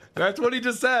said. That's what he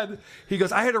just said. He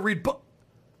goes, I had to read book.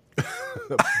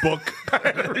 I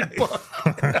had to read book.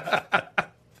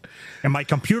 And my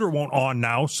computer won't on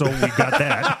now, so we got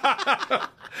that.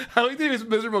 I think he was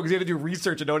miserable because he had to do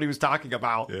research and know what he was talking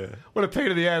about. Yeah. What a pain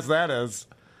in the ass that is.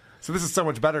 So this is so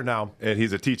much better now. And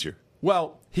he's a teacher.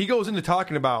 Well, he goes into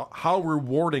talking about how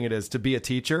rewarding it is to be a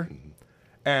teacher.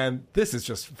 And this is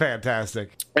just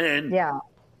fantastic. And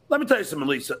let me tell you something,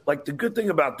 Lisa. Like, the good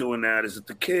thing about doing that is that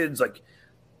the kids, like,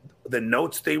 the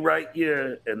notes they write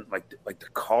you and like the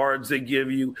cards they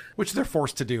give you, which they're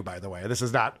forced to do, by the way. This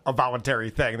is not a voluntary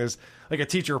thing. There's like a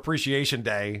teacher appreciation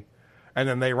day, and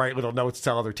then they write little notes to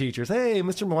tell other teachers, hey,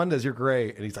 Mr. Melendez, you're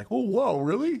great. And he's like, oh, whoa,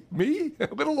 really? Me?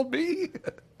 Little of me?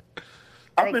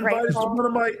 I'm invited to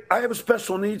one of I have a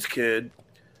special needs kid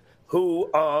who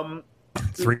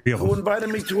who invited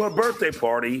me to a birthday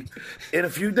party in a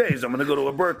few days. I'm going to go to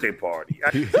a birthday party.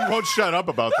 He won't shut up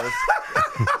about this.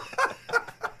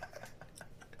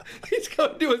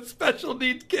 Go to a special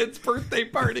needs kid's birthday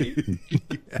party.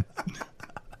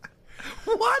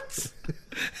 What?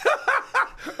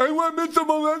 I want Mr.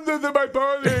 Melendez at my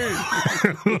party.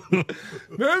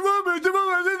 I want Mr.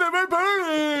 Melendez at my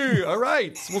party. All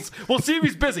right. We'll see if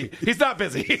he's busy. He's not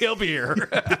busy. He'll be here.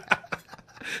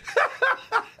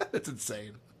 That's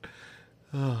insane.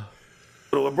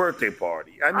 To a birthday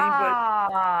party. I mean,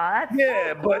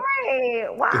 that's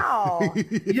great. Wow.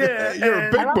 Yeah, you're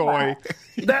a big boy.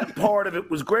 That part of it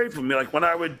was great for me. Like when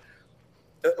I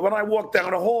walked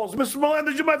down the halls, Mr.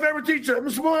 Melendez, you're my favorite teacher.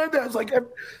 Mr. Melendez, like.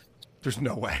 There's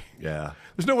no way. Yeah.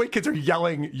 There's no way kids are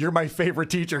yelling, "You're my favorite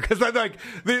teacher," because then like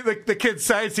the kid's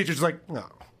science teacher's like, "No."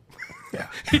 Yeah.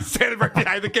 He's standing right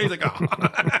behind the kid. He's like, "Oh,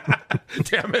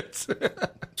 damn it."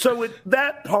 So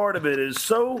that part of it is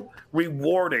so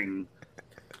rewarding.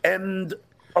 And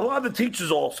a lot of the teachers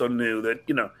also knew that,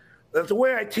 that the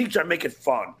way I teach, I make it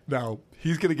fun. Now,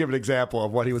 he's going to give an example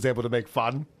of what he was able to make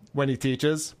fun when he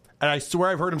teaches. And I swear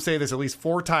I've heard him say this at least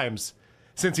 4 times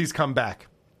since he's come back.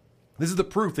 This is the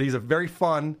proof that he's a very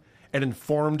fun and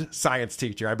informed science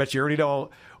teacher. I bet you already know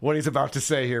what he's about to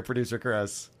say here, Producer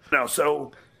Chris. Now,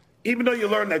 so even though you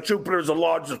learn that Jupiter is the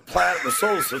largest planet in the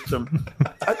solar system,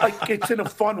 it's in a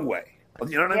fun way.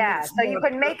 You know what I mean? Yeah, so you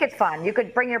could make it fun. You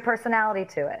could bring your personality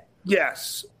to it.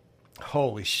 Yes.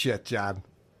 Holy shit, John.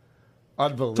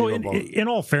 Unbelievable. So in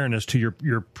all fairness to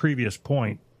your previous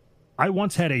point, I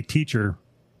once had a teacher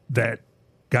that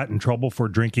got in trouble for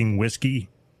drinking whiskey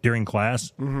during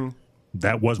class. Mm-hmm.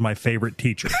 That was my favorite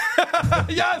teacher.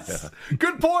 Yes. Yeah.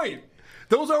 Good point.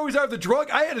 Those always are the drug.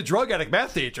 I had a drug addict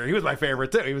math teacher. He was my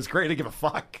favorite, too. He was great. He didn't give a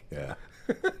fuck. Yeah.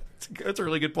 That's a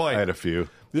really good point. I had a few.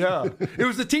 Yeah. It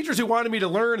was the teachers who wanted me to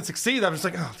learn and succeed. I was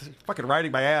like, oh, fucking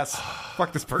riding my ass.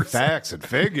 Fuck this person. Facts and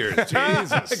figures.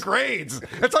 Jesus. Grades.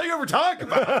 That's all you ever talk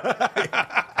about.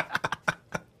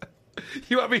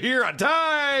 You want me here on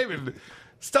time and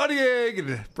studying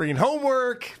and bringing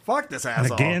homework. Fuck this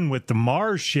asshole. And again with the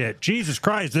Mars shit. Jesus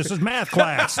Christ, this is math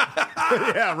class.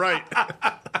 Yeah, right.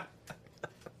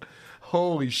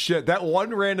 Holy shit. That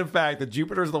one random fact that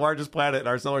Jupiter is the largest planet in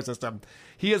our solar system,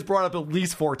 he has brought up at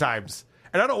least 4 times.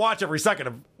 And I don't watch every second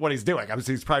of what he's doing.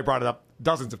 Obviously, he's probably brought it up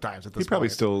dozens of times at this point. He probably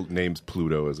still names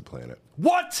Pluto as a planet.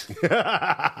 What?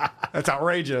 That's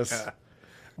outrageous. Yeah.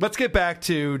 Let's get back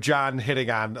to John hitting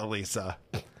on Elisa.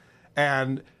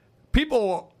 And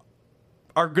people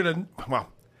are going to, well,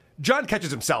 John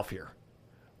catches himself here.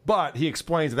 But he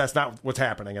explains that that's not what's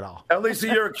happening at all. Elisa,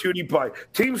 you're a cutie pie.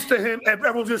 Teams to him,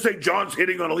 everyone's going to say John's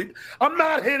hitting on Elisa. I'm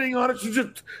not hitting on it. She's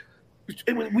just,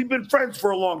 we've been friends for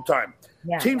a long time.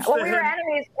 Yeah. Teams well, to we him. were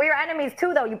enemies. We were enemies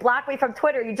too, though. You blocked me from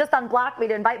Twitter. You just unblocked me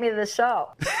to invite me to the show.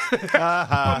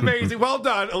 Amazing. Well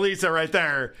done, Elisa, right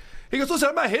there. He goes, listen,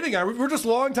 I'm not hitting on her. We're just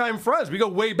longtime friends. We go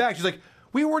way back. She's like,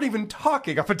 we weren't even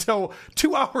talking up until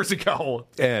 2 hours ago.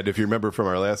 And if you remember from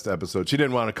our last episode, she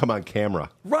didn't want to come on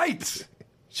camera. Right.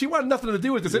 She wanted nothing to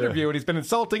do with this interview, and he's been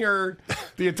insulting her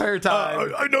the entire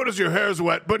time. I notice your hair's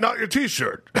wet, but not your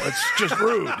T-shirt. That's just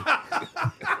rude.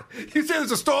 You say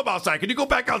there's a storm outside. Can you go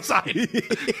back outside?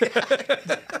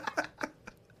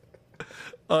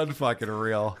 Unfucking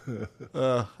real.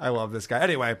 I love this guy.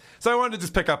 Anyway, so I wanted to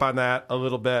just pick up on that a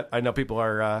little bit. I know people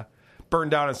are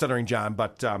burned down on centering John,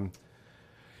 but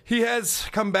he has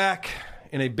come back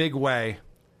in a big way,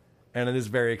 and it is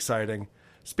very exciting.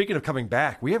 Speaking of coming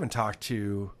back, we haven't talked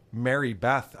to Mary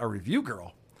Beth, our review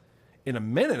girl, in a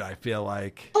minute, I feel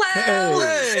like. Hello.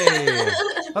 Hey.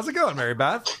 How's it going, Mary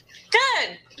Beth?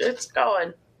 Good. It's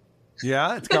going.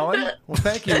 Yeah, it's going? Well,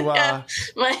 thank you. Yeah,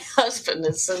 my husband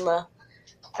is in the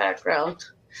background.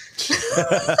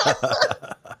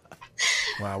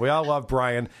 Wow, we all love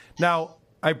Brian. Now,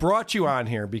 I brought you on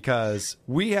here because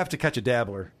we have to catch a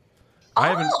dabbler.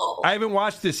 I haven't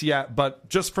watched this yet, but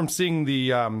just from seeing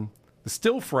the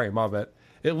still frame of it,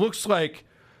 it looks like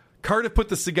Cardiff put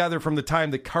this together from the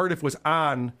time that Cardiff was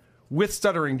on with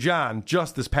Stuttering John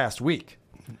just this past week.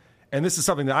 And this is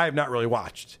something that I have not really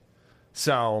watched.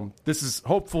 So this is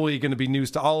hopefully going to be news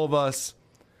to all of us.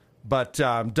 But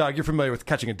Doug, you're familiar with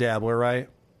catching a dabbler, right?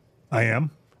 I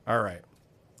am. All right.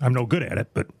 I'm no good at it,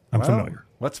 but I'm familiar.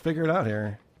 Let's figure it out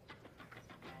here.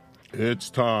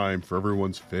 It's time for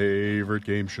everyone's favorite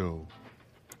game show,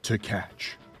 To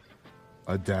Catch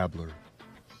a Dabbler.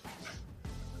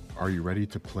 Are you ready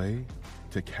to play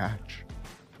To Catch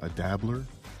a Dabbler?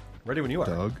 Ready when you are.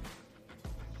 Doug?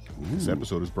 This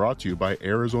episode is brought to you by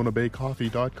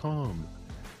ArizonaBayCoffee.com.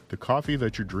 The coffee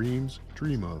that your dreams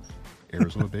dream of.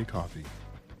 Arizona Bay Coffee.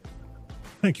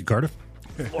 Thank you, Cardiff.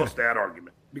 Lost that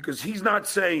argument because he's not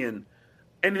saying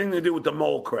anything to do with the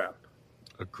mole crap.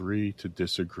 Agree to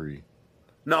disagree.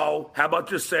 No, how about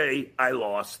just say I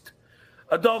lost?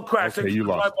 Adult Crash. Okay, you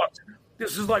lost. $5.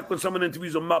 This is like when someone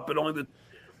interviews a Muppet,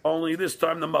 only this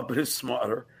time the Muppet is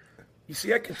smarter. You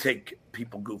see, I can take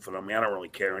people goofing on me. I don't really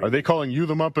care anymore. Are they calling you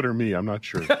the Muppet or me? I'm not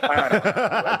sure. I think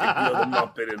you're the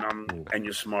Muppet and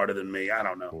you're smarter than me. I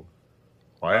don't know.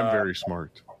 Well, I am very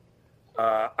smart.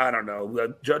 I don't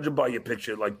know. Judging by your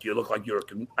picture, like you look like you're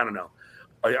I don't know.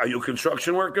 Are you a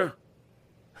construction worker?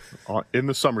 In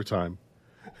the summertime.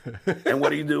 And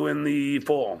what do you do in the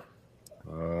fall?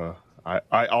 All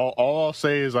I'll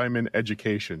say is I'm in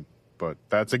education, but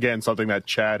that's again something that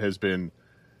Chad has been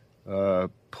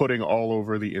putting all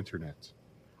over the internet.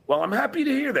 Well, I'm happy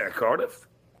to hear that, Cardiff.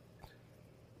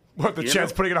 What, the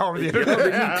Chad's putting it all over the internet?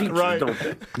 They need teachers, right. don't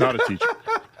they? Not a teacher.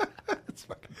 It's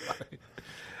fucking funny.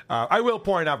 I will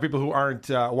point out, people who aren't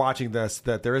watching this,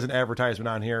 that there is an advertisement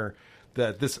on here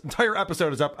that this entire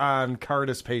episode is up on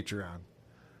Cardiff's Patreon.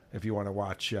 If you want to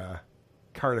watch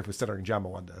Cardiff with Stuttering John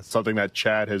Melendez. Something that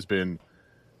Chad has been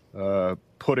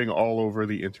putting all over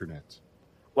the internet.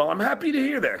 Well, I'm happy to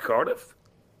hear that, Cardiff.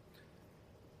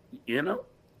 You know,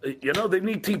 they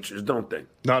need teachers, don't they?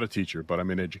 Not a teacher, but I'm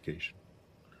in education.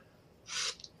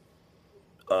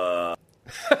 What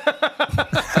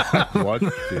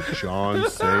did John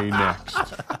say next?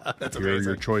 That's Here are amazing.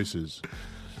 your choices.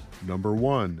 Number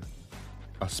 1,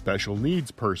 a special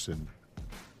needs person.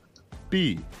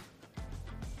 B,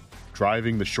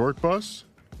 driving the short bus.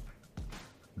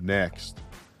 Next,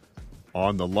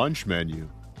 on the lunch menu.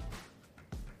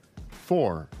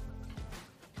 4,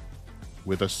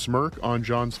 with a smirk on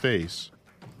John's face,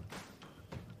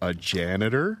 a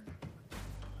janitor.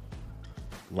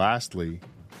 Lastly,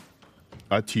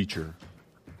 a teacher.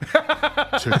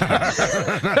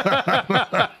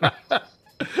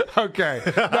 Okay.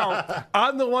 No,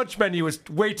 on the lunch menu is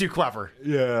way too clever.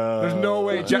 Yeah. There's no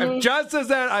way. If John says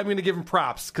that, I'm going to give him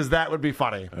props because that would be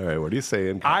funny. All right, what are you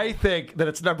saying? I think that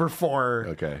it's number 4.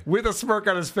 Okay. With a smirk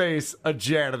on his face, a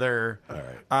janitor. All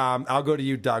right. I'll go to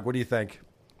you, Doug. What do you think?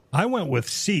 I went with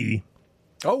C.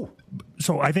 Oh.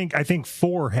 So I think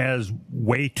 4 has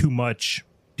way too much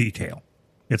detail.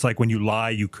 It's like when you lie,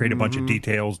 you create a bunch of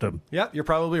details to. Yeah, you're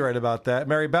probably right about that.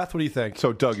 Mary Beth, what do you think?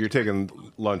 So, Doug, you're taking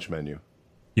lunch menu.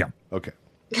 Yeah. Okay.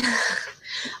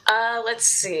 Let's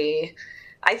see.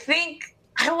 I think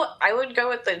I would go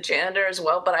with the janitor as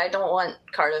well, but I don't want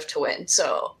Cardiff to win.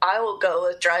 So I will go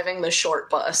with driving the short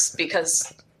bus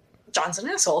because John's an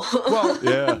asshole. Well,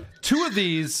 yeah. 2 of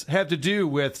these have to do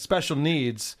with special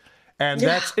needs. And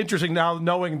that's interesting now,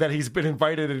 knowing that he's been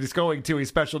invited and he's going to a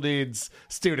special needs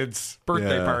student's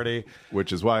birthday party.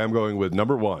 Which is why I'm going with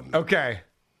number 1. Okay.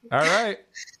 All right.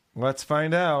 Let's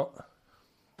find out.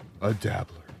 A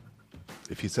dabbler.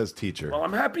 If he says teacher. Well,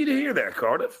 I'm happy to hear that,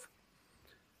 Cardiff.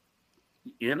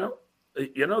 You know,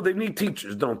 they need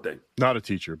teachers, don't they? Not a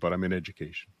teacher, but I'm in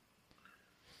education.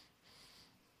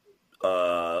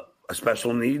 A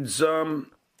special needs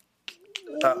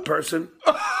person.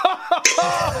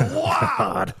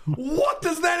 Wow. What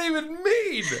does that even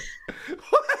mean?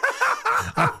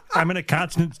 I'm in a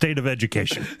constant state of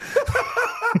education.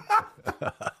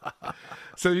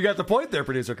 So you got the point there,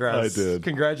 producer Krause. I did.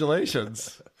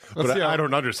 Congratulations. But I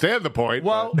don't understand the point.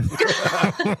 Well,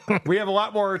 we have a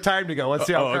lot more time to go. Let's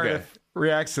see how Cardiff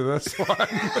reacts to this one.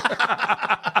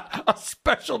 A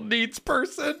special needs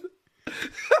person.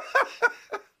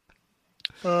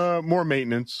 More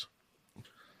maintenance.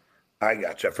 I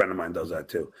got you. A friend of mine does that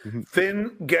too.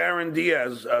 Finn Garin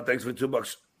Diaz, thanks for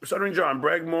 $2. Stuttering John,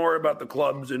 brag more about the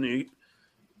clubs in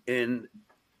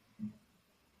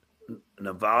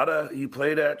Nevada you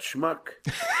played at, schmuck.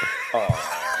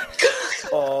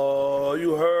 Oh,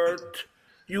 you hurt.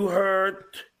 You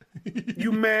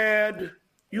mad.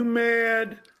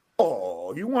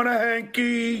 Oh, you want a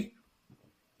hanky?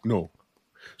 No.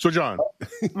 So, John.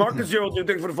 Marcus 02,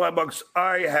 thanks for the $5.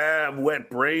 I have wet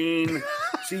brain.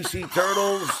 CC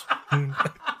Turtles.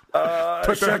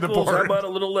 Shekels, how about a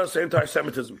little less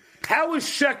anti-Semitism? How is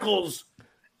Shekels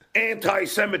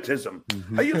anti-Semitism?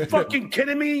 Are you fucking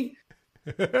kidding me?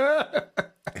 To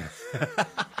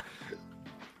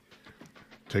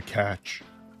catch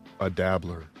a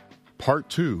dabbler. Part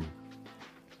 2.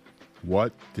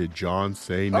 What did John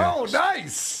say next? Oh,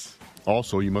 nice.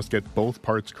 Also, you must get both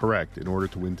parts correct in order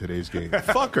to win today's game.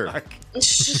 Fucker.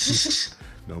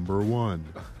 Number 1.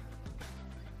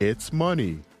 It's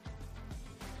money.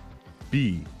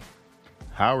 B.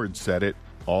 Howard said it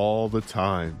all the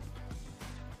time.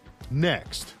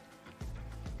 Next.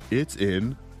 It's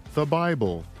in the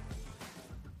Bible.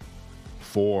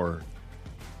 4.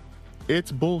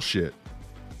 It's bullshit.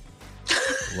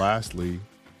 Lastly,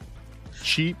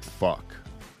 cheap fuck.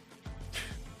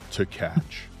 To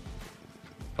catch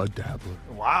a dabbler.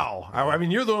 Wow. I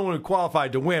mean, you're the one who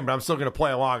qualified to win, but I'm still going to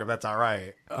play along if that's all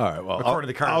right. All right, well,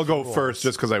 according to the I'll go rules. first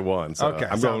just because I won. So Okay,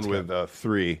 I'm sounds going with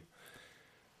 3,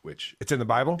 which... It's in the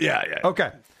Bible? Yeah.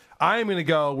 Okay. I'm going to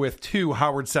go with 2.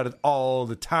 Howard said it all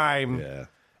the time. Yeah.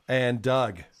 And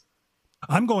Doug.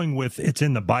 I'm going with it's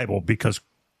in the Bible because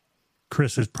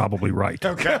Chris is probably right.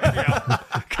 Okay. Yeah.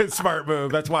 Good, smart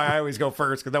move. That's why I always go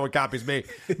first, because no one copies me.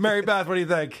 Mary Beth, what do you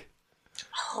think?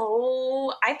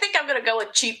 Oh, I think I'm going to go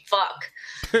with cheap fuck.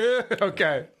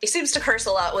 Okay. He seems to curse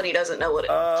a lot when he doesn't know what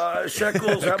it is.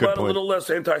 Shekels, how Good about point. a little less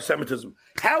anti-Semitism?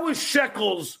 How is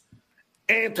Shekels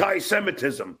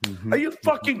anti-Semitism? Are you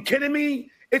fucking kidding me?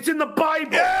 It's in the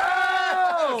Bible.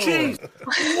 Oh! Jeez.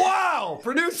 Wow.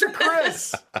 Producer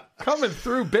Chris coming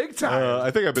through big time.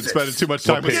 I think I've been spending too much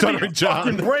time with Give me Stuttering a John.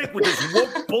 fucking break with this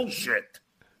woke bullshit.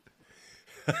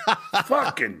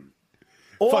 Fucking.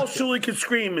 All Sully can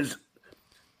scream is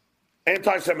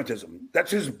anti-Semitism.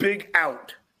 That's his big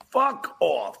out. Fuck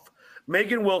off.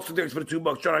 Megan Wilson, thanks for the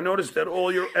 $2. John, I noticed that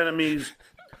all your enemies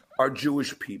are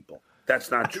Jewish people.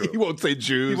 That's not true. He won't say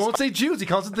Jews. He won't say Jews. He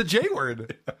calls it the J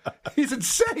word. He's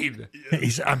insane.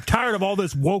 I'm tired of all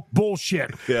this woke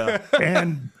bullshit. Yeah.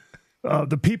 And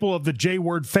the people of the J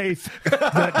word faith. What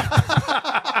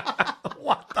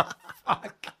the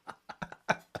fuck?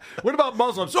 What about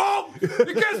Muslims? Oh, you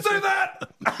can't say that.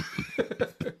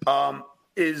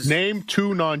 Name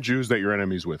 2 non-Jews that you're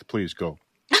enemies with. Please go.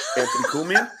 Anthony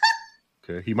Cumia?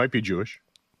 Okay, he might be Jewish.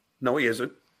 No, he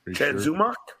isn't. you Ted sure?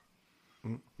 Zumock?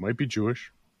 Might be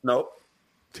Jewish. No.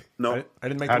 I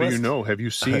didn't make How the do list. you know? Have you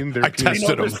seen their I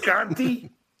tested him? Visconti?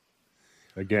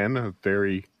 Again, a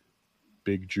very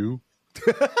big Jew.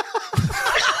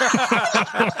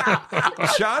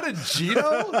 John and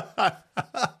Gino? I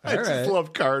just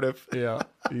love Cardiff. Yeah,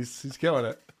 he's killing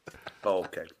it. Oh,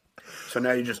 okay. So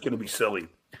now you're just going to be silly.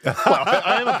 Well,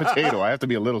 I am a potato. I have to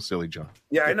be a little silly, John.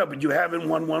 Yeah, I know, but you haven't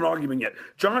won one argument yet.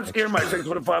 John's earmark saying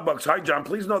 $25. Hi, John.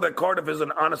 Please know that Cardiff is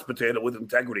an honest potato with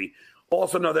integrity.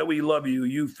 Also know that we love you.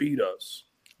 You feed us.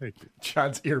 Thank you.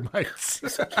 John's ear mites.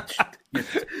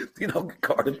 You know,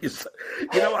 Cardiff.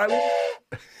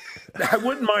 I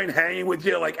wouldn't mind hanging with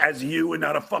you, like as you, and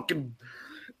not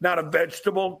a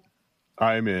vegetable.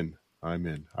 I'm in. I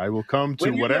will come to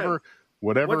Where you whatever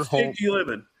What home. state do you live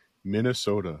in?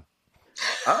 Minnesota.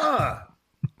 Ah,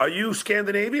 are you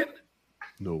Scandinavian?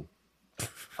 No.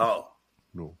 Oh,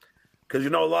 no. Because a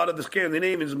lot of the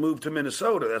Scandinavians moved to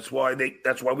Minnesota. That's why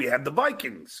we have the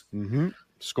Vikings. Mm-hmm.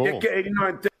 Skull. Get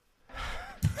 89.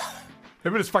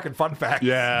 Maybe it's fucking fun fact.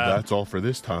 Yeah. That's all for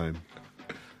this time.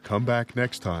 Come back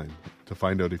next time to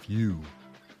find out if you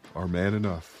are man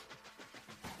enough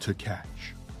to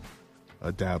catch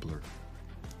a dabbler.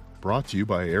 Brought to you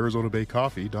by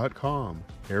ArizonaBayCoffee.com.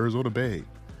 Arizona Bay,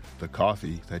 the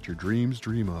coffee that your dreams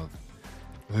dream of.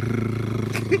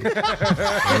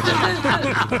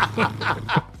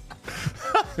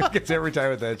 Gets every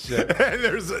time with that shit.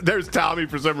 there's Tommy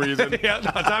for some reason. Yeah,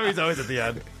 no, Tommy's always at the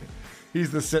end.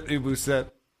 He's the sit ubu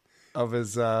set of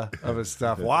his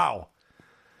stuff. Wow.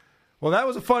 Well, that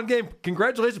was a fun game.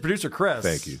 Congratulations, producer Chris.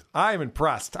 Thank you. I'm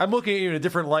impressed. I'm looking at you in a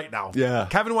different light now. Yeah.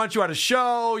 Kevin wants you on a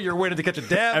show. You're waiting to catch a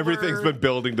dabbler. Everything's been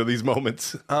building to these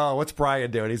moments. Oh, what's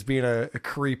Brian doing? He's being a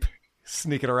creep,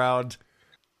 sneaking around.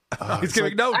 He's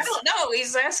giving notes. I don't know.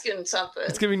 He's asking something.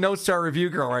 He's giving notes to our review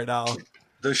girl right now.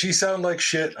 Does she sound like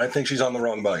shit? I think she's on the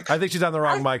wrong mic. I think she's on the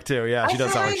wrong mic, too. Yeah, she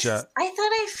does sound like shit. I thought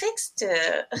I fixed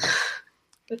it.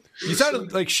 You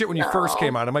sounded like shit when you first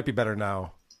came on. It might be better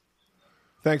now.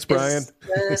 Thanks, Brian.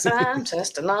 I'm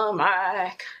testing the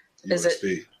mic. Is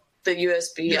it the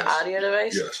USB audio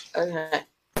device? Yes. Okay.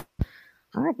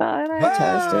 I thought I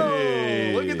tested.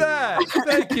 Hey, look at that.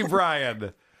 Thank you,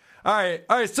 Brian. All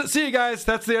right. So, see you guys.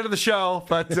 That's the end of the show.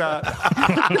 But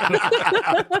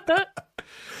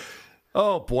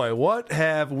oh boy, what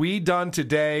have we done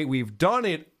today? We've done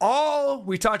it all.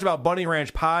 We talked about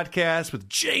BunnyRanch Podcast with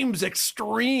James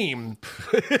Extreme.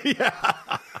 Yeah.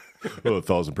 Oh,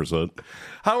 1,000%.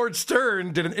 Howard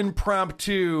Stern did an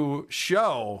impromptu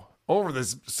show over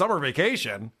this summer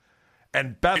vacation.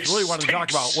 And Beth really wanted to talk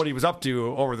about what he was up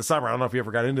to over the summer. I don't know if you ever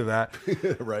got into that.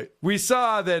 Right. We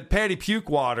saw that Patty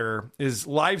Pukewater is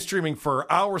live streaming for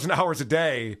hours and hours a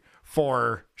day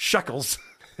for shekels.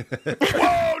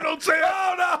 Whoa, don't say,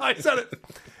 oh no, I said it.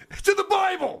 It's in the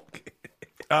Bible.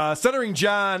 Centering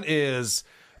John is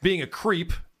being a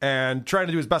creep and trying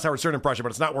to do his best Howard Stern impression, but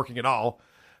it's not working at all.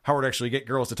 Howard actually get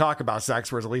girls to talk about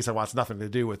sex, whereas Elisa wants nothing to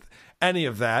do with any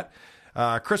of that.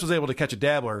 Chris was able to catch a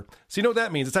dabbler. So you know what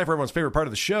that means. It's time for everyone's favorite part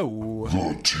of the show.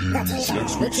 The teaser.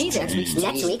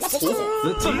 Next week's teaser.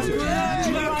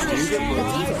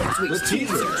 The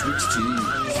teaser.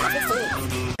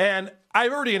 And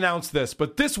I've already announced this,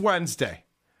 but this Wednesday,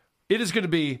 it is going to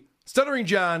be Stuttering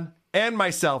John and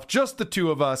myself, just the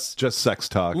two of us. Just sex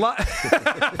talk. It's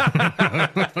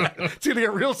going to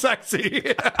get real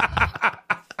sexy.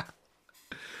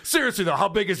 Seriously, though, how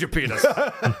big is your penis?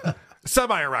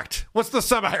 Semi-erect. What's the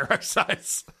semi-erect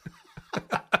size?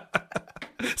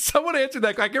 Someone answered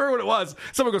that. I can't remember what it was.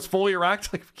 Someone goes, fully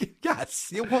erect? Like,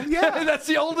 yes. Well, yeah. That's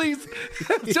the only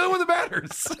one that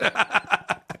matters.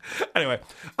 Anyway,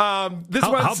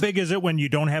 how big is it when you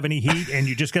don't have any heat and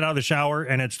you just get out of the shower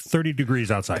and it's 30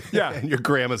 degrees outside? Yeah. And your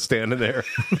grandma's standing there.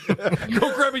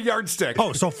 Go grab a yardstick.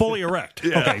 Oh, so fully erect.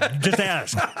 Yeah. Okay, just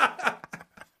ask.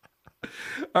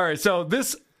 All right, so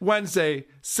this Wednesday,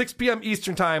 6 p.m.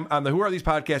 Eastern Time on the Who Are These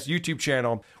Podcasts YouTube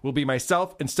channel will be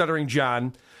myself and Stuttering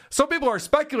John. Some people are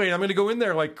speculating I'm going to go in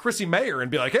there like Chrissy Mayer and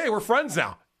be like, hey, we're friends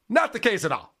now. Not the case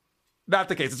at all. Not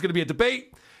the case. It's going to be a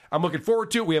debate. I'm looking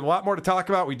forward to it. We have a lot more to talk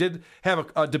about. We did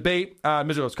have a debate on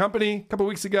Miserable's Company a couple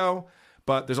weeks ago,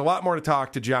 but there's a lot more to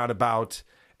talk to John about,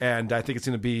 and I think it's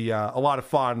going to be a lot of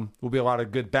fun. Will be a lot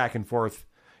of good back and forth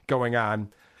going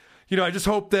on. You know, I just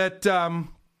hope that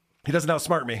he doesn't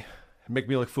outsmart me and make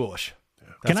me look foolish.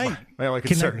 That's my only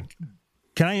concern.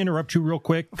 Can I interrupt you real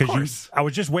quick? Because I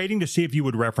was just waiting to see if you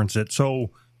would reference it.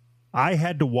 So I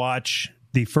had to watch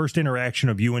the first interaction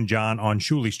of you and John on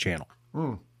Shuli's channel.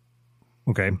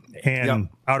 Okay. And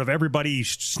out of everybody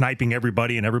sniping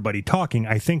everybody and everybody talking,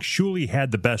 I think Shuli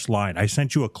had the best line. I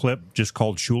sent you a clip just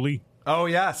called Shuli. Oh,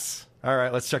 yes. All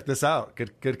right, let's check this out.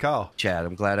 Good call. Chad,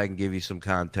 I'm glad I can give you some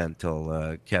content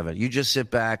till Kevin. You just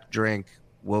sit back, drink.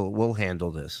 We'll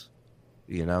handle this.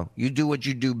 You know, you do what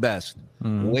you do best.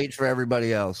 Wait for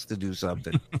everybody else to do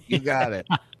something. You got it.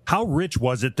 How rich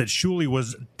was it that Shuli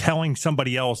was telling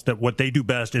somebody else that what they do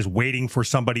best is waiting for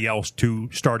somebody else to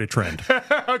start a trend?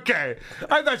 Okay.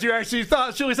 I thought you actually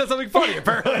thought Shuli said something funny,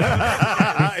 apparently.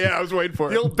 Yeah, I was waiting for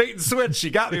it. The old bait and switch. You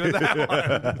got me with that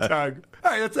one, Doug.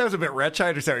 All right, that was a bit rich. I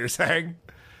understand what you're saying.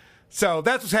 So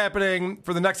that's what's happening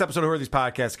for the next episode of Who Are These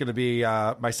Podcasts. It's going to be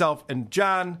myself and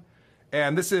John.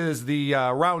 And this is the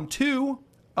round 2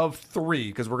 of 3,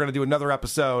 because we're going to do another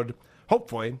episode,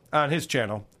 hopefully, on his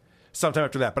channel sometime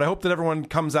after that. But I hope that everyone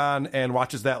comes on and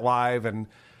watches that live and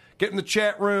get in the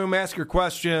chat room, ask your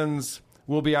questions.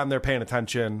 We'll be on there paying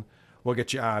attention. We'll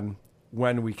get you on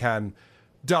when we can.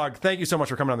 Doug, thank you so much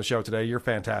for coming on the show today. You're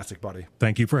fantastic, buddy.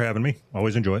 Thank you for having me.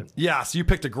 Always enjoy it. Yes, you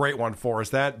picked a great one for us.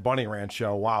 That Bunny Ranch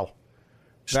show, wow.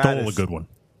 Stole a good one.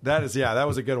 That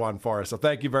was a good one for us. So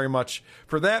thank you very much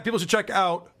for that. People should check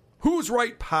out Who's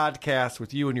Right Podcast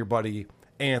with you and your buddy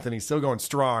Anthony. Still going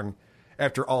strong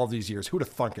after all these years. Who'd have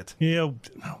thunk it? Yeah,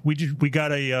 we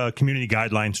got a community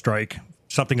guideline strike.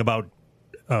 Something about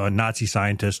Nazi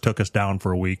scientists took us down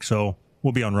for a week. So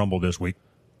we'll be on Rumble this week.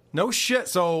 No shit.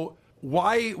 So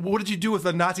what did you do with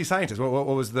the Nazi scientists? What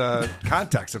was the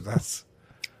context of this?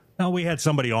 Well, we had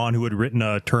somebody on who had written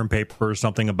a term paper or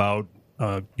something about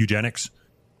eugenics.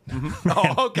 Mm-hmm.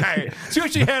 Oh, okay. So you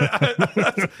actually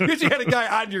had a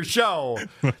guy on your show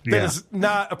that is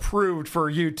not approved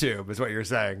for YouTube, is what you're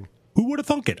saying. Who would have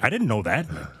thunk it? I didn't know that.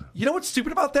 You know what's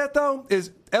stupid about that, though, is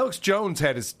Alex Jones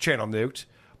had his channel nuked,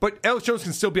 but Alex Jones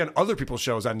can still be on other people's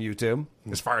shows on YouTube,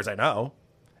 as far as I know.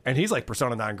 And he's like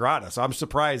persona non grata, so I'm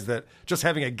surprised that just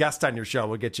having a guest on your show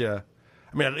will get you...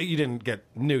 I mean, you didn't get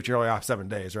nuked. You're only off 7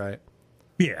 days, right?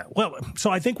 Yeah, well, so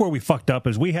I think where we fucked up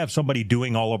is we have somebody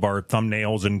doing all of our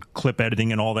thumbnails and clip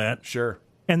editing and all that. Sure.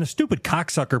 And the stupid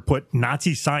cocksucker put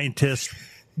Nazi scientist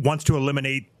wants to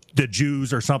eliminate the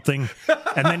Jews or something,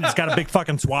 and then it's got a big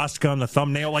fucking swastika on the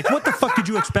thumbnail. Like, what the fuck did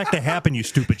you expect to happen, you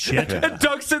stupid shit? And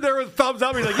Doug's sitting there with thumbs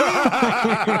up. He's like,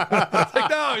 yeah. It's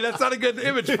like, no, that's not a good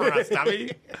image for us,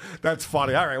 dummy. That's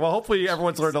funny. All right, well, hopefully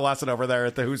everyone's learned a lesson over there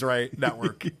at the Who's Right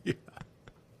Network.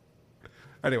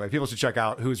 Anyway, people should check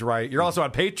out Who's Right. You're also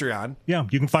on Patreon. Yeah,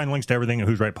 you can find links to everything at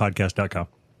who'srightpodcast.com.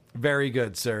 Very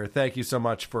good, sir. Thank you so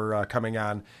much for coming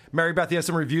on. Mary Beth, you have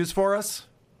some reviews for us?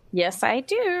 Yes, I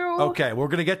do. Okay, we're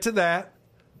going to get to that.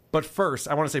 But first,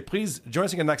 I want to say, please join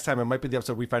us again next time. It might be the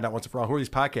episode we find out once and for all. Who are these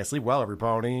podcasts? Sleep well,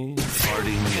 everybody.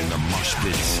 Farting in the mosh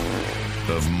pits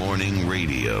of morning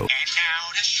radio.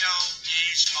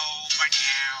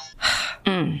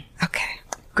 Okay.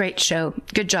 Great show.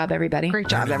 Good job, everybody. Great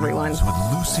job, everyone. With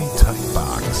Lucy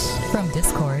Tightbox. From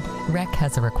Discord, Rec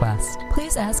has a request.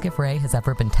 Please ask if Ray has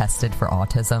ever been tested for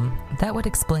autism. That would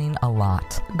explain a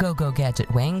lot. Go-Go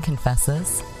Gadget Wang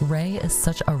confesses, Ray is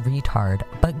such a retard,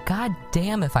 but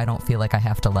goddamn if I don't feel like I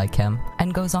have to like him.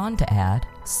 And goes on to add,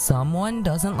 someone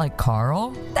doesn't like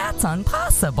Carl? That's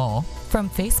impossible. From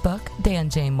Facebook, Dan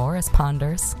J. Morris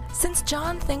ponders, since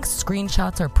John thinks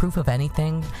screenshots are proof of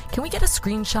anything, can we get a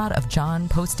screenshot of John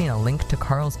posting a link to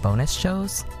Carl's bonus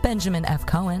shows? Benjamin F.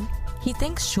 Cohen, he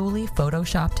thinks Shuli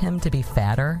photoshopped him to be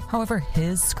fatter. However,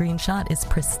 his screenshot is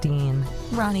pristine.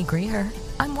 Ronnie Greer,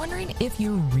 I'm wondering if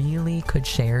you really could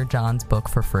share John's book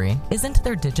for free. Isn't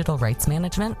there digital rights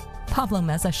management? Pablo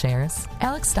Meza shares,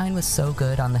 Alex Stein was so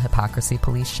good on the Hypocrisy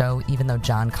Police show, even though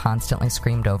John constantly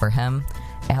screamed over him.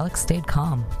 Alex stayed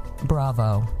calm.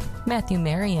 Bravo. Matthew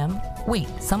Merriam, wait,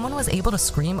 someone was able to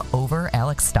scream over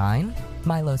Alex Stein?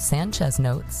 Milo Sanchez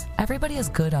notes, everybody is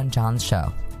good on John's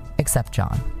show, except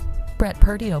John. Brett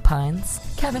Purdy opines,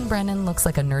 Kevin Brennan looks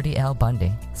like a nerdy Al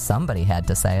Bundy. Somebody had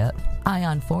to say it.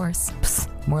 Ion Force, psst,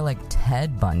 more like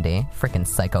Ted Bundy, frickin'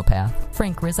 psychopath.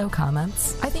 Frank Rizzo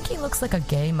comments, I think he looks like a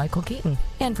gay Michael Keaton.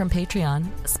 And from Patreon,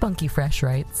 Spunky Fresh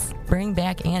writes, bring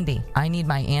back Andy. I need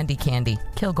my Andy candy.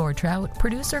 Kilgore Trout,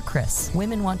 producer Chris.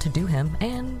 Women want to do him,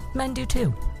 and men do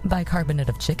too. Bicarbonate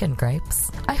of Chicken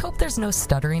Gripes. I hope there's no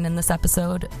stuttering in this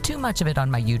episode. Too much of it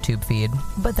on my YouTube feed.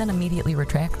 But then immediately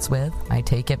retracts with, I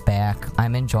take it back.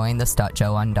 I'm enjoying the Stut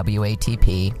Joe on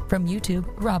WATP. From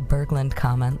YouTube, Rob Berglund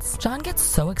comments, John gets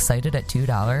so excited at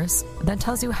 $2. That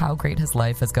tells you how great his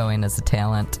life is going as a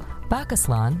talent.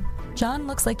 Bakaslan, John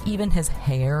looks like even his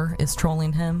hair is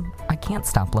trolling him. I can't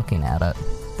stop looking at it.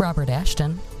 Robert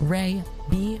Ashton, Ray,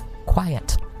 be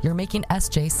quiet. You're making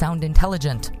SJ sound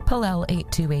intelligent.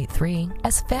 Pallel8283,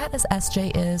 as fat as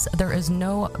SJ is, there is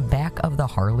no back of the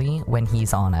Harley when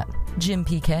he's on it. Jim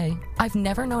PK, I've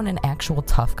never known an actual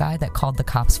tough guy that called the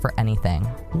cops for anything.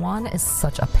 Juan is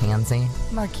such a pansy.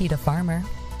 Marquita Farmer,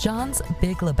 John's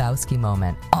Big Lebowski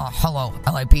moment. Hello,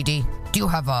 LAPD. Do you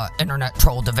have a internet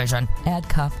troll division? Ad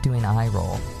cop doing eye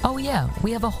roll. Oh yeah,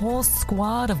 we have a whole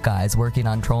squad of guys working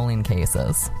on trolling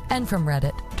cases. And from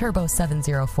Reddit,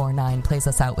 Turbo7049 plays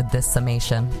us out with this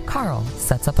summation. Carl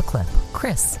sets up a clip.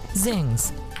 Chris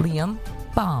zings. Liam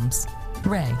bombs.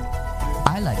 Ray,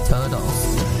 I like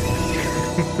turtles.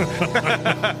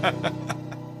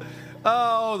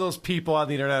 Oh, those people on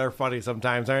the internet are funny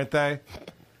sometimes, aren't they?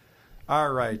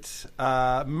 All right.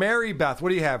 Mary Beth, what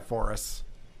do you have for us?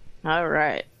 All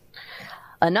right.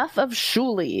 Enough of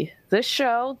Shuli. This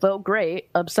show, though great,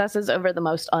 obsesses over the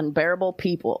most unbearable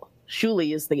people.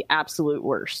 Shuli is the absolute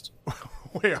worst.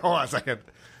 Wait, hold on a second.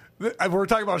 We're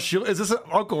talking about Shuli. Is this an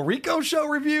Uncle Rico show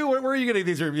review? Where are you getting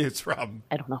these reviews from?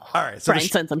 I don't know. All right. So Brian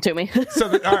sent them to me.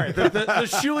 All right. The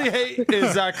Shuli hate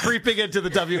is creeping into the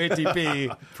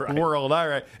WATP world. All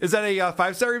right. Is that a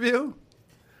 5-star review?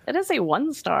 It is a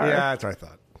 1-star. Yeah, that's what I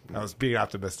thought. I was being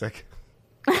optimistic.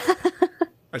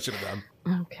 I should have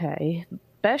done. Okay.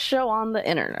 Best show on the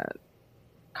internet.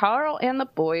 Carl and the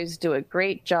boys do a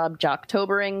great job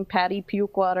jocktobering Patty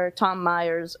Pukewater, Tom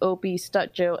Myers, Opie,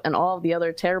 Stut Joe, and all of the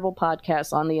other terrible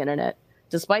podcasts on the internet,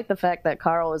 despite the fact that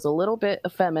Carl is a little bit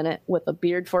effeminate with a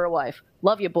beard for a wife.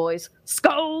 Love you, boys.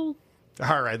 Skol!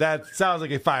 All right. That sounds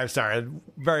like a 5-star.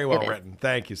 Very well written.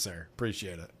 Thank you, sir.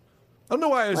 Appreciate it. I don't know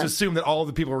why I just assumed that all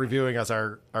the people reviewing us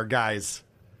are guys.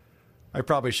 I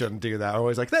probably shouldn't do that. I'm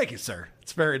always like, thank you, sir.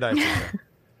 It's very nice of you.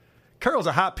 Carl's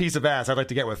a hot piece of ass I'd like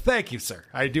to get with. Thank you, sir.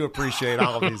 I do appreciate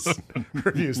all of these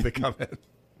reviews that come in.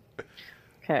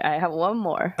 Okay, I have one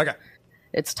more. Okay.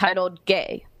 It's titled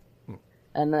Gay.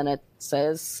 And then it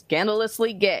says,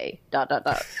 scandalously gay, ...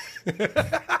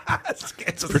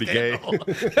 It's pretty gay.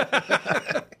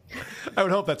 I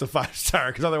would hope that's a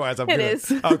 5-star, because otherwise I'm good. It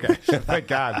is. Okay, thank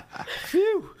God.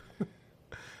 Phew.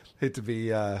 Hate to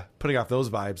be putting off those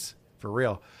vibes for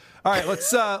real. All right,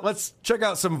 let's check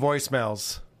out some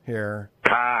voicemails here.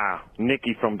 Kyle,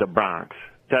 Nikki from the Bronx.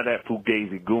 Tell that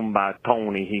Fugazi Goomba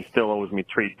Tony he still owes me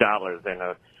 $3 and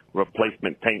a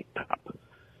replacement tank top.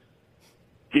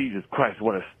 Jesus Christ,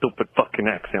 what a stupid fucking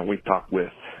accent we talk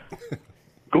with.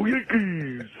 Go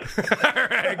Yankees! All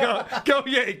right, go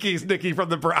Yankees, Nikki from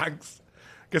the Bronx.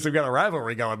 Guess we've got a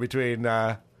rivalry going between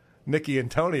Nikki and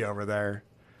Tony over there.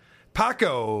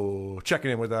 Paco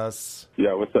checking in with us.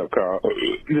 Yeah, what's up, Carl?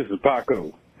 This is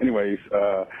Paco. Anyways,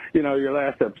 your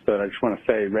last episode, I just want to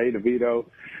say, Ray DeVito,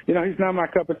 he's not my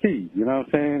cup of tea, you know what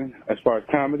I'm saying, as far as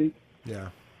comedy. Yeah.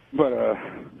 But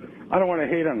I don't want to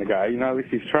hate on the guy, at least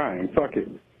he's trying. Fuck it.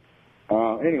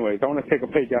 Anyways, I want to take a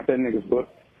page out that nigga's book.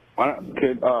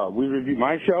 Could we review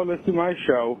my show? Let's do my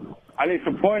show. I need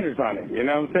some pointers on it, you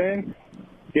know what I'm saying?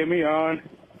 Get me on,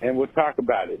 and we'll talk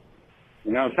about it.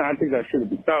 You know what I'm saying? I think that should have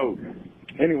been told.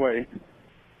 Anyway,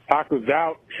 Paco's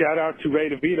out. Shout out to Ray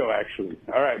DeVito, actually.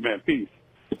 All right, man. Peace.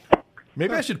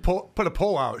 Maybe I should put a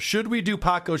poll out. Should we do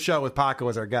Paco's show with Paco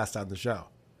as our guest on the show?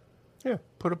 Yeah,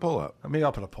 put a poll out. Maybe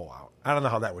I'll put a poll out. I don't know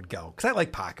how that would go, because I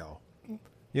like Paco.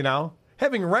 You know?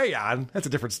 Having Ray on, that's a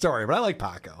different story, but I like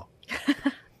Paco.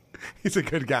 He's a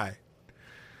good guy.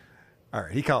 All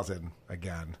right, he calls in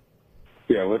again.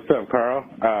 Yeah, what's up, Carl?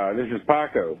 This is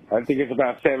Paco. I think it's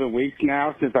about 7 weeks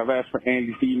now since I've asked for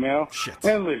Andy's email. Shit.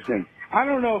 And listen, I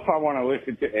don't know if I want to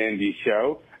listen to Andy's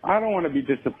show. I don't want to be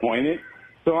disappointed.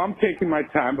 So I'm taking my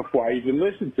time before I even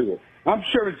listen to it. I'm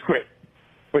sure it's great.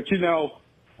 But, you know,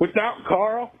 without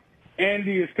Carl,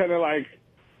 Andy is kind of like,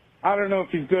 I don't know if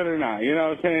he's good or not. You know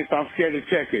what I'm saying? So I'm scared to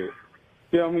check it.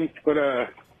 Feel me? But,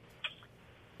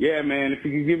 yeah, man, if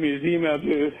you can give me his email,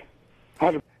 dude.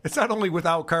 It's not only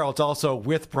without Carl, it's also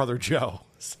with Brother Joe.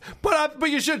 But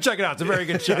you should check it out. It's a very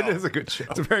good show. It is a good show.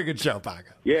 It's a very good show,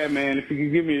 Paco. Yeah, man, if you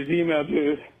can give me his email,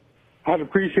 dude, I'd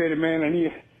appreciate it, man.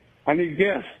 I need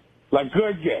guests, like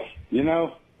good guests, you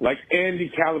know, like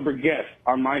Andy caliber guests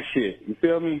on my shit. You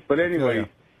feel me? But anyway,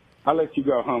 I'll let you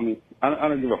go, homie. I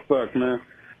don't give a fuck, man.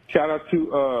 Shout out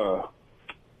to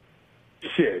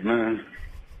shit, man.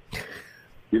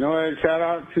 You know what? Shout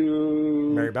out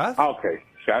to Mary Beth. Okay,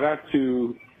 shout out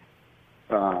to.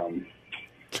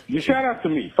 You shout out to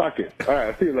me. Fuck it. All right,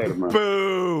 I'll see you later, man.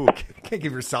 Boo! Can't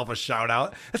give yourself a shout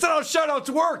out. That's not how shout outs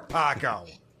work, Paco.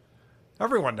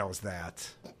 Everyone knows that.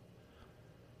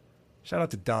 Shout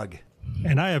out to Doug.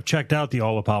 And I have checked out the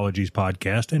All Apologies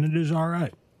podcast, and it is all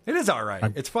right. It is all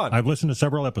right. It's fun. I've listened to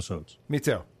several episodes. Me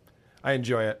too. I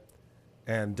enjoy it.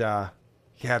 And yeah,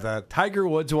 the Tiger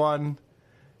Woods one,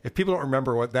 if people don't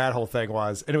remember what that whole thing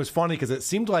was, and it was funny because it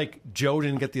seemed like Joe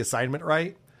didn't get the assignment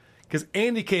right. Because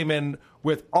Andy came in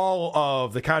with all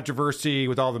of the controversy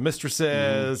with all the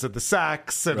mistresses and the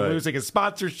sex and losing his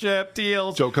sponsorship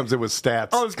deals. Joe comes in with stats.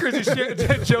 Oh, this crazy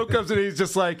shit. Joe comes in and he's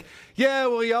just like, yeah,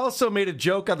 well, he also made a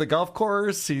joke on the golf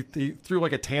course. He threw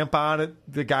like a tampon at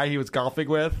the guy he was golfing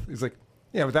with. He's like,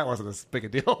 yeah, but that wasn't as big a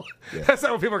deal. Yeah. That's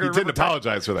not what people are going to remember. He didn't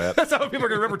apologize for that. That's not what people are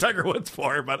going to remember Tiger Woods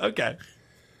for, but okay.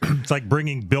 It's like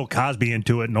bringing Bill Cosby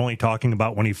into it and only talking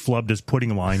about when he flubbed his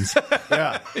pudding lines.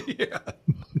 Yeah.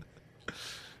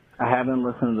 I haven't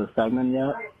listened to the segment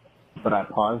yet, but I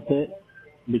paused it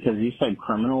because you said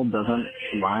criminal doesn't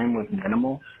rhyme with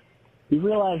minimal. You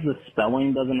realize the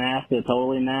spelling doesn't have to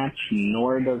totally match,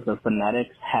 nor does the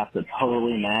phonetics have to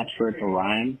totally match for it to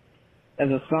rhyme? As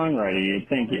a songwriter, you'd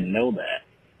think you'd know that.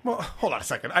 Well, hold on a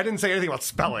second. I didn't say anything about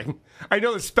spelling. I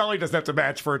know the spelling doesn't have to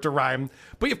match for it to rhyme,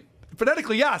 but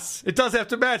phonetically, yes, it does have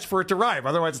to match for it to rhyme.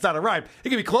 Otherwise, it's not a rhyme. It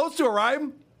can be close to a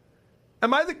rhyme.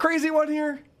 Am I the crazy one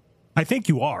here? I think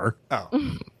you are. Oh,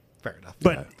 fair enough.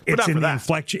 But it's in the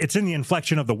inflection. It's in the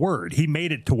inflection of the word. He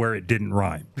made it to where it didn't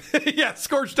rhyme. Yeah,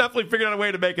 Scorch definitely figured out a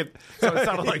way to make it so it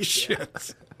sounded like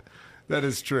shit. That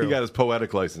is true. He got his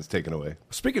poetic license taken away.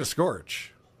 Speaking of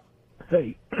Scorch.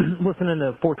 Hey, listening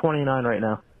to 429 right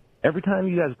now. Every time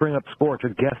you guys bring up Scorch, a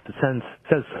guest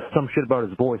says some shit about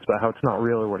his voice, about how it's not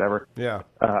real or whatever. Yeah.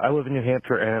 I live in New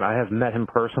Hampshire, and I have met him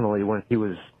personally when he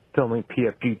was filming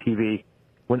PFG TV.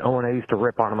 When O&A used to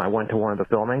rip on him, I went to one of the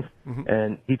filmings,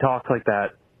 and he talks like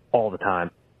that all the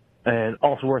time. And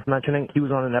also worth mentioning, he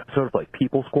was on an episode of, like,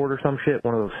 People's Court or some shit,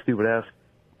 one of those stupid-ass,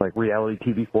 like, reality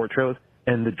TV court shows,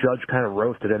 and the judge kind of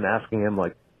roasted him, asking him,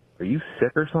 like, are you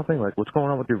sick or something? Like, what's going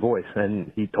on with your voice?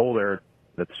 And he told her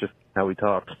that's just how he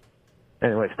talks.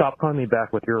 Anyway, stop calling me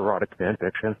back with your erotic fan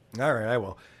fiction. All right, I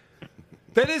will.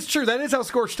 That is true. That is how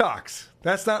Scorch talks.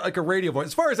 That's not like a radio voice,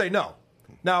 as far as I know.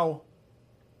 Now,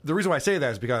 the reason why I say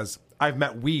that is because I've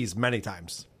met Wheeze many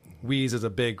times. Wheeze is a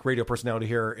big radio personality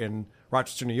here in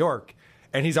Rochester, New York,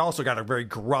 and he's also got a very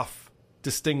gruff,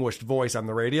 distinguished voice on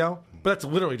the radio, but that's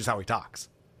literally just how he talks.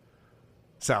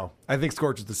 So I think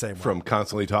Scorch is the same way. From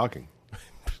constantly talking.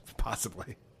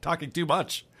 Possibly. Talking too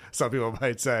much, some people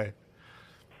might say.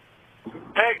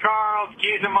 Hey, Carl, it's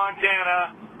Keith in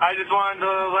Montana. I just wanted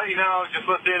to let you know, just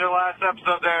listening to the last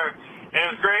episode there, and it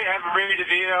was great having Ray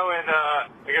DeVito and,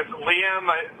 I guess, Liam,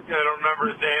 I don't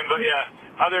remember his name, but yeah,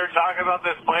 how they were talking about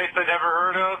this place I'd never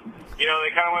heard of. You know,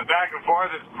 they kind of went back and forth.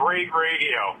 It's great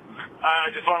radio. I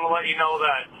just wanted to let you know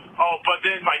that. Oh, but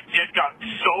then my dick got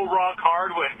so rock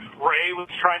hard when Ray was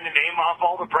trying to name off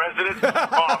all the presidents.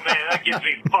 Oh, man, that gets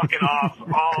me fucking off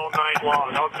all night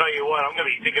long. I'll tell you what, I'm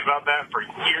going to be thinking about that for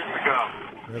years to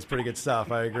come. That's pretty good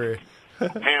stuff. I agree.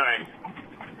 Anyway,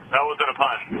 that wasn't a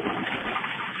pun.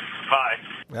 Bye.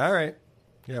 All right.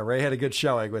 Yeah, Ray had a good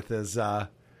showing with his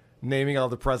naming all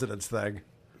the presidents thing.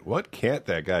 What can't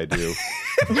that guy do?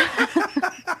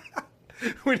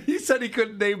 When he said he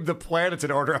couldn't name the planets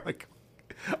in order, I'm like,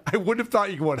 I wouldn't have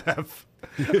thought you would have.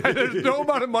 There's no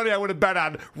amount of money I would have bet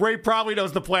on. Ray probably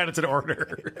knows the planets in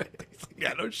order.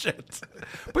 Yeah, no shit.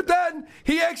 But then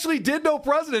he actually did know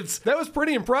presidents. That was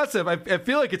pretty impressive. I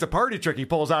feel like it's a party trick he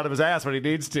pulls out of his ass when he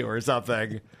needs to or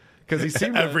something. Because he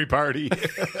seemed every party.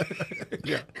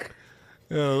 Yeah.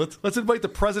 Let's invite the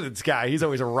president's guy. He's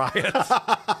always a riot.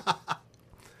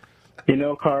 You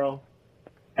know, Carl,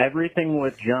 everything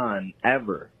with John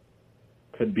ever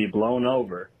could be blown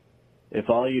over if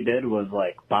all you did was,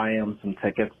 like, buy him some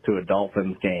tickets to a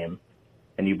Dolphins game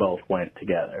and you both went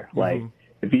together. Mm-hmm. Like,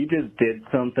 if you just did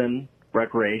something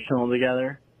recreational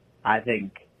together, I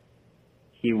think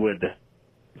he would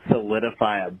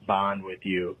solidify a bond with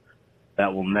you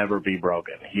that will never be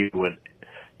broken. He would,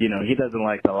 you know, he doesn't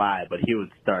like to lie, but he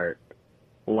would start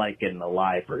liking to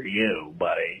lie for you,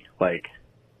 buddy. Like,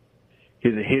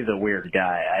 he's a weird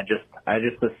guy. I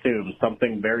just assume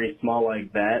something very small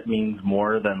like that means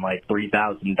more than like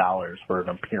 $3,000 for an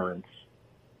appearance.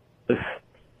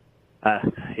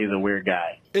 He's a weird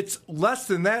guy. It's less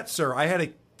than that, sir. I had a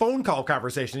phone call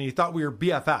conversation and he thought we were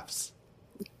BFFs.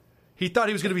 He thought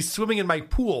he was going to be swimming in my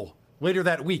pool later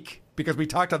that week because we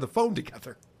talked on the phone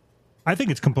together. I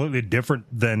think it's completely different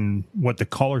than what the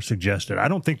caller suggested. I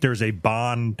don't think there's a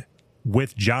bond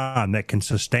with John that can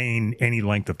sustain any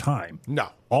length of time. No.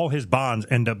 All his bonds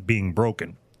end up being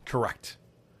broken. Correct.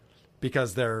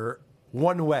 Because they're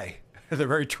one way. They're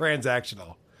very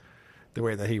transactional, the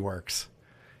way that he works.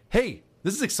 Hey,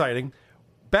 this is exciting.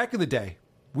 Back in the day,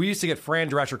 we used to get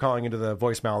Fran Drescher calling into the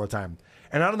voicemail all the time.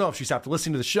 And I don't know if she stopped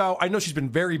listening to the show. I know she's been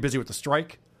very busy with the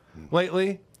strike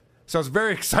lately. So I was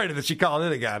very excited that she called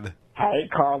in again. Hey,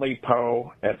 Carly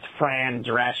Poe. It's Fran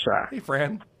Drescher. Hey,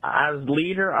 Fran. As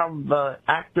leader of the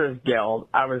Actors Guild,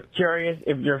 I was curious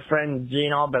if your friend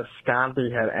Gino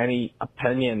Bisconti had any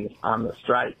opinions on the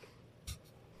strike.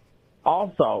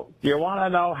 Also, do you want to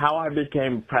know how I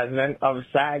became president of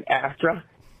SAG-AFTRA?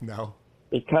 No.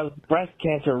 Because breast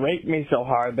cancer raped me so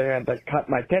hard they had to cut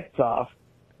my tits off.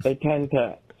 They tend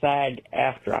to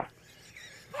SAG-AFTRA.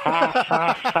 Ha,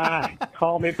 ha, ha.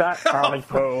 Call me back, Carly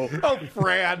Poe. Oh,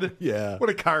 Fran. Yeah.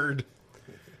 What a card.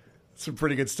 Some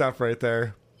pretty good stuff right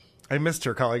there. I missed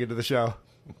her calling into the show.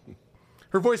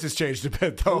 Her voice has changed a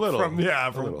bit, though, from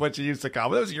what she used to call.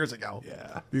 But that was years ago.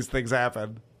 Yeah. These things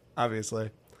happen,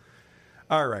 obviously.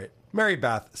 All right. Mary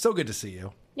Beth, so good to see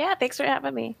you. Yeah, thanks for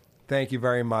having me. Thank you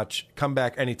very much. Come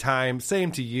back anytime.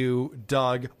 Same to you,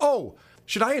 Doug. Oh,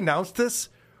 should I announce this?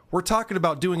 We're talking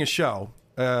about doing a show,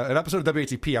 an episode of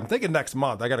WATP. I'm thinking next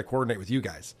month. I got to coordinate with you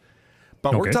guys.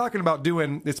 But we're talking about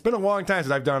doing, it's been a long time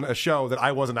since I've done a show that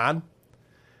I wasn't on.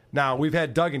 Now, we've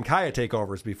had Doug and Kaya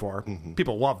takeovers before. Mm-hmm.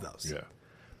 People love those. Yeah.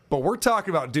 But we're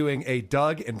talking about doing a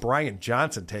Doug and Brian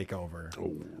Johnson takeover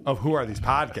of Who Are These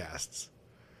Podcasts,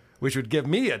 which would give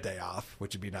me a day off,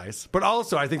 which would be nice. But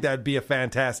also, I think that would be a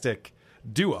fantastic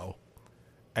duo,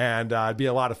 and it'd be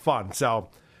a lot of fun. So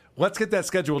let's get that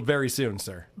scheduled very soon,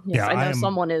 sir. Yes, I know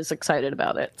someone is excited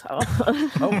about it. So.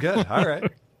 Oh, good. All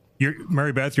right.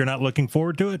 Mary Beth, you're not looking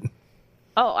forward to it?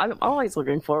 Oh, I'm always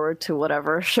looking forward to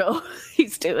whatever show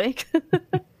he's doing.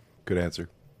 Good answer.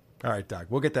 All right, Doug.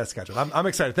 We'll get that scheduled. I'm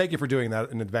excited. Thank you for doing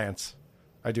that in advance.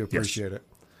 I do appreciate it.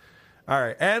 All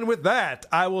right. And with that,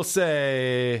 I will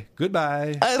say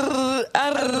goodbye.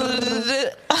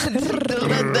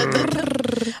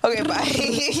 Okay, bye.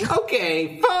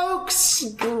 Okay, folks.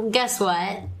 Guess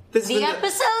what? The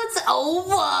episode's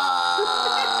over.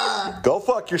 Go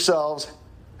fuck yourselves.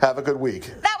 Have a good week.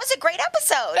 That was a great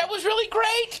episode. That was really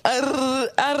great.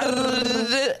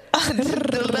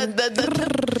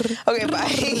 Okay,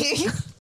 bye.